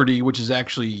of Liberty, which is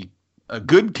actually a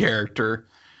good character.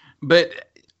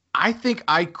 But I think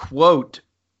I quote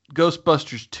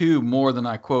Ghostbusters 2 more than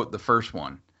I quote the first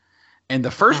one. And the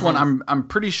first one, I'm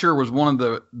pretty sure, was one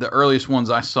of the earliest ones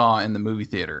I saw in the movie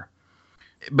theater.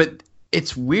 But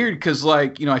it's weird because,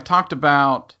 like, you know, I talked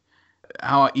about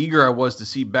how eager I was to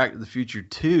see Back to the Future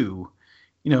 2.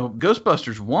 You know,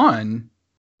 Ghostbusters 1,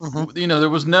 you know, there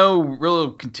was no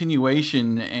real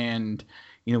continuation. And,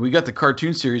 you know, we got the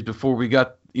cartoon series before we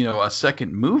got, you know, a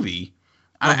second movie.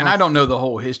 And I don't know the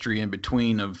whole history in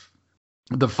between of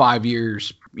the 5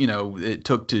 years, you know, it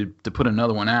took to put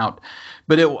another one out.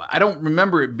 But I don't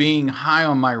remember it being high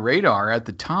on my radar at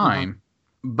the time.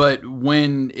 But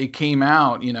when it came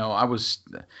out, you know, I was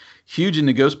huge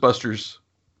into Ghostbusters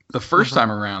the first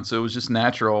time around. So it was just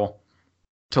natural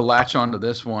to latch onto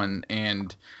this one.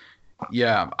 And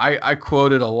yeah, I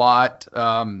quoted a lot.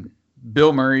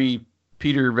 Bill Murray,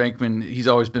 Peter Venkman, he's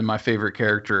always been my favorite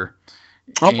character.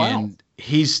 Oh, wow. And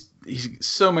he's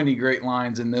so many great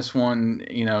lines in this one,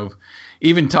 you know,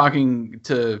 even talking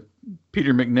to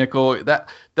Peter McNichol,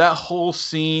 that whole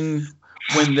scene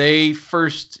when they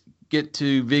first get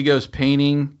to Vigo's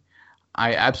painting,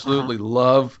 I absolutely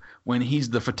love when he's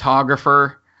the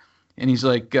photographer and he's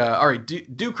like, all right,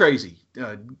 do crazy.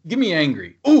 Get me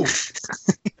angry. Ooh.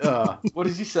 What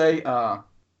does he say?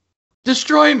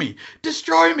 Destroy me.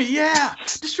 Yeah.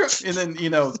 Destroy. And then, you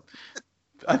know,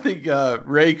 I think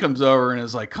Ray comes over and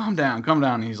is like, calm down.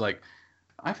 And he's like,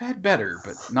 I've had better,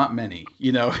 but not many.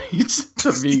 You know, it's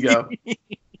to Vigo.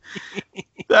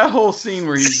 That whole scene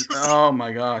where he's, oh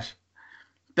my gosh,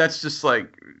 that's just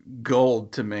like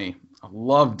gold to me. I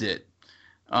loved it.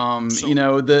 You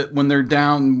know,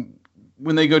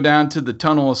 when they go down to the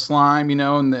tunnel of slime, you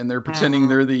know, and then they're pretending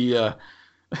they're the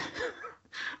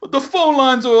phone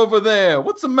lines are over there.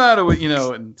 What's the matter with, you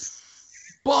know, and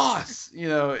boss, you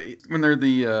know, when they're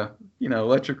the you know,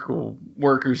 electrical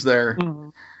workers there.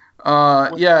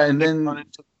 Yeah, and then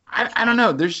I don't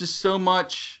know, there's just so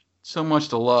much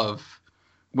to love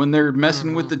when they're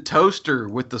messing with the toaster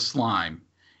with the slime,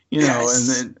 you know,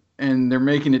 and they're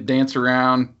making it dance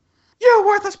around. You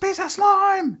worthless piece of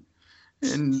slime,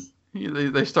 and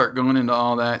they start going into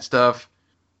all that stuff.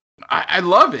 I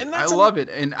love it. I love it,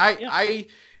 and I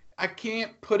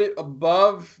can't put it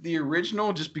above the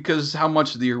original just because how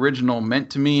much the original meant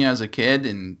to me as a kid,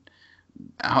 and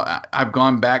I've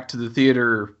gone back to the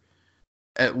theater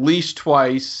at least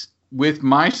twice with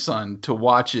my son to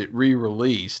watch it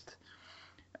re-released.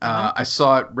 I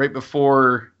saw it right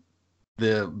before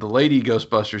the Lady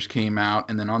Ghostbusters came out,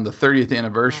 and then on the 30th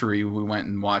anniversary, we went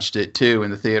and watched it too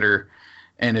in the theater.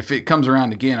 And if it comes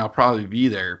around again, I'll probably be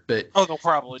there. But they'll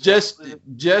probably just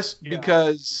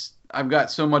because I've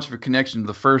got so much of a connection to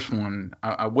the first one,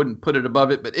 I wouldn't put it above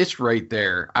it, but it's right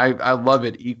there. I love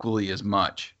it equally as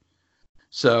much.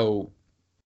 So,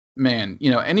 man,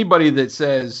 you know, anybody that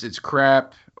says it's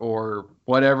crap or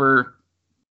whatever,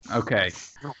 okay.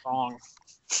 You're wrong.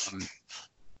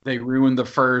 They ruined the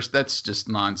first. That's just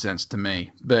nonsense to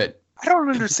me. But I don't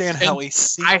understand how a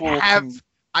sequel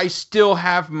I still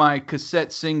have my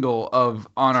cassette single of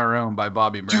On Our Own by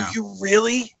Bobby Brown. Do you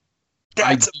really?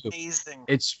 That's amazing.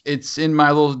 It's in my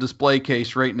little display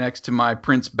case right next to my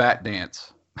Prince Bat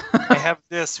Dance. I have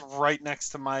this right next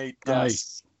to my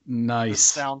desk.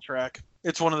 Nice. The soundtrack.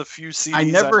 It's one of the few CDs. I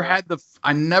never had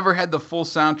the full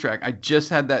soundtrack. I just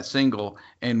had that single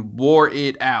and wore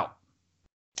it out.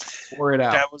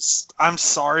 I'm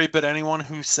sorry, but anyone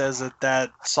who says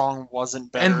that song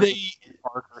wasn't better than the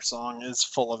Parker song is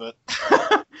full of it.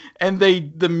 And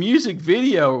the music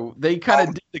video, they kind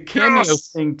of did the cameo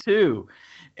thing too,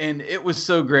 and it was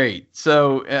so great.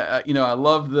 So you know, I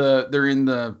love they're in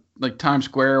the like Times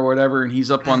Square or whatever, and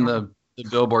he's up on the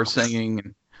billboard singing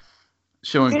and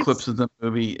showing clips of the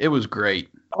movie. It was great.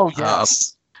 Oh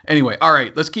yes. Anyway, all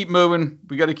right, let's keep moving.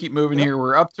 We got to keep moving here.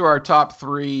 We're up to our top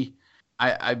 3.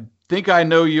 I think I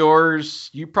know yours.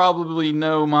 You probably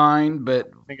know mine, but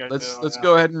let's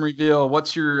go ahead and reveal.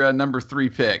 What's your number 3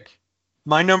 pick?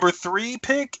 My number 3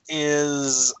 pick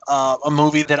is a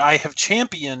movie that I have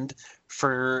championed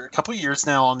for a couple of years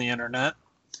now on the internet,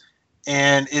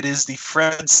 and it is the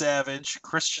Fred Savage,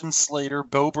 Christian Slater,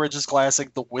 Beau Bridges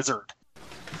classic, The Wizard.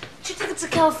 2 tickets to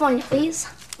California, please.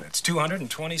 That's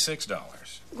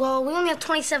 $226. Well, we only have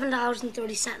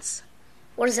 $27.30.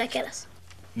 What does that get us?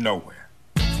 Nowhere.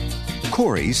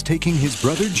 Corey's taking his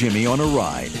brother Jimmy on a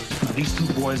ride. These two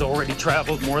boys already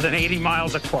traveled more than 80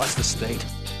 miles across the state.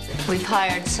 We've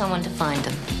hired someone to find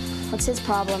him. What's his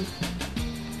problem?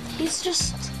 He's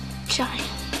just shy.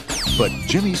 But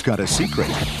Jimmy's got a secret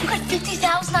You got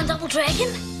 50,000 on Double Dragon?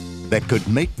 that could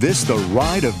make this the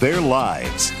ride of their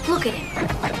lives. Look at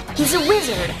him. He's a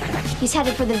wizard. He's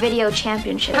headed for the video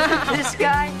championship. This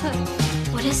guy?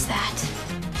 What is that?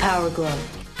 Power glove.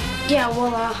 Yeah,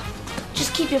 well,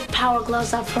 just keep your power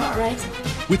gloves up front, right?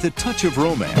 With a touch of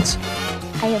romance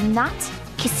I am not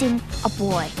kissing a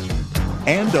boy.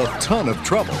 and a ton of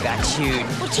trouble. That's huge.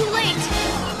 We're too late.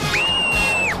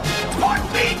 Put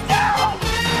me down!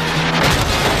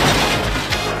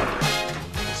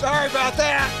 Sorry about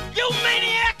that. You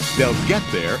maniac! They'll get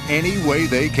there any way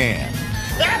they can.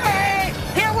 Hey,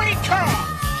 here we come!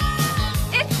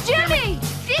 It's Jimmy!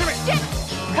 It's Jimmy!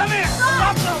 Come here!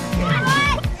 Stop them!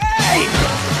 Hey!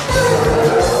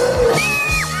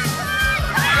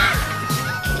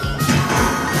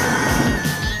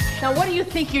 Now, what do you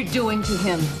think you're doing to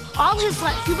him? All his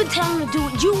life, you've been telling him to do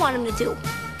what you want him to do.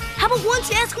 How about once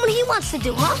you ask him what he wants to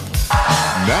do, huh?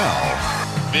 Now,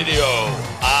 Video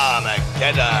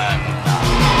Armageddon.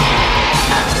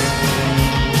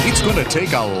 it's going to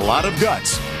take a lot of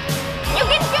guts, You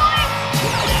can do it!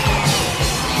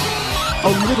 a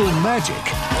little magic,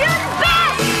 You're the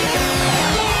best!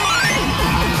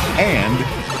 and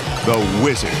the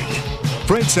wizard,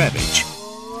 Fred Savage.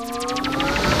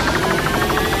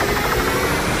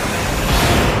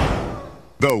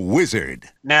 The Wizard.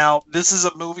 Now, this is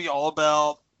a movie all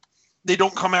about. They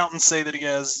don't come out and say that he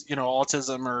has,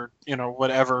 autism or,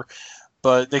 whatever,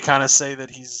 but they kind of say that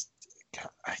he's.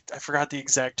 I forgot the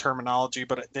exact terminology,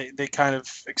 but they kind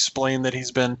of explain that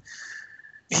he's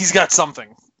got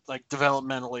something like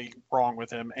developmentally wrong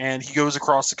with him, and he goes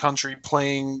across the country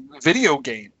playing video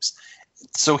games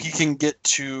so he can get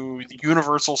to the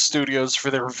Universal Studios for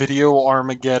their Video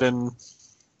Armageddon,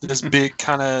 this big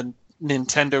kind of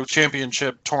Nintendo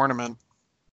Championship tournament.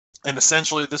 And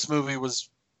essentially this movie was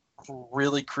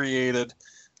really created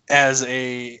as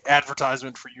a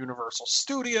advertisement for Universal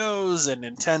Studios and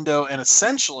Nintendo, and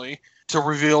essentially to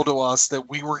reveal to us that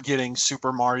we were getting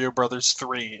Super Mario Brothers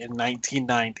 3 in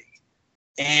 1990.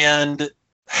 And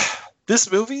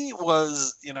this movie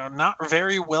was, not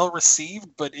very well received,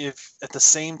 but if at the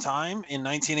same time in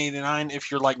 1989, if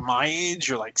you're like my age,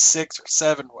 you're like 6 or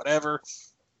 7, whatever,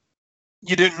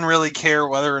 you didn't really care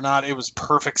whether or not it was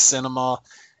perfect cinema.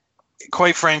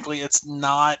 Quite frankly, it's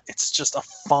not. It's just a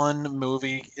fun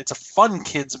movie. It's a fun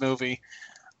kids movie.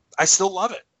 I still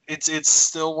love it. It's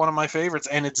still one of my favorites,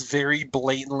 and it's very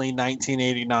blatantly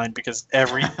 1989 because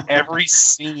every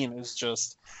scene is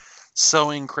just so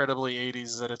incredibly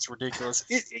 80s that it's ridiculous.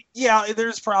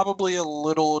 There's probably a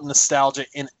little nostalgia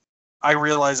in it. I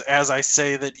realize as I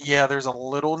say that, there's a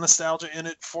little nostalgia in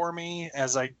it for me,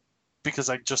 because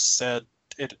I just said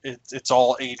it's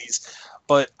all 80s.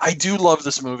 But I do love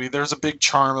this movie. There's a big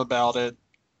charm about it.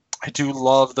 I do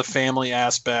love the family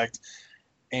aspect.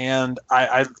 And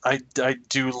I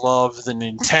do love the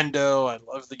Nintendo. I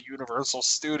love the Universal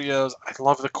Studios. I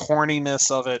love the corniness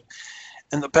of it.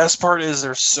 And the best part is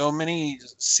there's so many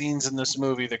scenes in this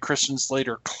movie that Christian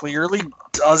Slater clearly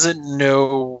doesn't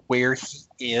know where he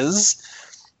is.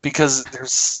 Because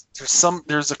there's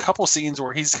a couple scenes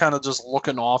where he's kind of just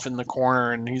looking off in the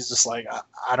corner and he's just like,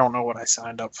 I don't know what I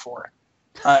signed up for.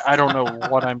 I don't know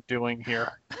what I'm doing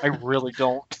here. I really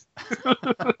don't.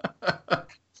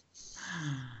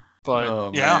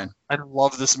 But man. I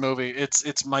love this movie.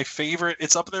 It's my favorite.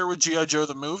 It's up there with G.I. Joe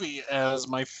the movie as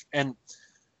and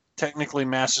technically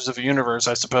Masters of the Universe,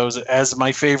 I suppose, as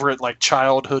my favorite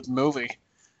childhood movie.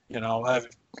 I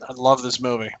love this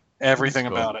movie. Everything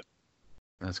about it.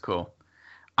 That's cool.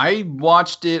 I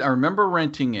watched it. I remember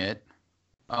renting it.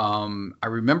 I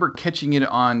remember catching it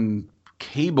on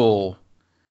cable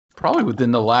probably within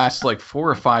the last 4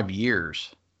 or 5 years.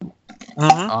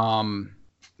 Mm-hmm.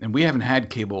 And we haven't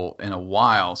had cable in a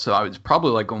while. So I was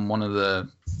probably on one of the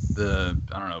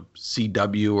I don't know,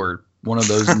 CW or one of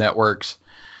those networks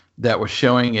that was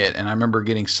showing it. And I remember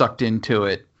getting sucked into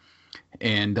it.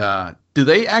 And do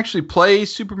they actually play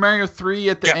Super Mario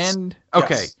 3 at the end?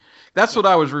 Okay. Yes. That's what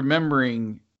I was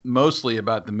remembering mostly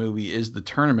about the movie is the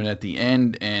tournament at the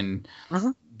end and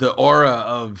the aura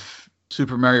of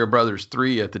Super Mario Brothers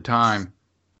 3 at the time.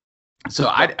 So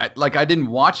I didn't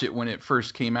watch it when it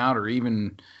first came out or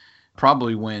even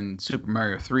probably when Super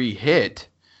Mario 3 hit.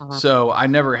 So I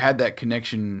never had that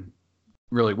connection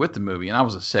really with the movie. And I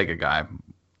was a Sega guy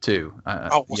too.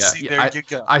 There you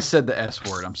go. I said the S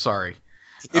word. I'm sorry.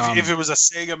 If it was a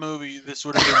Sega movie, this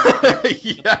would have been.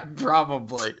 Yeah,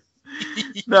 probably.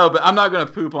 No, but I'm not going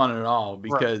to poop on it at all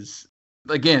because,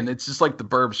 again, it's just like The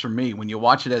Burbs for me. When you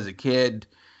watch it as a kid,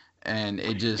 and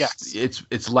it just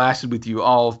it's lasted with you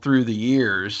all through the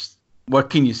years. What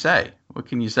can you say?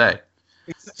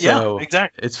 Yeah, so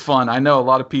exactly. It's fun. I know a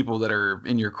lot of people that are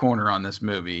in your corner on this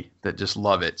movie that just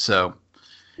love it. So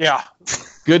yeah,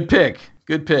 good pick.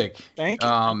 Thank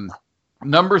you.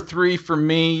 Number 3 for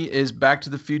me is Back to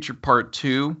the Future Part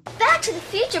 2. Back to the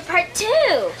Future Part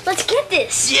 2. Let's get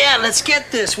this. Yeah, let's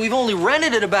get this. We've only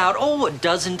rented it about, a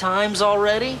dozen times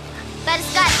already. But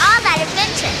it's got all that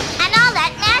adventure and all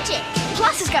that magic.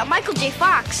 Plus, it's got Michael J.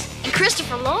 Fox and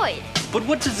Christopher Lloyd. But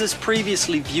what does this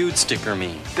previously viewed sticker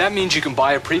mean? That means you can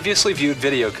buy a previously viewed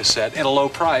video cassette at a low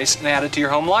price and add it to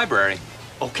your home library.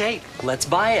 Okay, let's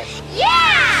buy it.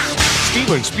 Yeah!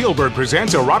 Steven Spielberg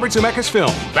presents a Robert Zemeckis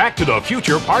film, Back to the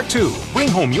Future Part 2. Bring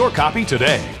home your copy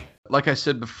today. Like I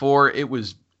said before, it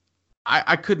was...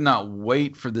 I could not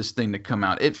wait for this thing to come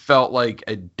out. It felt like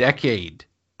a decade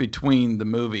between the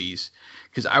movies.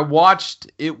 Because I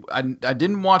watched it... I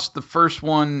didn't watch the first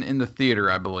one in the theater,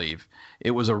 I believe.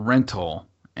 It was a rental.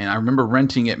 And I remember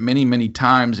renting it many, many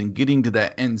times and getting to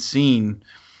that end scene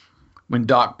when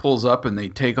Doc pulls up and they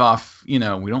take off,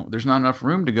 there's not enough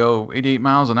room to go 88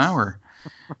 miles an hour.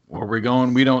 Where we're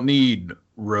going, we don't need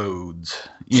roads,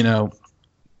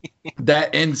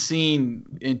 That end scene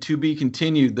in To Be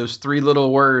Continued, those 3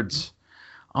 little words.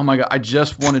 Oh my God, I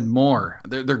just wanted more.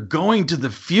 They're going to the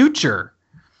future.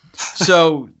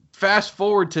 So fast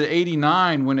forward to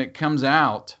 89 when it comes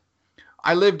out.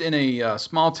 I lived in a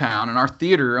small town, and our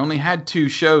theater only had 2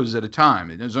 shows at a time.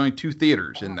 There was only 2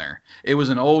 theaters in there. It was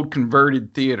an old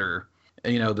converted theater.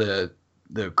 The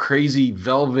crazy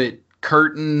velvet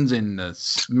curtains and the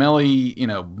smelly,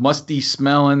 musty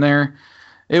smell in there.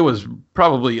 It was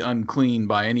probably unclean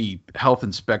by any health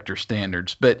inspector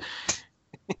standards, but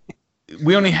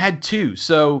we only had 2.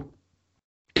 So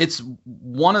it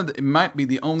might be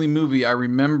the only movie I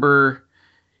remember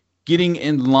getting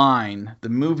in line,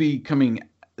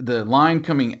 the line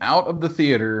coming out of the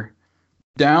theater,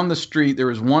 down the street. There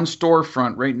was one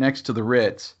storefront right next to the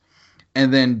Ritz,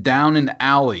 and then down an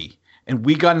alley. And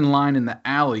we got in line in the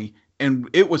alley, and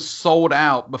it was sold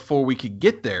out before we could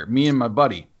get there, me and my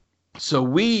buddy. So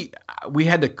we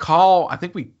had to call, I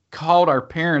think we called our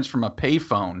parents from a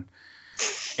payphone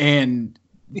and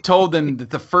told them that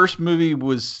the first movie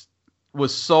was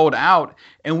sold out,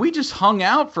 and we just hung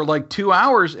out for like 2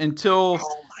 hours until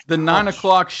the 9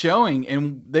 o'clock showing,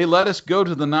 and they let us go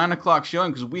to the 9 o'clock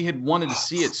showing because we had wanted to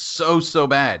see it so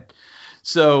bad.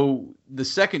 So the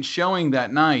second showing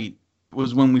that night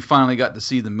was when we finally got to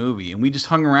see the movie, and we just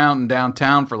hung around in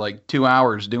downtown for like 2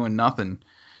 hours doing nothing.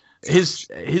 His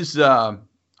I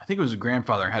think it was his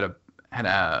grandfather had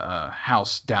a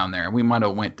house down there, and we might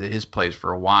have went to his place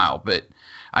for a while, but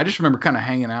I just remember kind of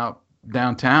hanging out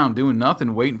downtown doing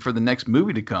nothing, waiting for the next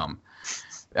movie to come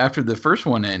after the first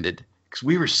one ended, because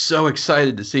we were so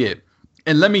excited to see it.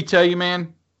 And let me tell you,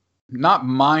 man, not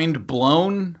mind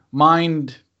blown,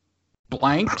 mind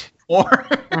blanked, or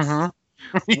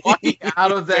walking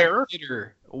out of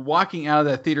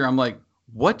that theater, I'm like,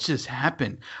 what just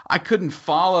happened? I couldn't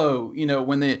follow,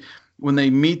 when they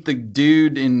meet the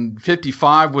dude in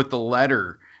 55 with the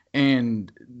letter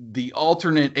and the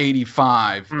alternate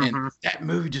 85, and that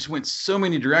movie just went so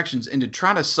many directions. And to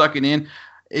try to suck it in,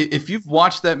 if you've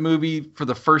watched that movie for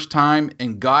the first time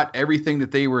and got everything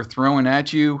that they were throwing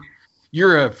at you,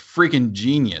 you're a freaking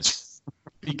genius.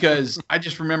 Because I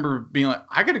just remember being like,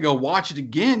 I got to go watch it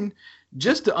again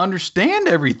just to understand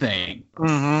everything.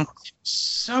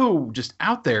 So just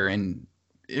out there, and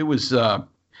it was, and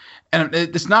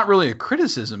it's not really a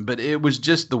criticism, but it was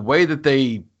just the way that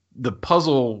the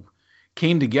puzzle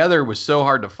came together was so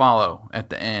hard to follow at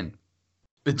the end.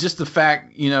 But just the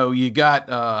fact, you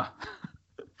got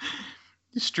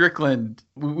Strickland.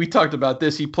 We talked about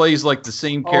this. He plays like the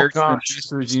same character in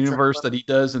Masters Universe that he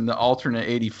does in the alternate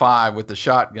 85 with the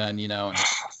shotgun, And,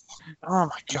 oh my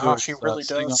gosh, he really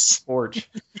does. On the porch.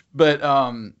 But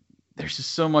there's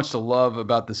just so much to love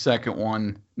about the second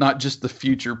one. Not just the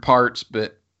future parts,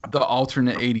 but the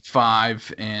alternate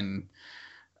 85 and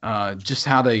just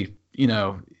how they,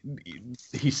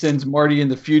 he sends Marty in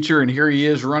the future, and here he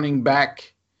is running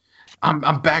back.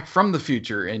 I'm back from the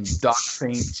future, and Doc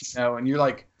faints, and you're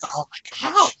like, oh my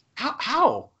gosh,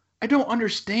 how? I don't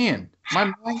understand.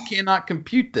 My mind cannot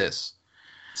compute this.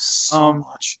 So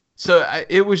much. So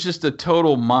it was just a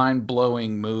total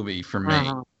mind-blowing movie for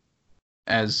me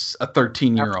as a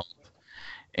 13-year-old,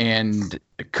 and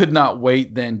I could not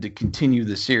wait then to continue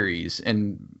the series.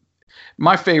 And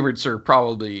my favorites are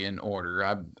probably in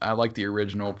order. I like the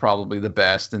original probably the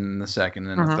best, and the second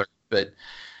and the third. But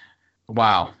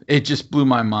wow, it just blew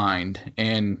my mind.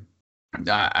 And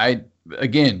I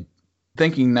again,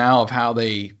 thinking now of how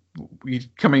they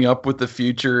coming up with the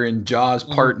future and Jaws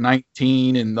Part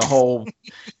 19 and the whole,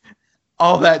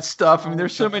 all that stuff. I mean,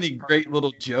 there's so many great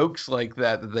little jokes like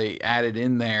that they added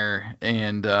in there.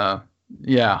 And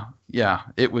yeah,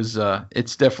 it was,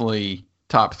 it's definitely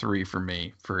top 3 for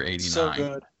me for 89. So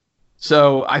good.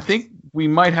 So I think we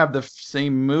might have the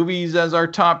same movies as our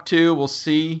top 2. We'll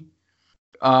see.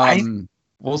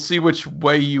 We'll see which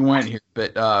way you went here.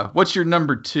 But what's your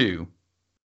number 2?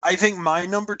 I think my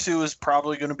number 2 is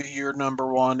probably going to be your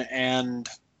number 1, and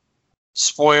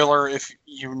spoiler, if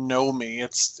you know me,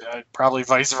 it's probably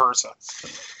vice versa.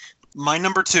 My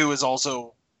number 2 is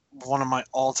also one of my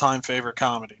all-time favorite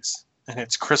comedies, and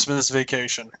it's Christmas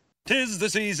Vacation. 'Tis the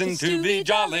season to be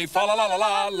jolly, fa la la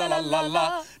la la la la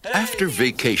la. After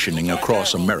vacationing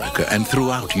across America and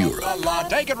throughout Europe,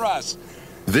 Take it, Russ.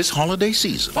 this holiday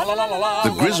season, the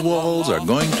Griswolds are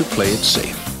going to play it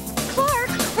safe. Clark,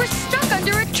 we're stuck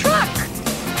under a truck.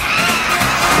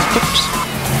 Oops.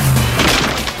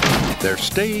 They're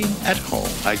staying at home.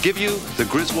 I give you the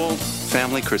Griswold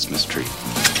family Christmas tree.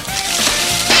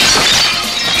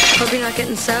 Hope you're not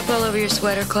getting sap all over your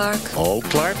sweater, Clark. All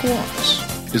Clark wants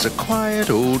is a quiet,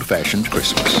 old-fashioned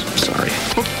Christmas. Sorry.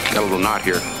 Got a little knot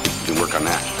here. You can work on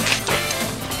that.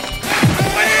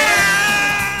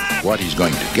 What he's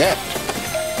going to get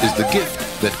is the gift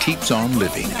that keeps on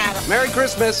living. Merry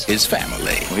Christmas. His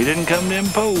family. We didn't come to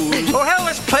impose. Oh, hell,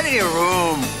 there's plenty of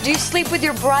room. Do you sleep with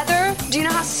your brother? Do you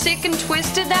know how sick and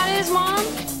twisted that is, Mom?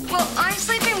 Well, I'm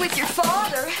sleeping with your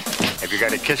father. Have you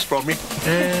got a kiss for me?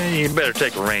 You better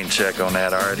take a rain check on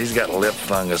that, Art. He's got lip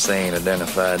fungus they ain't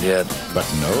identified yet. But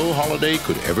no holiday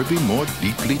could ever be more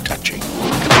deeply touching.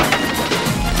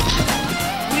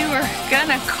 We were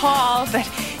gonna call, but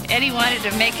Eddie wanted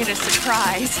to make it a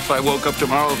surprise. If I woke up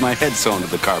tomorrow with my head sewn to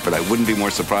the carpet, I wouldn't be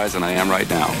more surprised than I am right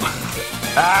now.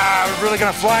 We're really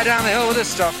gonna fly down the hill with this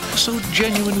stuff. So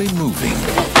genuinely moving.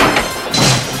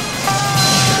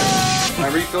 Can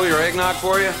I refill your eggnog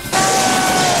for you?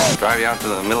 Drive you out to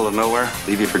the middle of nowhere?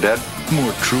 Leave you for dead?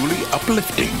 More truly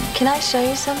uplifting. Can I show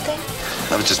you something?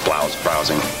 I was just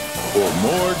browsing. Or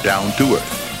more down to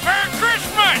earth. Merry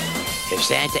Christmas! If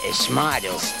Santa is smart,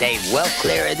 he'll stay well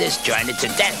clear of this joint. It's a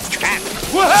death trap.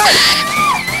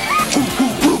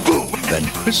 Than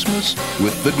Christmas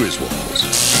with the Griswolds.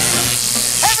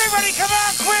 Everybody come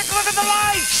out quick, look at the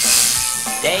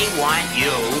lights! They want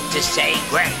you to say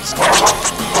grace.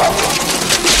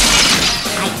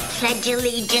 I pledge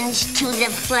allegiance to the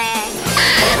flag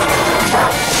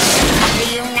of the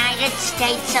United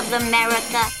States of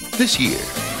America. This year,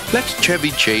 let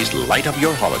Chevy Chase light up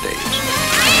your holidays.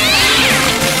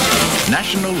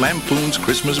 National Lampoon's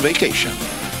Christmas Vacation.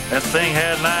 That thing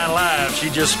had 9 lives. She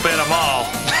just spent them all.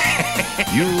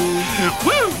 You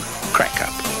woo, crack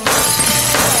up.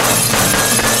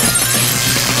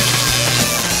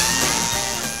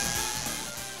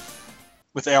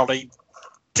 Without a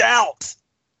doubt,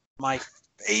 my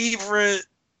favorite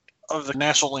of the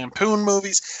National Lampoon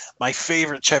movies, my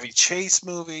favorite Chevy Chase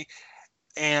movie,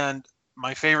 and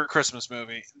my favorite Christmas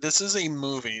movie. This is a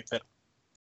movie that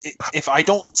if I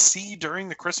don't see during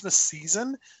the Christmas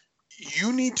season,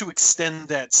 you need to extend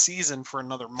that season for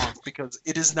another month because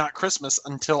it is not Christmas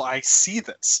until I see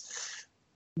this.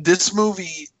 This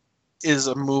movie is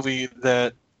a movie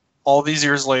that all these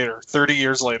years later, 30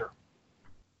 years later,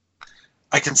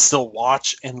 I can still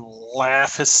watch and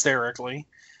laugh hysterically.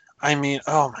 I mean,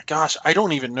 oh my gosh, I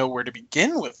don't even know where to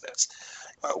begin with this.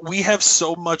 We have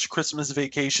so much Christmas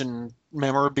Vacation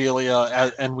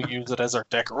memorabilia, and we use it as our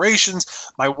decorations.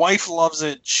 My wife loves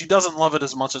it. She doesn't love it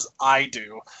as much as I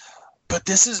do. But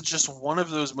this is just one of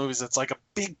those movies that's like a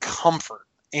big comfort.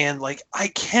 And like I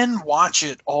can watch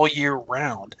it all year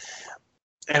round.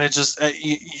 And it just,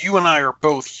 you and I are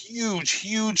both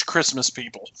huge Christmas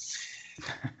people.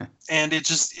 And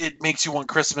it makes you want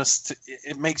Christmas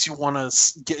it makes you want to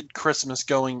get Christmas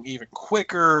going even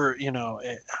quicker. You know,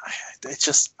 it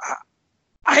just,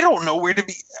 I don't know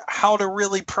how to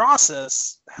really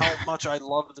process how much I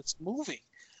love this movie.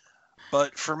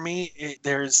 But for me,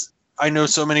 I know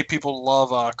so many people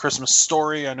love Christmas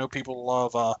Story. I know people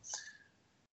love,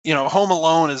 Home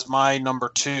Alone is my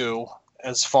number 2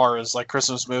 as far as like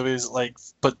Christmas movies. Like,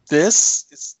 but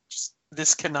this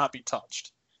cannot be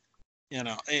touched. You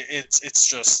know, it's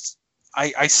just,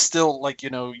 I still like,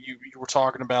 you were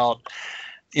talking about,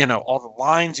 all the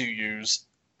lines you use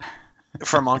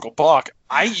from Uncle Buck.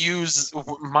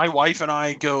 My wife and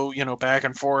I go, back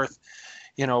and forth,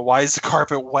 why is the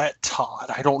carpet wet,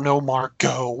 Todd? I don't know, Mark,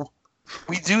 go.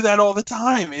 We do that all the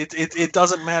time. It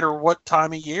doesn't matter what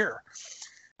time of year.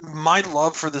 my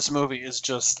love for this movie is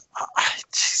just,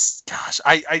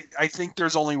 I think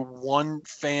there's only one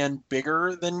fan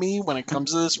bigger than me when it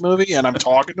comes to this movie, and I'm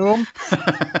talking to him,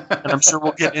 and I'm sure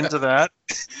we'll get into that.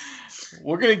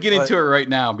 We're going to get into it right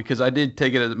now because I did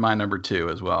take it as my number 2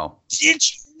 as well. Did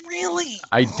you really?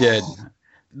 I did.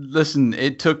 Listen,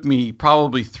 it took me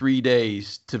probably 3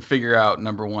 days to figure out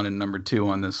number 1 and number 2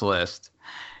 on this list.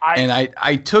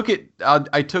 I took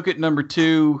it number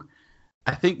 2,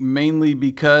 I think mainly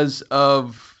because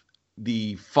of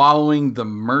the following the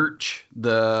merch,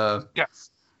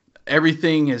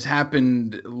 everything has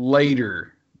happened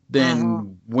later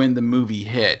than when the movie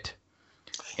hit.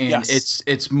 And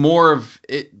it's more of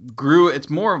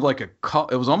like a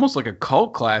cult. It was almost like a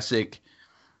cult classic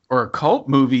or a cult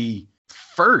movie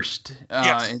first,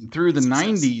 and through the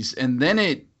 90s. And then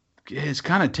it has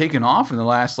kind of taken off in the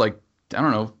last,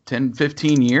 10,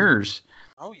 15 years.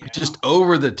 Oh, yeah. Just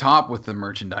over the top with the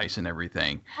merchandise and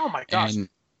everything. Oh, my gosh. And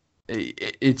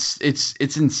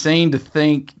it's insane to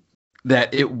think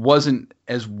that it wasn't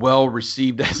as well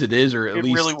received as it is, or at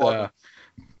least really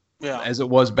as it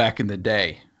was back in the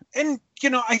day. And,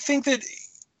 I think that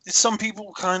some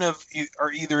people kind of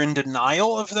are either in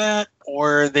denial of that,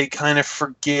 or they kind of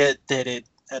forget that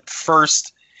at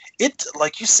first,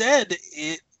 like you said,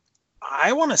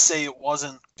 I want to say it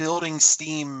wasn't building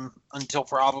steam until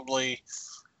probably,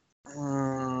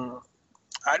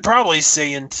 I'd probably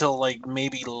say until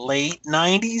maybe late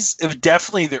 90s. It was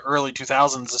definitely the early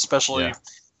 2000s, especially. Yeah.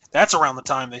 That's around the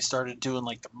time they started doing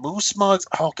the Moose mugs.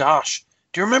 Oh gosh.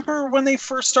 Do you remember when they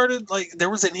first started? There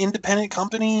was an independent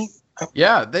company.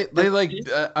 Yeah,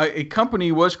 a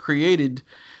company was created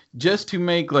just to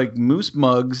make Moose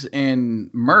mugs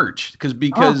and merch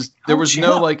because there was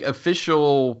no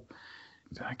official.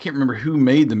 I can't remember who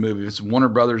made the movie. It's Warner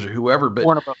Brothers or whoever, but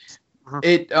Warner Brothers.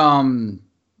 It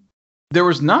there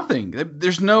was nothing.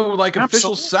 There's no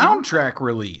official soundtrack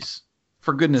release,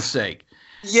 for goodness sake.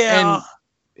 Yeah, and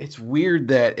it's weird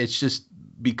that it's just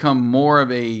become more of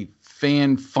a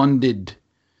fan-funded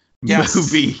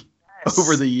movie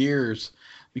over the years,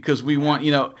 because we want,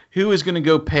 who is going to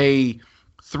go pay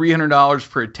 $300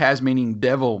 for a Tasmanian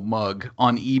Devil mug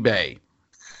on eBay?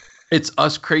 It's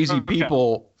us crazy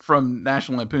people from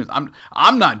National Lampoons.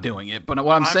 I'm not doing it, but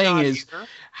what I'm saying is,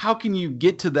 how can you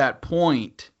get to that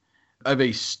point of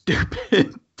a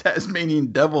stupid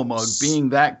Tasmanian Devil mug being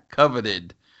that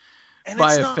coveted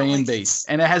by a fan base?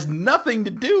 And it has nothing to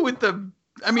do with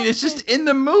it's just in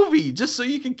the movie, just so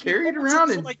you can carry it around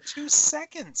and 2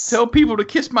 seconds. Tell people to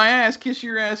kiss my ass, kiss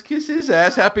your ass, kiss his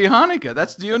ass, happy Hanukkah.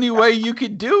 That's the only way you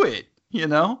could do it,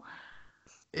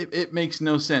 It makes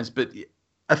no sense, but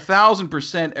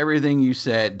 1,000% everything you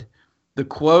said. The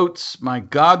quotes, my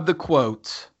God, the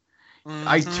quotes.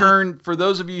 Mm-hmm. For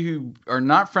those of you who are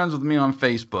not friends with me on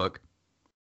Facebook,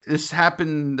 this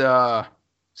happened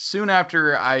soon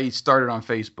after I started on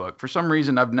Facebook. For some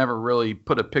reason, I've never really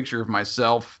put a picture of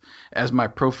myself as my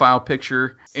profile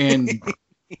picture. And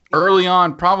early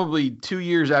on, probably 2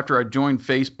 years after I joined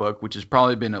Facebook, which has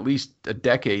probably been at least a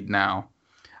decade now,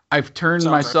 I've turned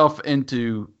myself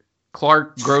into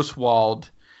Clark Grosswald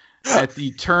at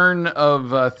the turn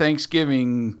of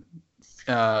Thanksgiving,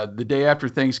 the day after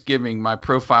Thanksgiving, my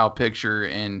profile picture,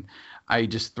 and I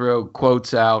just throw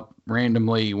quotes out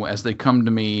randomly as they come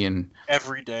to me, and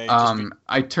every day.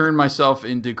 I turn myself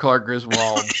into Clark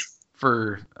Griswold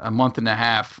for a month and a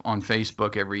half on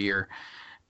Facebook every year.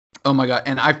 Oh my God.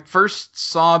 And I first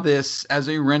saw this as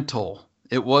a rental.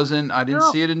 I didn't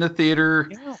see it in the theater.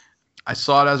 Yeah. I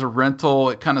saw it as a rental.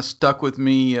 It kind of stuck with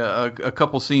me, a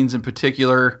couple scenes in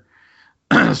particular,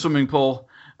 swimming pool.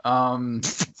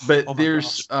 But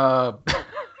there's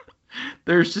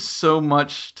just so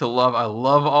much to love. I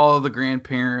love all of the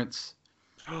grandparents.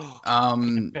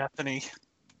 Aunt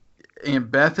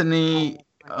Bethany.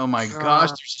 Oh my gosh,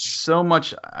 there's so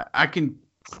much. I can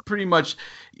pretty much,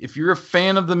 if you're a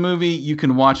fan of the movie, you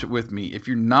can watch it with me. If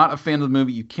you're not a fan of the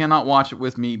movie, you cannot watch it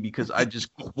with me because I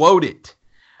just quote it.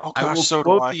 Oh gosh, I will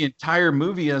quote the entire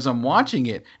movie as I'm watching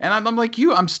it, and I'm like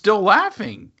you. I'm still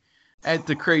laughing at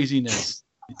the craziness.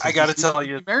 I got to tell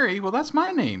you, Mary. Well, that's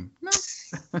my name.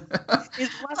 Is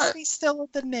Wesley still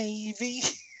at the Navy?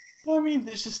 I mean,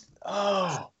 there's just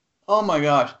oh my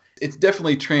gosh. It's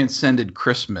definitely transcended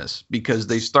Christmas because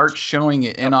they start showing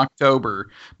it in October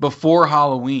before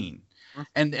Halloween.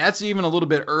 And that's even a little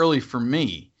bit early for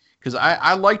me because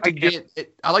I like to get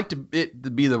it. I like it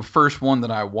to be the first one that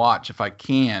I watch if I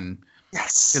can.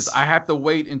 Yes. Because I have to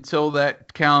wait until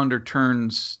that calendar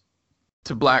turns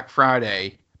to Black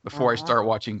Friday before I start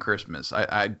watching Christmas.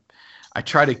 I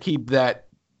try to keep that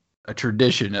a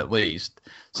tradition at least.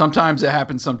 Sometimes it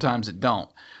happens, sometimes it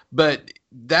don't. But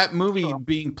that movie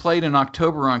being played in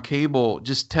October on cable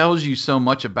just tells you so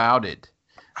much about it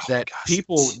that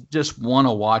people just want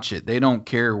to watch it. They don't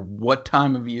care what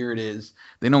time of year it is.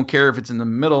 They don't care if it's in the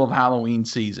middle of Halloween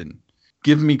season.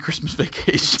 Give me Christmas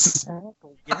Vacation.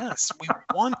 Yes, we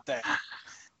want that.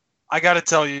 I got to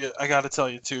tell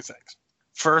you two things.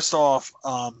 First off,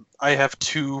 I have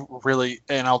two really,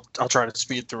 and I'll try to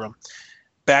speed through them.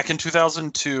 Back in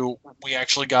 2002, we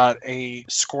actually got a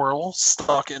squirrel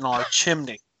stuck in our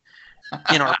chimney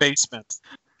in our basement.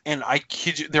 And I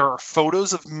kid you, there are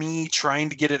photos of me trying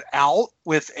to get it out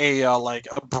with a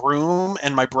broom,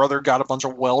 and my brother got a bunch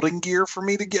of welding gear for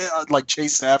me to get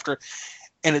chase after.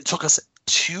 And it took us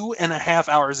 2.5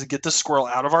 hours to get the squirrel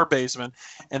out of our basement.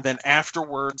 And then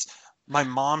afterwards, my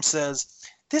mom says,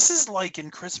 "This is like in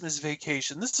Christmas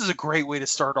Vacation. This is a great way to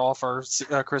start off our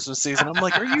Christmas season." I'm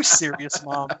like, "Are you serious,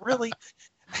 Mom? Really?"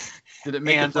 Did it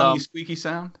make a funny squeaky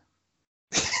sound?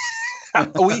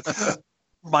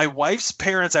 My wife's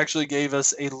parents actually gave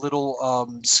us a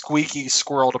little squeaky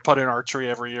squirrel to put in our tree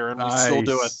every year, and we still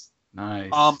do it.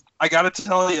 Nice. I got to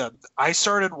tell you, I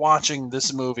started watching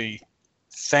this movie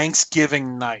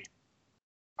Thanksgiving night.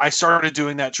 I started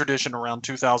doing that tradition around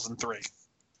 2003.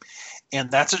 And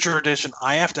that's a tradition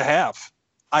I have to have.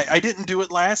 I didn't do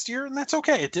it last year, and that's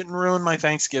okay. It didn't ruin my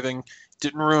Thanksgiving,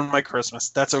 didn't ruin my Christmas.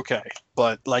 That's okay.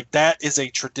 But that is a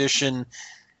tradition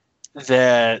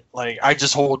that I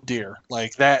just hold dear.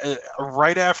 That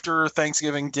right after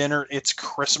Thanksgiving dinner, it's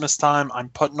Christmas time. I'm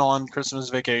putting on Christmas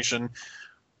Vacation.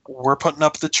 We're putting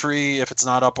up the tree if it's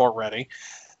not up already,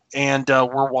 and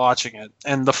we're watching it.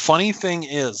 And the funny thing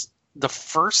is, the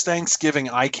first Thanksgiving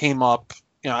I came up,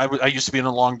 I used to be in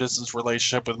a long distance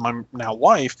relationship with my now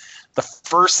wife. The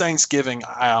first Thanksgiving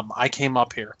I came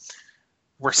up here,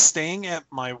 we're staying at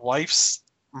my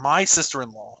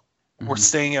sister-in-law. Mm-hmm. We're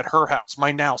staying at her house,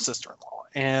 my now sister-in-law.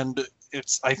 And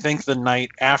it's, I think, the night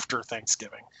after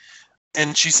Thanksgiving.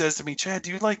 And she says to me, "Chad,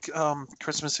 do you like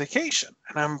Christmas Vacation?"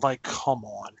 And I'm like, "Come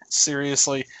on,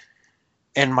 seriously?"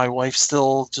 And my wife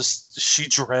still she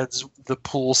dreads the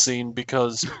pool scene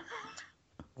because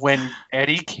when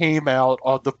Eddie came out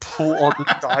on the pool, on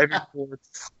the diving board,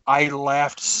 I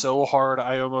laughed so hard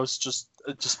I almost just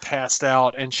passed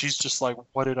out. And she's just like,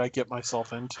 "What did I get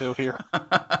myself into here?"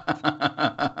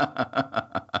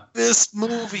 This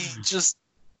movie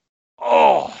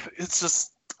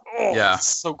it's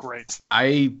so great.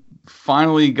 I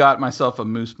finally got myself a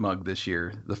Moose mug this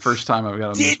year. The first time I've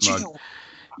got a Moose mug.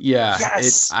 Yeah,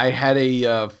 yes. I had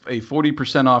a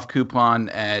 40% off coupon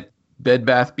at Bed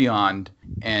Bath Beyond,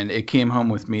 and it came home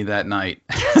with me that night.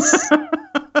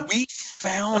 We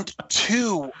found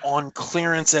 2 on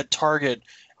clearance at Target.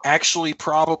 Actually, I'd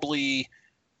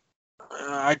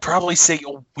probably say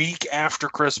a week after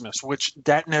Christmas, which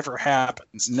that never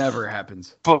happens. Never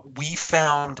happens. But we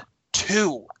found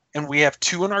 2, and we have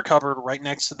 2 in our cupboard right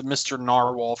next to the Mr.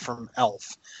 Narwhal from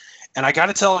Elf. And I got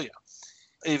to tell you,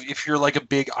 if you're like a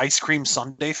big ice cream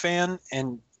sundae fan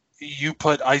and you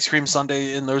put ice cream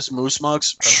sundae in those Moose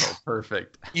mugs,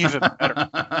 perfect. Even better.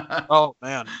 Oh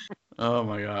man. Oh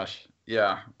my gosh.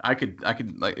 Yeah, I could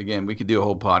again, we could do a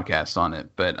whole podcast on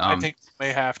it, but I think we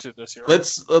may have to this year.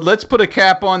 Let's put a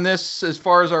cap on this as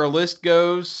far as our list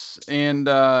goes and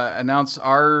announce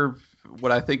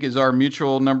what I think is our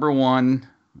mutual number 1.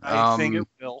 I think it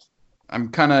will. I'm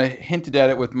kind of hinted at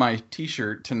it with my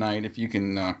T-shirt tonight. If you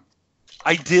can.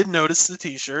 I did notice the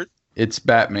T-shirt. It's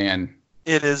Batman.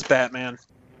 It is Batman.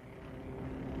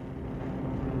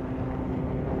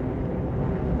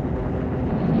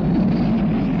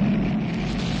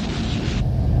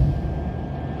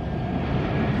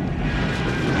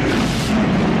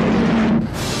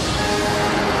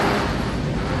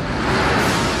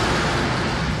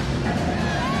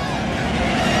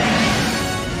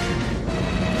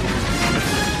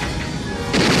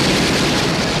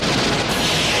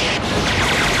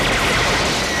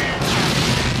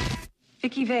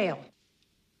 Vicky Vale.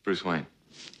 Bruce Wayne.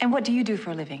 And what do you do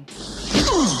for a living?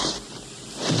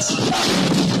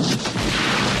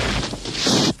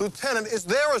 Lieutenant, is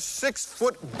there a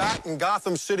 6-foot bat in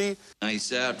Gotham City?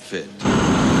 Nice outfit.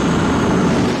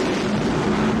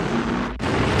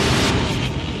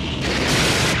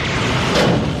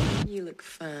 You look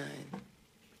fine.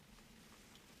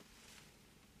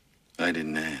 I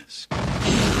didn't ask.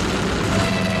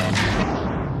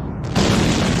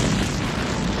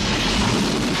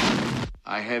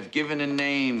 I have given a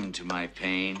name to my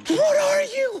pain. What are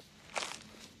you?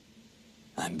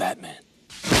 I'm Batman.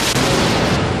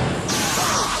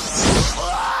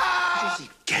 Where does he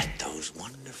get those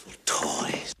wonderful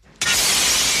toys?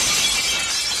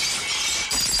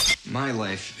 My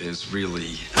life is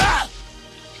really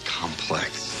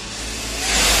complex.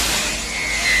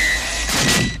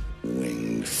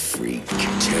 Winged freak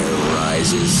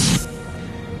terrorizes.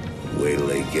 Wait till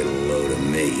they get a load of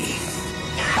me.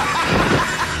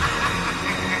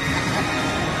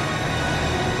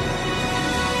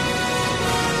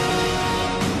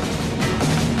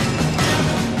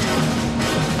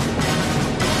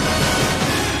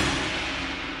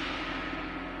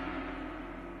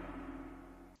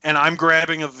 And I'm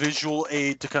grabbing a visual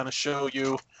aid to kind of show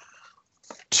you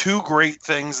two great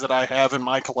things that I have in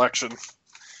my collection.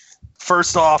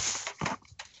 First off,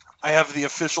 I have the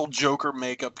official Joker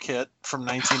makeup kit from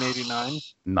 1989.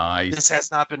 Nice. This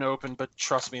has not been opened, but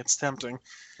trust me, it's tempting.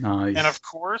 Nice. And of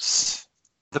course,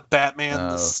 the Batman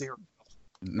the cereal.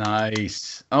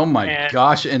 Nice. Oh my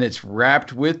gosh! And it's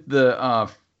wrapped with the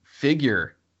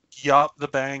figure. Yup, the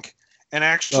bank. And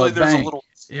actually, there's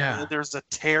there's a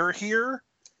tear here,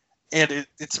 and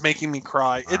it's making me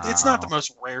cry. It's not the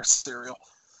most rare cereal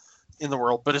in the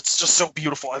world, but it's just so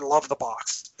beautiful. I love the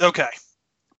box. Okay.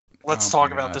 Let's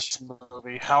talk about this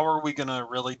movie. How are we going to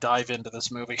really dive into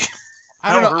this movie?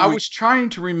 I don't know. I was trying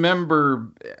to remember.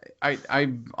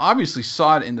 I obviously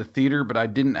saw it in the theater, but I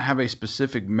didn't have a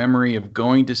specific memory of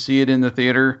going to see it in the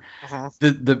theater.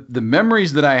 The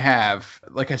memories that I have,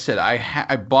 like I said,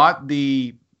 I bought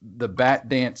the Bat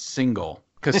Dance single.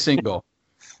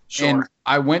 Sure. And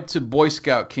I went to Boy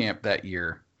Scout camp that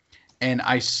year, and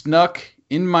I snuck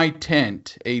in my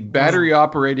tent a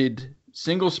battery-operated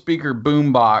single speaker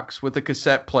boombox with a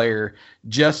cassette player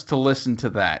just to listen to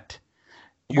that.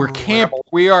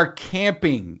 We are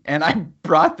camping, and I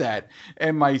brought that,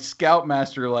 and my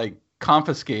scoutmaster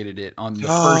confiscated it on the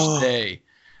first day.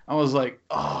 I was like,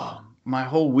 oh, my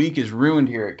whole week is ruined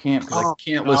here at camp because I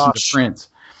can't listen to Prince.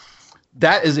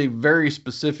 That is a very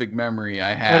specific memory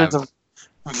I have. That is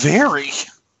a very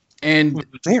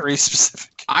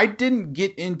specific. I didn't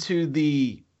get into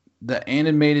the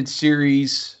animated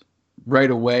series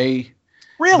right away.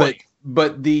 Really?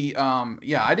 But the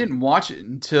I didn't watch it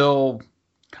until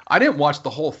I didn't watch the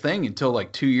whole thing until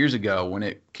 2 years ago when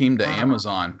it came to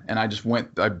Amazon, and I just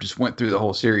went through the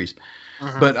whole series.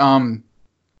 But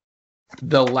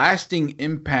the lasting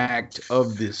impact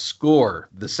of the score,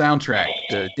 the soundtrack,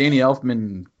 the Danny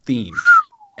Elfman theme,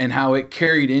 and how it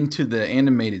carried into the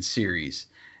animated series.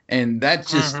 And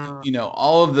that's just,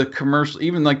 all of the commercials,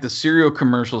 even the cereal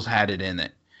commercials had it in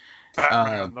it.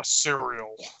 Batman, the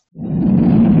cereal.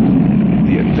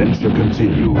 The adventure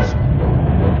continues.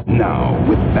 Now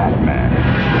with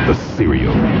Batman, the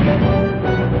cereal.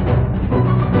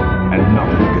 And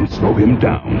nothing can slow him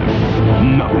down.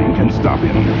 Nothing can stop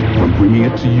him from bringing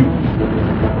it to you.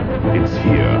 It's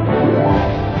here.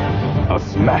 A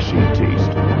smashing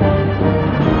taste.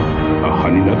 A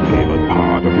Honey Nut flavored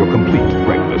part of your complete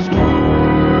breakfast.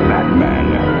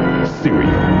 Batman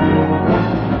cereal.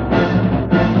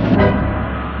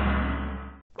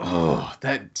 Oh,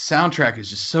 that soundtrack is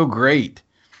just so great.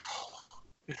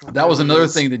 That was another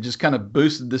thing that just kind of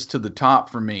boosted this to the top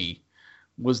for me,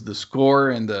 was the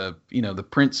score and the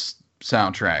Prince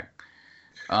soundtrack.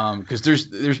 Because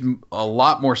there's a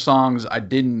lot more songs I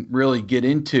didn't really get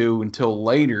into until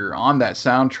later on that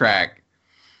soundtrack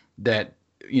that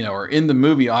are in the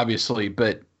movie, obviously,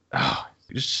 but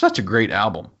it's such a great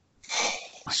album.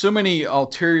 So many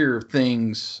ulterior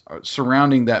things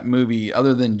surrounding that movie,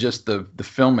 other than just the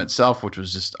film itself, which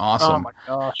was just awesome. Oh my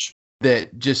gosh.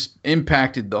 That just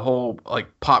impacted the whole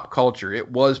pop culture. It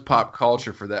was pop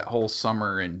culture for that whole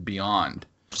summer and beyond.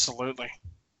 Absolutely.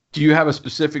 Do you have a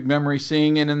specific memory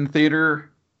seeing it in the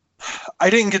theater? I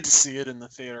didn't get to see it in the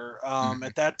theater.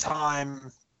 At that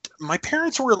time, my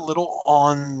parents were a little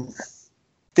on.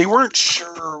 They weren't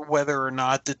sure whether or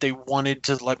not that they wanted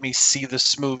to let me see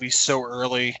this movie so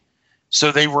early,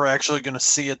 so they were actually going to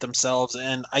see it themselves.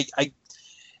 And I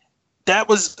that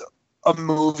was a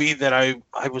movie that I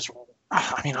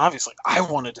mean, obviously, I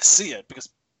wanted to see it because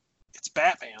it's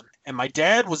Batman, and my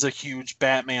dad was a huge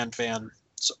Batman fan,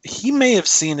 so he may have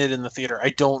seen it in the theater. I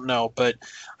don't know, but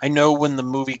I know when the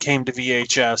movie came to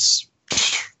VHS,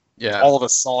 all of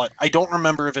us saw it. I don't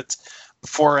remember if it's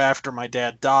before or after my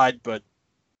dad died, but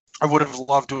I would have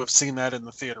loved to have seen that in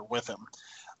the theater with him.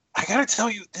 I gotta tell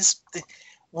you,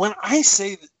 when I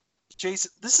say that,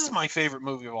 Jason, this is my favorite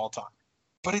movie of all time.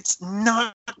 But it's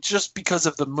not just because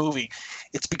of the movie.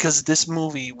 It's because this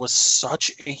movie was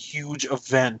such a huge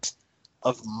event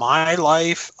of my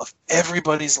life, of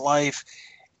everybody's life.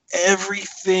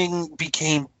 Everything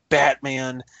became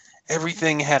Batman.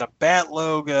 Everything had a Bat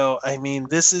logo. I mean,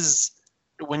 this is...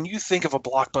 When you think of a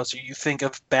blockbuster, you think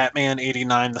of Batman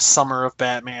 89, the summer of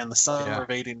Batman, the summer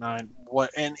of 89.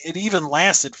 And it even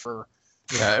lasted for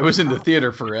Yeah, it was in the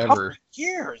theater forever.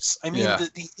 Years. I mean,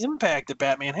 the impact that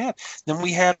Batman had. Then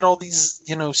we had all these,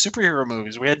 superhero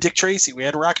movies. We had Dick Tracy. We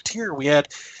had Rocketeer. We had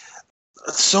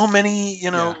so many,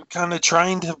 kind of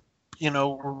trying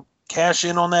to, cash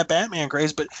in on that Batman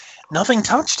craze, but nothing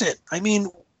touched it. I mean,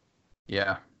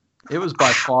 yeah, it was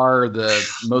by far the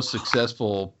most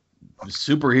successful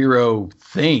superhero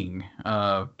thing.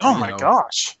 Oh my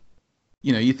gosh!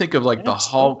 You think of like the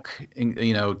Hulk,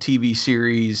 TV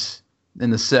series in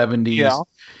the 70s. Yeah.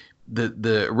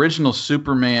 The original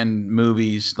Superman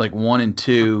movies, like 1 and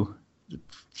 2,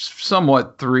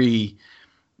 somewhat 3,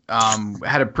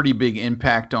 had a pretty big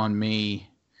impact on me.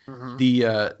 Mm-hmm. The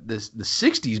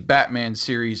 60s Batman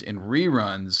series and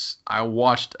reruns, I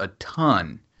watched a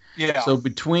ton. Yeah. So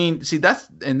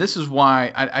this is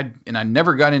why I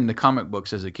never got into comic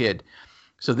books as a kid.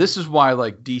 So this is why,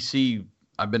 like, DC,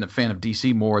 I've been a fan of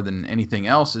DC more than anything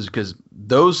else, is because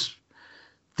those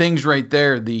things right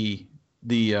there, the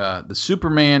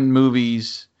Superman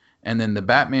movies and then the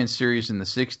Batman series in the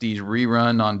 60s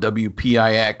rerun on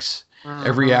WPIX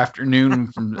every afternoon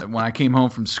from when I came home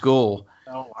from school.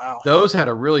 Oh, wow. Those had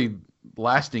a really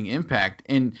lasting impact.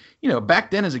 And,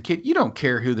 back then as a kid, you don't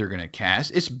care who they're going to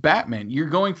cast. It's Batman. You're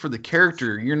going for the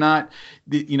character. You're not,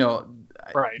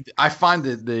 right. I find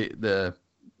that the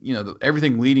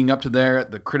everything leading up to there,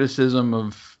 the criticism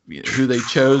of who they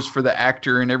chose for the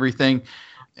actor and everything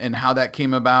and how that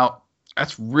came about,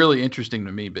 that's really interesting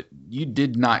to me. But you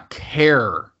did not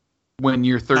care when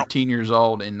you're 13 years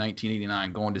old in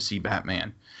 1989 going to see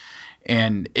Batman.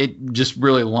 And it just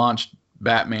really launched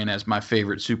Batman as my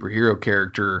favorite superhero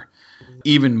character,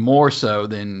 even more so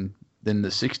than the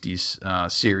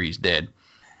 60s series did.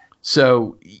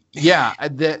 So, yeah,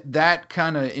 that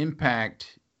kind of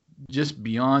impact, just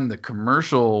beyond the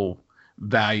commercial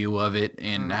value of it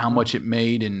and how much it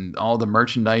made and all the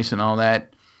merchandise and all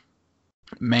that,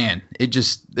 man,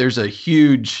 there's a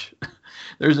huge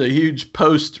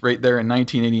post right there in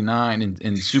 1989 in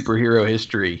superhero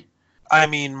history. I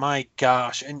mean, my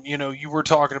gosh. And, you were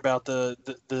talking about the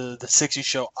 60s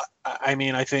show. I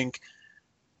mean, I think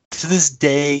to this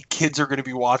day, kids are going to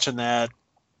be watching that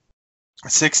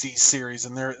 60s series,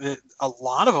 and a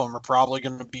lot of them are probably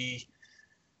going to be,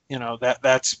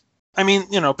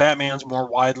 Batman's more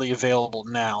widely available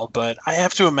now, but I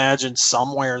have to imagine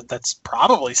somewhere that's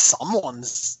probably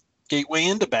someone's gateway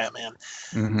into Batman.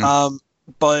 Mm-hmm.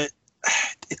 But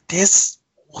this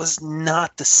was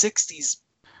not the 60s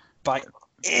by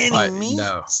any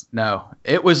means. No.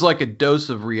 It was like a dose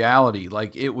of reality.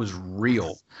 Like, it was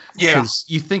real. Yeah. Because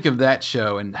you think of that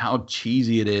show and how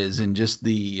cheesy it is, and just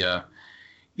the,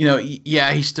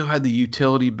 he still had the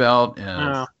utility belt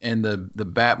and the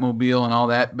Batmobile and all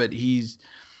that, but he's,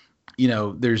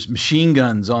 there's machine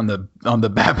guns on the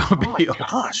Batmobile. Oh my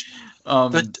gosh.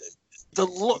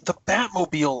 The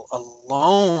Batmobile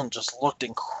alone just looked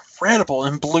incredible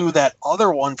and blew that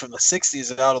other one from the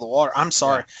 60s out of the water. I'm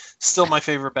sorry. Yeah. Still my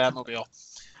favorite Batmobile.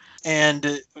 And,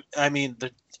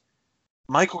 the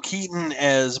Michael Keaton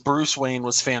as Bruce Wayne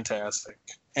was fantastic.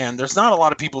 And there's not a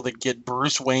lot of people that get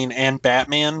Bruce Wayne and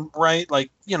Batman right.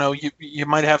 Like, you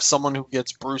might have someone who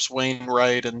gets Bruce Wayne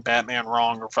right and Batman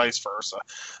wrong, or vice versa.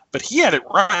 But he had it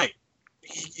right.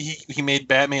 He made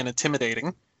Batman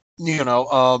intimidating.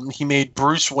 He made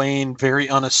Bruce Wayne very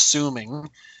unassuming,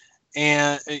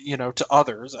 and to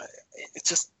others,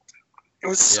 it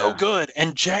was so good.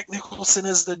 And Jack Nicholson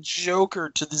as the Joker,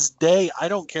 to this day, I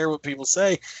don't care what people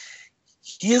say,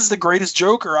 he is the greatest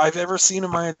Joker I've ever seen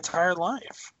in my entire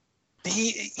life.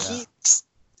 I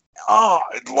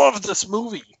love this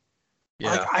movie.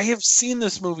 Yeah. Like, I have seen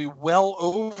this movie well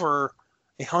over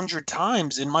 100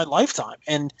 times in my lifetime.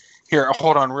 And here,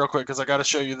 hold on real quick, because I got to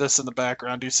show you this in the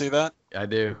background. Do you see that? I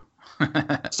do.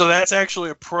 So that's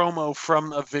actually a promo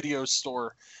from a video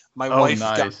store. My wife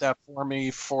got that for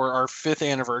me for our 5th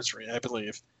anniversary, I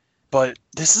believe. But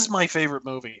this is my favorite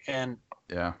movie. And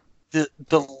yeah, the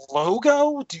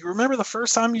logo, do you remember the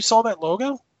first time you saw that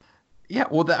logo? Yeah,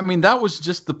 well, that was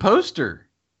just the poster.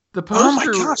 The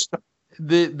poster. Oh my gosh.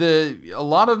 A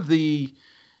lot of the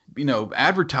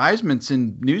advertisements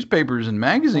in newspapers and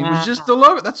magazines was just the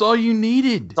logo. That's all you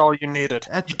needed. That's all you needed.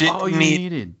 That's all you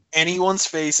needed. Anyone's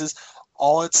faces.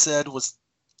 All it said was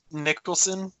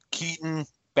Nicholson, Keaton,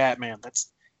 Batman.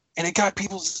 And it got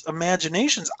people's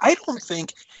imaginations. I don't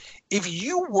think, if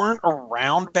you weren't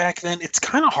around back then, it's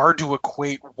kind of hard to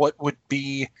equate what would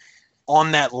be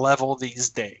on that level these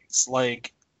days.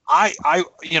 Like, I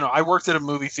worked at a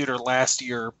movie theater last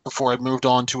year before I moved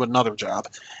on to another job.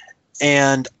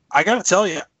 And I got to tell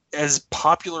you, as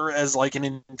popular as like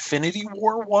an Infinity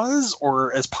War was,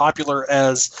 or as popular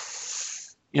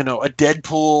as you know, a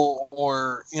Deadpool,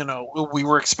 or, you know, we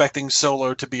were expecting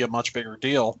Solo to be a much bigger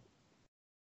deal.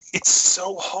 It's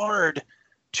so hard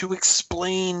to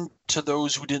explain to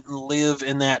those who didn't live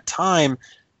in that time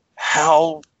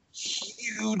how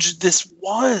huge this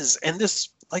was. And this,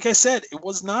 like I said, it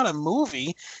was not a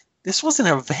movie. This was an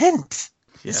event.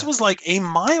 Yeah. This was like a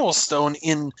milestone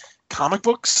in comic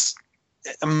books,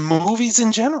 movies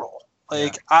in general.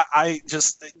 Like, yeah. I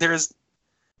just, there's,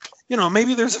 you know,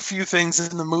 maybe there's a few things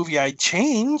in the movie I'd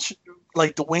change,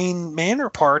 like the Wayne Manor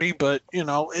party, but, you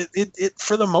know, it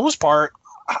for the most part,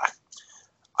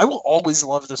 I will always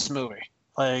love this movie.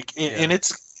 Like, and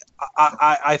it's,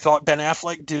 I thought Ben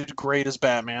Affleck did great as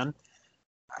Batman.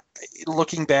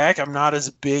 Looking back, I'm not as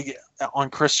big on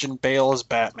Christian Bale as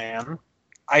Batman.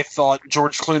 I thought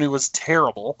George Clooney was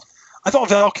terrible. I thought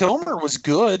Val Kilmer was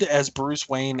good as Bruce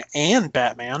Wayne and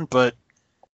Batman, but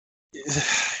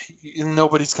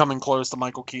nobody's coming close to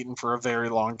Michael Keaton for a very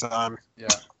long time. Yeah.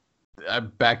 I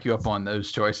back you up on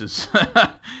those choices.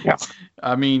 Yeah.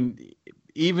 I mean,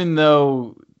 even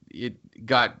though it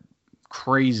got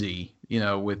crazy, you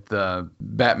know, with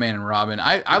Batman and Robin,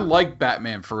 I like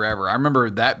Batman Forever. I remember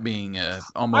that being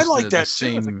almost the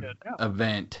same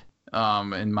event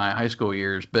in my high school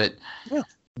years. But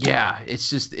yeah, it's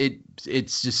just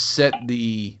set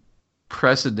the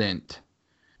precedent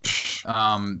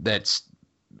that's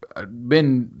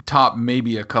been topped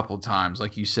maybe a couple times,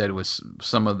 like you said, with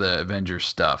some of the Avengers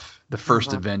stuff. The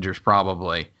first Avengers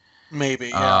probably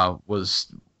maybe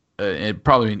was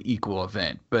probably an equal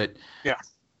event, but yeah.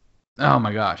 Oh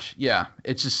my gosh, yeah.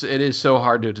 It is so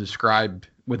hard to describe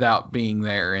without being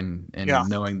there and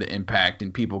knowing the impact,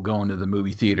 and people going to the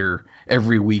movie theater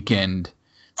every weekend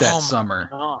that summer.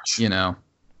 Gosh. You know,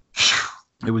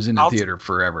 it was in the theater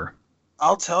forever.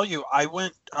 I'll tell you, I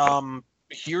went.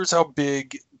 Here's how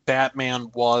big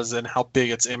Batman was and how big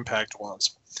its impact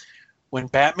was. When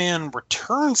Batman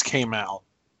Returns came out,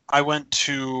 I went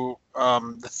to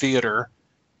the theater,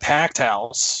 packed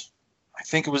house. I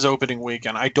think it was opening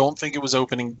weekend. I don't think it was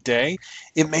opening day.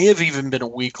 It may have even been a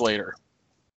week later.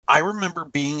 I remember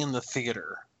being in the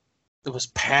theater. It was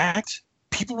packed.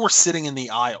 People were sitting in the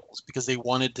aisles because they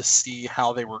wanted to see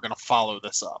how they were going to follow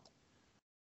this up.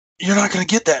 You're not going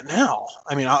to get that now.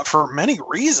 I mean, for many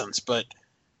reasons, but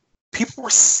people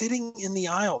were sitting in the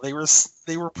aisle. They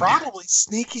were probably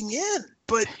sneaking in.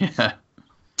 But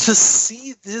to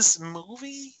see this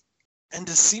movie and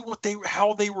to see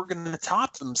how they were going to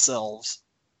top themselves,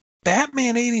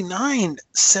 Batman 89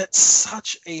 set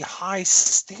such a high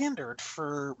standard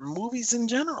for movies in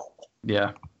general.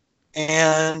 Yeah.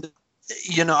 And,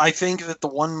 you know, I think that the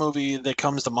one movie that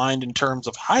comes to mind in terms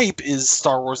of hype is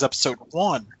Star Wars Episode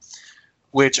 1,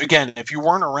 which, again, if you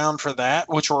weren't around for that,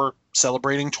 which we're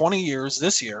celebrating 20 years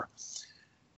this year,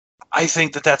 I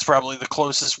think that that's probably the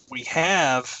closest we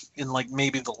have in, like,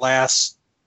 maybe the last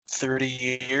 30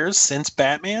 years since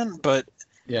Batman. But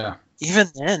yeah, even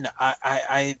then,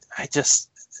 I just,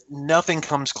 nothing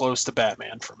comes close to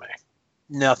Batman for me.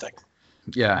 Nothing.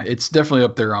 Yeah, it's definitely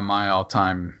up there on my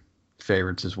all-time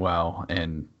favorites as well.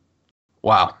 And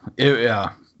wow,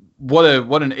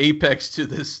 what an apex to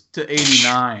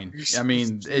 89. I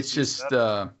mean, it's just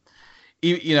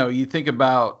you know, you think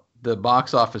about the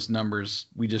box office numbers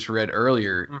we just read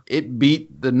earlier. It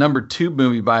beat the number 2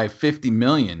 movie by 50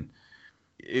 million.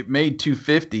 It made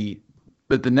 250,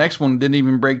 but the next one didn't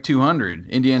even break 200,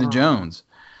 Indiana Jones.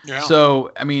 Yeah.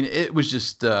 So, I mean, it was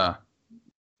just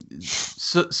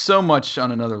so much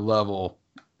on another level,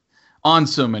 on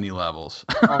so many levels.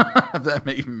 If that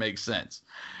even makes sense.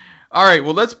 All right,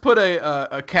 well, let's put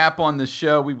a cap on this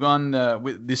show. We've gone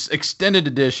with this extended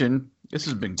edition. This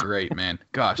has been great, man.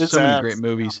 Gosh, so many great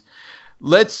movies.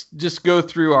 Let's just go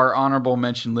through our honorable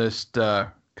mention list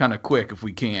kind of quick if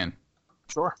we can.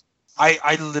 Sure.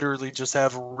 I literally just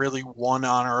have really one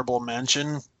honorable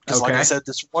mention. Because like I said,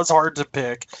 this was hard to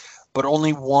pick, but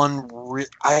only one.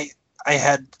 I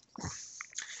had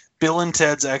Bill and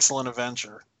Ted's Excellent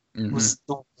Adventure was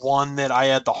the one that I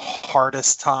had the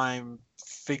hardest time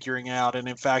figuring out. And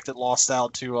in fact, it lost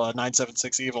out to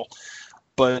 976 Evil.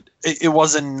 But it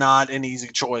wasn't not an easy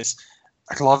choice.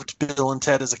 I loved Bill and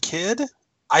Ted as a kid.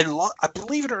 I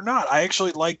believe it or not, I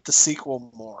actually liked the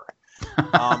sequel more.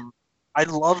 I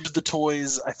loved the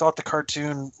toys. I thought the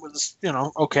cartoon was, you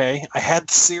know, okay. I had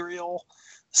the cereal.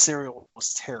 The cereal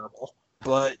was terrible.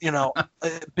 But, you know,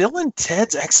 Bill and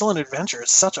Ted's Excellent Adventure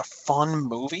is such a fun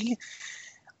movie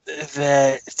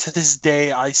that to this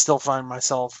day I still find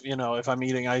myself, you know, if I'm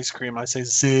eating ice cream, I say,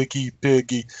 Ziggy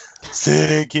Piggy,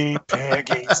 Ziggy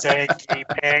Piggy, Ziggy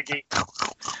Piggy.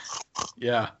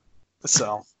 Yeah.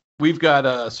 So we've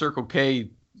got Circle K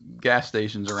gas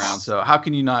stations around. So how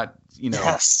can you not,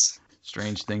 Yes.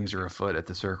 strange things are afoot at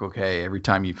the Circle K every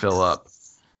time you fill up.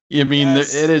 I mean,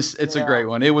 it's a great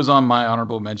one. It was on my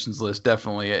honorable mentions list.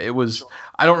 Definitely. It was,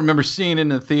 I don't remember seeing it in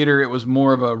the theater. It was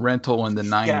more of a rental in the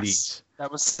 90s. Yes, that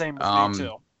was the same with me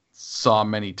too. Saw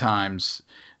many times.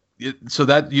 So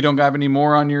that you don't have any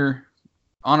more on your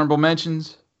honorable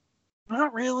mentions?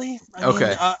 Not really. I Okay.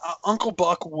 mean, Uncle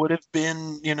Buck would have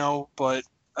been, but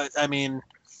I mean,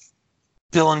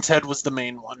 Bill and Ted was the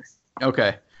main one.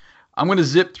 Okay. I'm going to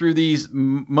zip through these.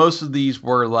 Most of these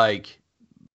were like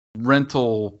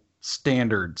rental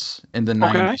standards in the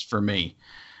 90s for me.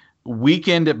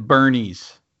 Weekend at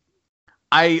Bernie's.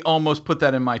 I almost put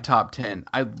that in my top 10.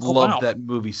 I loved that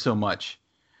movie so much.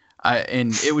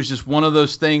 And it was just one of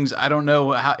those things. I don't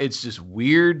know how, it's just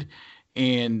weird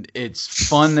and it's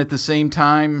fun at the same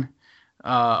time.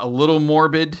 A little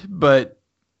morbid, but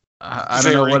I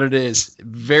don't know what it is.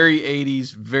 Very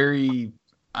 80s, very,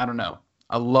 I don't know.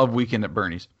 I love Weekend at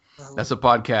Bernie's. That's a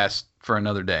podcast for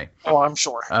another day. Oh, I'm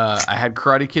sure. I had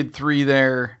Karate Kid 3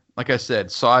 there. Like I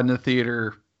said, saw it in the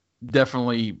theater.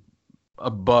 Definitely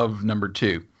above number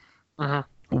 2.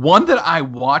 One that I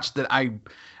watched that I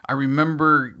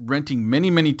remember renting many,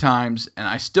 many times, and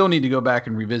I still need to go back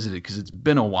and revisit it because it's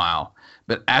been a while,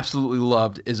 but absolutely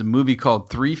loved, is a movie called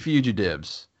Three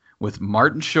Fugitives with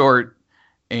Martin Short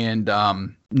and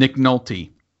Nick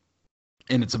Nolte.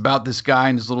 And it's about this guy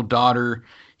and his little daughter.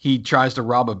 He tries to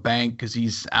rob a bank because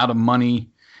he's out of money.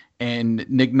 And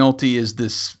Nick Nolte is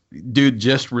this dude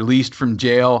just released from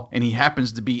jail, and he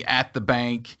happens to be at the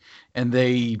bank. And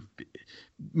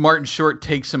Martin Short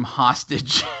takes him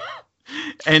hostage,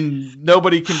 and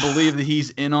nobody can believe that he's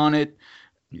in on it.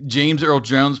 James Earl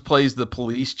Jones plays the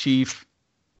police chief,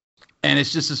 and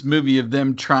it's just this movie of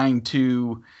them trying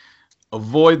to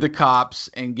avoid the cops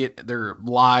and get their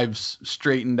lives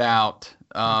straightened out.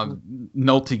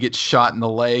 Nolte gets shot in the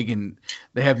leg, and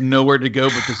they have nowhere to go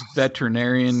but this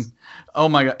veterinarian. Oh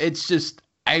my God. It's just,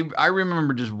 I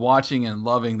remember just watching and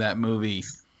loving that movie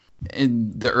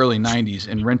in the early 90s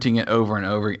and renting it over and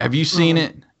over. Have you seen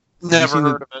it? Never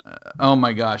heard of it. Oh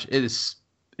my gosh. It is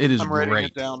I'm writing great.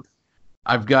 it down.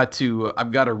 I've got to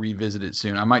revisit it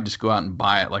soon. I might just go out and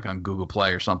buy it like on Google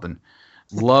Play or something.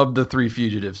 Love the Three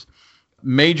Fugitives.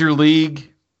 Major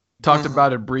League, talked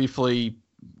about it briefly.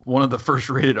 One of the first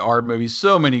rated R movies.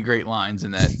 So many great lines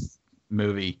in that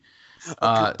movie.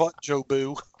 Up your butt, Joe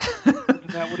Boo. Isn't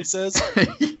that what he says?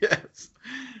 Yes.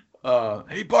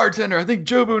 Hey, bartender, I think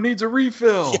Joe Boo needs a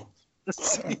refill.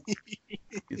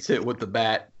 Gets hit with the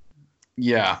bat.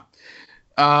 Yeah.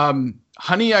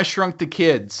 Honey, I Shrunk the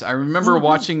Kids. I remember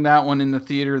watching that one in the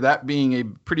theater, that being a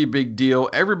pretty big deal.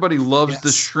 Everybody loves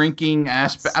the shrinking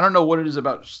aspect. I don't know what it is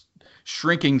about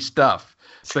shrinking stuff,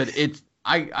 but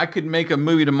I could make a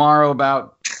movie tomorrow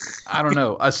about, I don't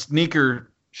know, a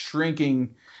sneaker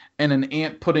shrinking and an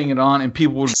ant putting it on, and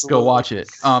people would go watch it.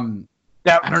 I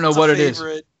don't know what it is.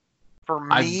 For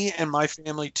me and my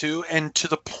family too, and to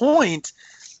the point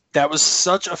that was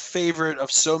such a favorite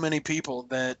of so many people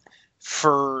that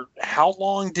for how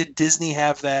long did Disney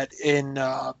have that in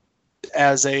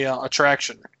as a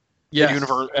attraction? Yes.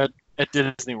 At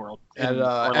Disney World at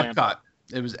Epcot.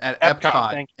 It was at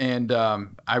Epcot, and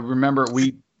I remember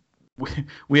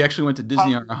we actually went to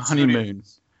Disney on a honeymoon.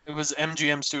 It was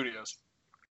MGM Studios.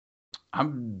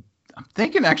 I'm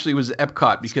thinking actually it was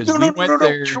Epcot because we went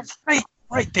there.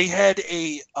 Right. They had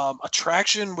a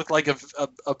attraction with like a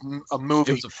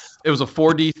movie. It was a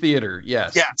 4D theater.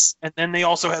 Yes. Yes, and then they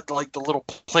also had like the little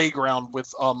playground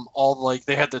with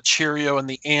they had the Cheerio and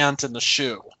the ant and the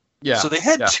shoe. Yeah. So they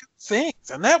had two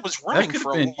things, and that was running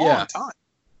for a long time.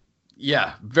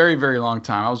 Yeah, very, very long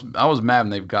time. I was mad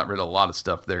when they got rid of a lot of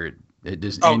stuff there at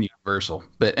Disney and Universal.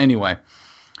 But anyway,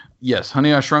 yes,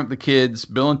 Honey, I Shrunk the Kids,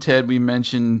 Bill and Ted we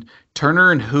mentioned,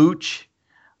 Turner and Hooch.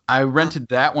 I rented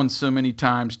that one so many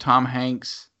times. Tom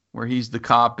Hanks, where he's the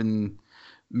cop and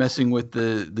messing with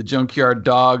the junkyard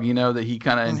dog, that he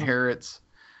kind of inherits,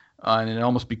 and it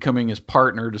almost becoming his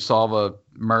partner to solve a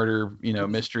murder,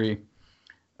 mystery.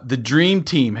 The Dream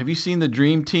Team. Have you seen The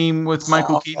Dream Team with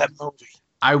Michael Keaton? That movie.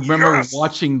 I remember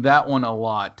watching that one a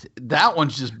lot. That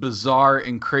one's just bizarre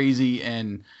and crazy,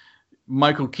 and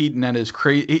Michael Keaton at his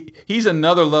crazy. He's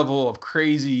another level of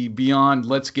crazy beyond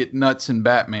Let's Get Nuts and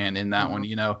Batman in that one.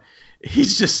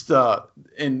 He's just the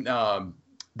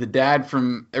dad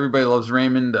from Everybody Loves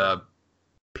Raymond,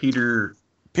 Peter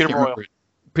Boyle.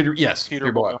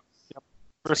 Peter Boyle. Yep.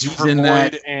 Christopher He's in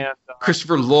Lloyd that. And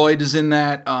Christopher Lloyd is in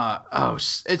that.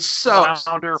 It's so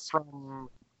founder from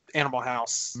Animal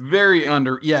House. Very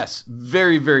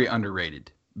very, very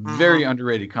underrated. Very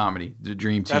underrated comedy, The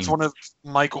Dream Team. That's one of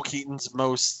Michael Keaton's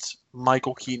most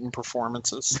Michael Keaton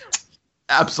performances.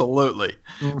 Absolutely.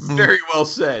 Very well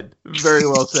said. Very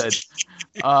well said.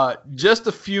 Just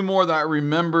a few more that I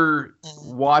remember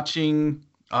watching.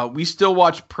 We still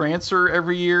watch Prancer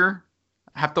every year.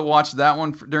 I have to watch that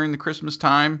one during the Christmas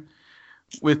time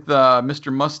with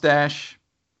Mr. Mustache.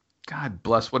 God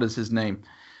bless, what is his name?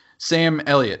 Sam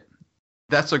Elliott.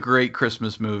 That's a great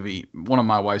Christmas movie. One of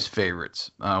my wife's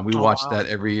favorites. We watch that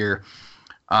every year.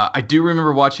 I do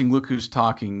remember watching Look Who's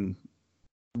Talking,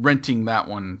 renting that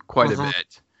one quite a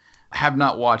bit. I have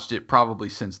not watched it probably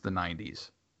since the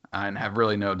 90s and have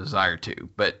really no desire to.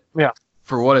 But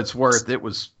for what it's worth, it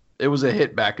was a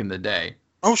hit back in the day.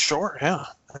 Oh, sure. Yeah,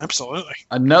 absolutely.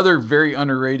 Another very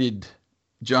underrated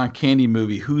John Candy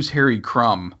movie, Who's Harry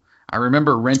Crumb? I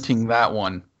remember renting that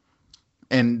one.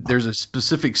 And there's a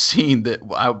specific scene that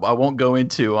I won't go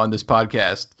into on this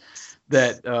podcast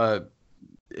that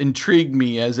intrigued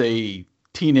me as a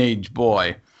teenage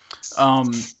boy.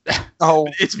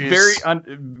 It's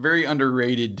very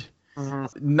underrated.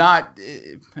 Not,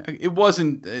 it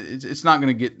wasn't. It's not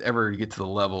going to ever get to the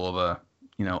level of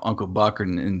Uncle Buck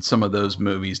and some of those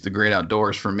movies, The Great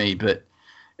Outdoors for me. But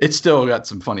it's still got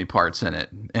some funny parts in it,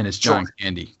 and it's John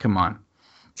Candy. Come on.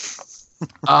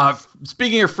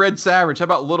 Speaking of Fred Savage, how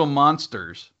about Little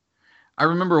Monsters? I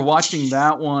remember watching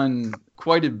that one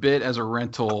quite a bit as a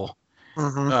rental.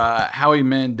 Howie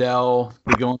Mandel,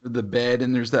 they go under the bed,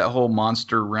 and there's that whole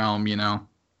monster realm,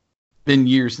 Been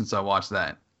years since I watched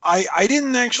that. I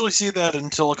didn't actually see that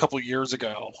until a couple years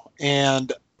ago,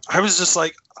 and I was just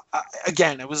like,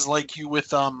 again, it was like you with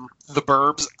The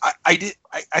Burbs.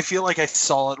 I feel like I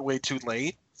saw it way too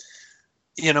late,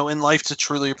 in life to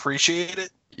truly appreciate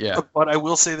it. Yeah. But I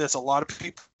will say this: a lot of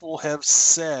people have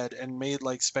said and made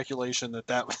like speculation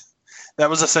that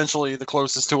was essentially the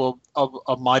closest to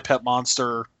a My Pet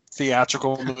Monster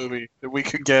theatrical movie that we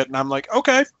could get, and I'm like,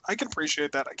 okay, I can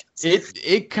appreciate that. I guess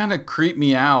it kind of creeped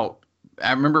me out.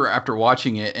 I remember after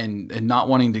watching it and not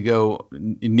wanting to go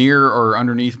near or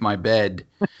underneath my bed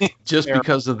just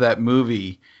because of that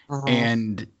movie,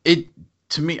 and it.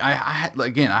 To me, I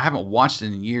haven't watched it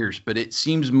in years, but it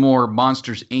seems more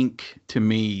Monsters, Inc. to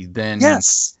me than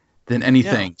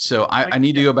anything. Yeah. So I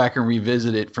need to go back and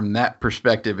revisit it from that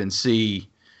perspective and see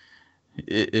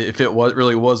if it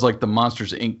really was like the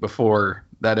Monsters, Inc. before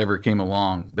that ever came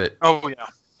along. But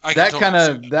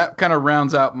that kind of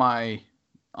rounds out my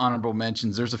honorable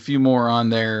mentions. There's a few more on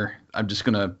there.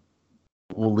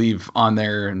 We'll leave on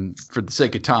there, and for the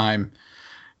sake of time.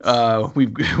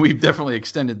 We've definitely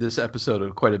extended this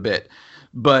episode quite a bit,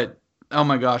 but oh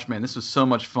my gosh, man, this was so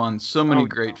much fun. So many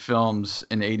great films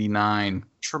in '89.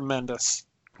 Tremendous.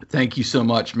 Thank you so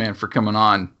much, man, for coming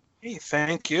on. Hey,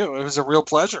 thank you. It was a real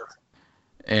pleasure.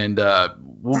 And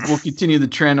we'll continue the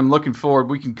trend. I'm looking forward.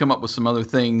 We can come up with some other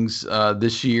things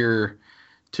this year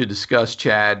to discuss,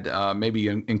 Chad. Maybe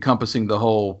encompassing the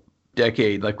whole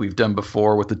decade like we've done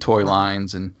before with the toy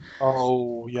lines and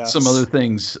some other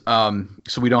things,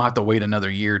 so we don't have to wait another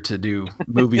year to do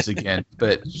movies again.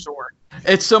 But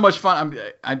it's so much fun.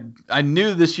 I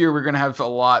knew this year we were going to have a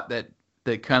lot that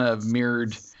kind of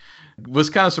mirrored. Was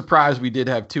kind of surprised we did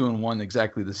have 2 and 1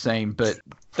 exactly the same, but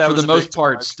for the most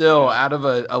part, still out of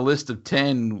a list of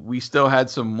 10, we still had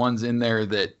some ones in there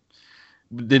that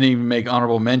didn't even make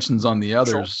honorable mentions on the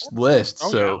others list.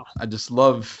 I just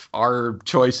love our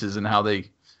choices and how they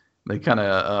kind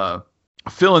of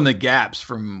fill in the gaps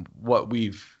from what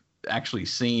we've actually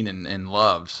seen and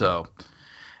loved. So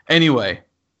anyway,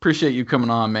 appreciate you coming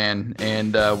on, man.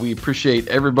 And we appreciate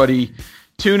everybody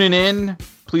tuning in.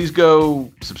 Please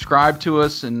go subscribe to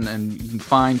us, and you can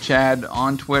find Chad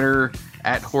on Twitter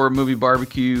at Horror Movie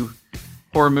Barbecue.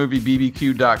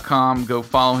 horrormoviebbq.com. Go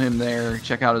follow him there.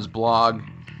 Check out his blog.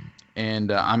 And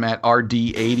I'm at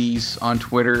RD80s on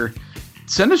Twitter.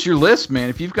 Send us your list, man.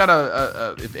 If you've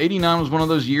got if 89 was one of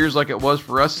those years like it was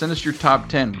for us, send us your top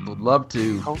 10. We'd love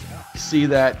to see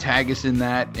that, tag us in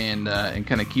that, and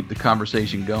kind of keep the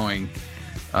conversation going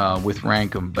with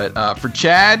Rank 'em. But for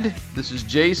Chad, this is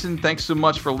Jason. Thanks so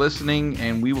much for listening,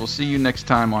 and we will see you next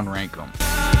time on Rank 'em.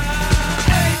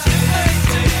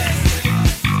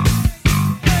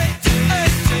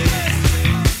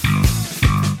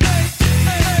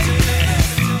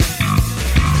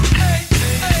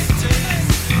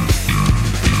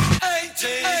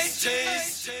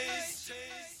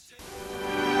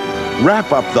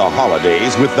 Wrap up the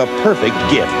holidays with the perfect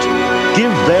gift. Give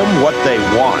them what they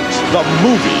want. The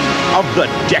movie of the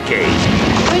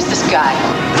decade. Who is this guy?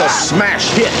 The smash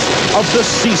hit of the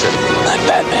season. I'm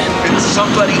Batman. Can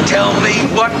somebody tell me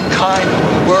what kind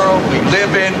of world we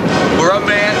live in where a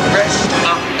man dressed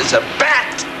up as a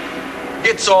bat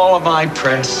gets all of my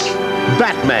press?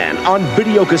 Batman on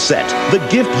video cassette. The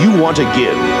gift you want to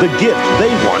give. The gift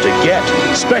they want to get.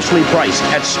 Specially priced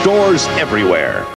at stores everywhere.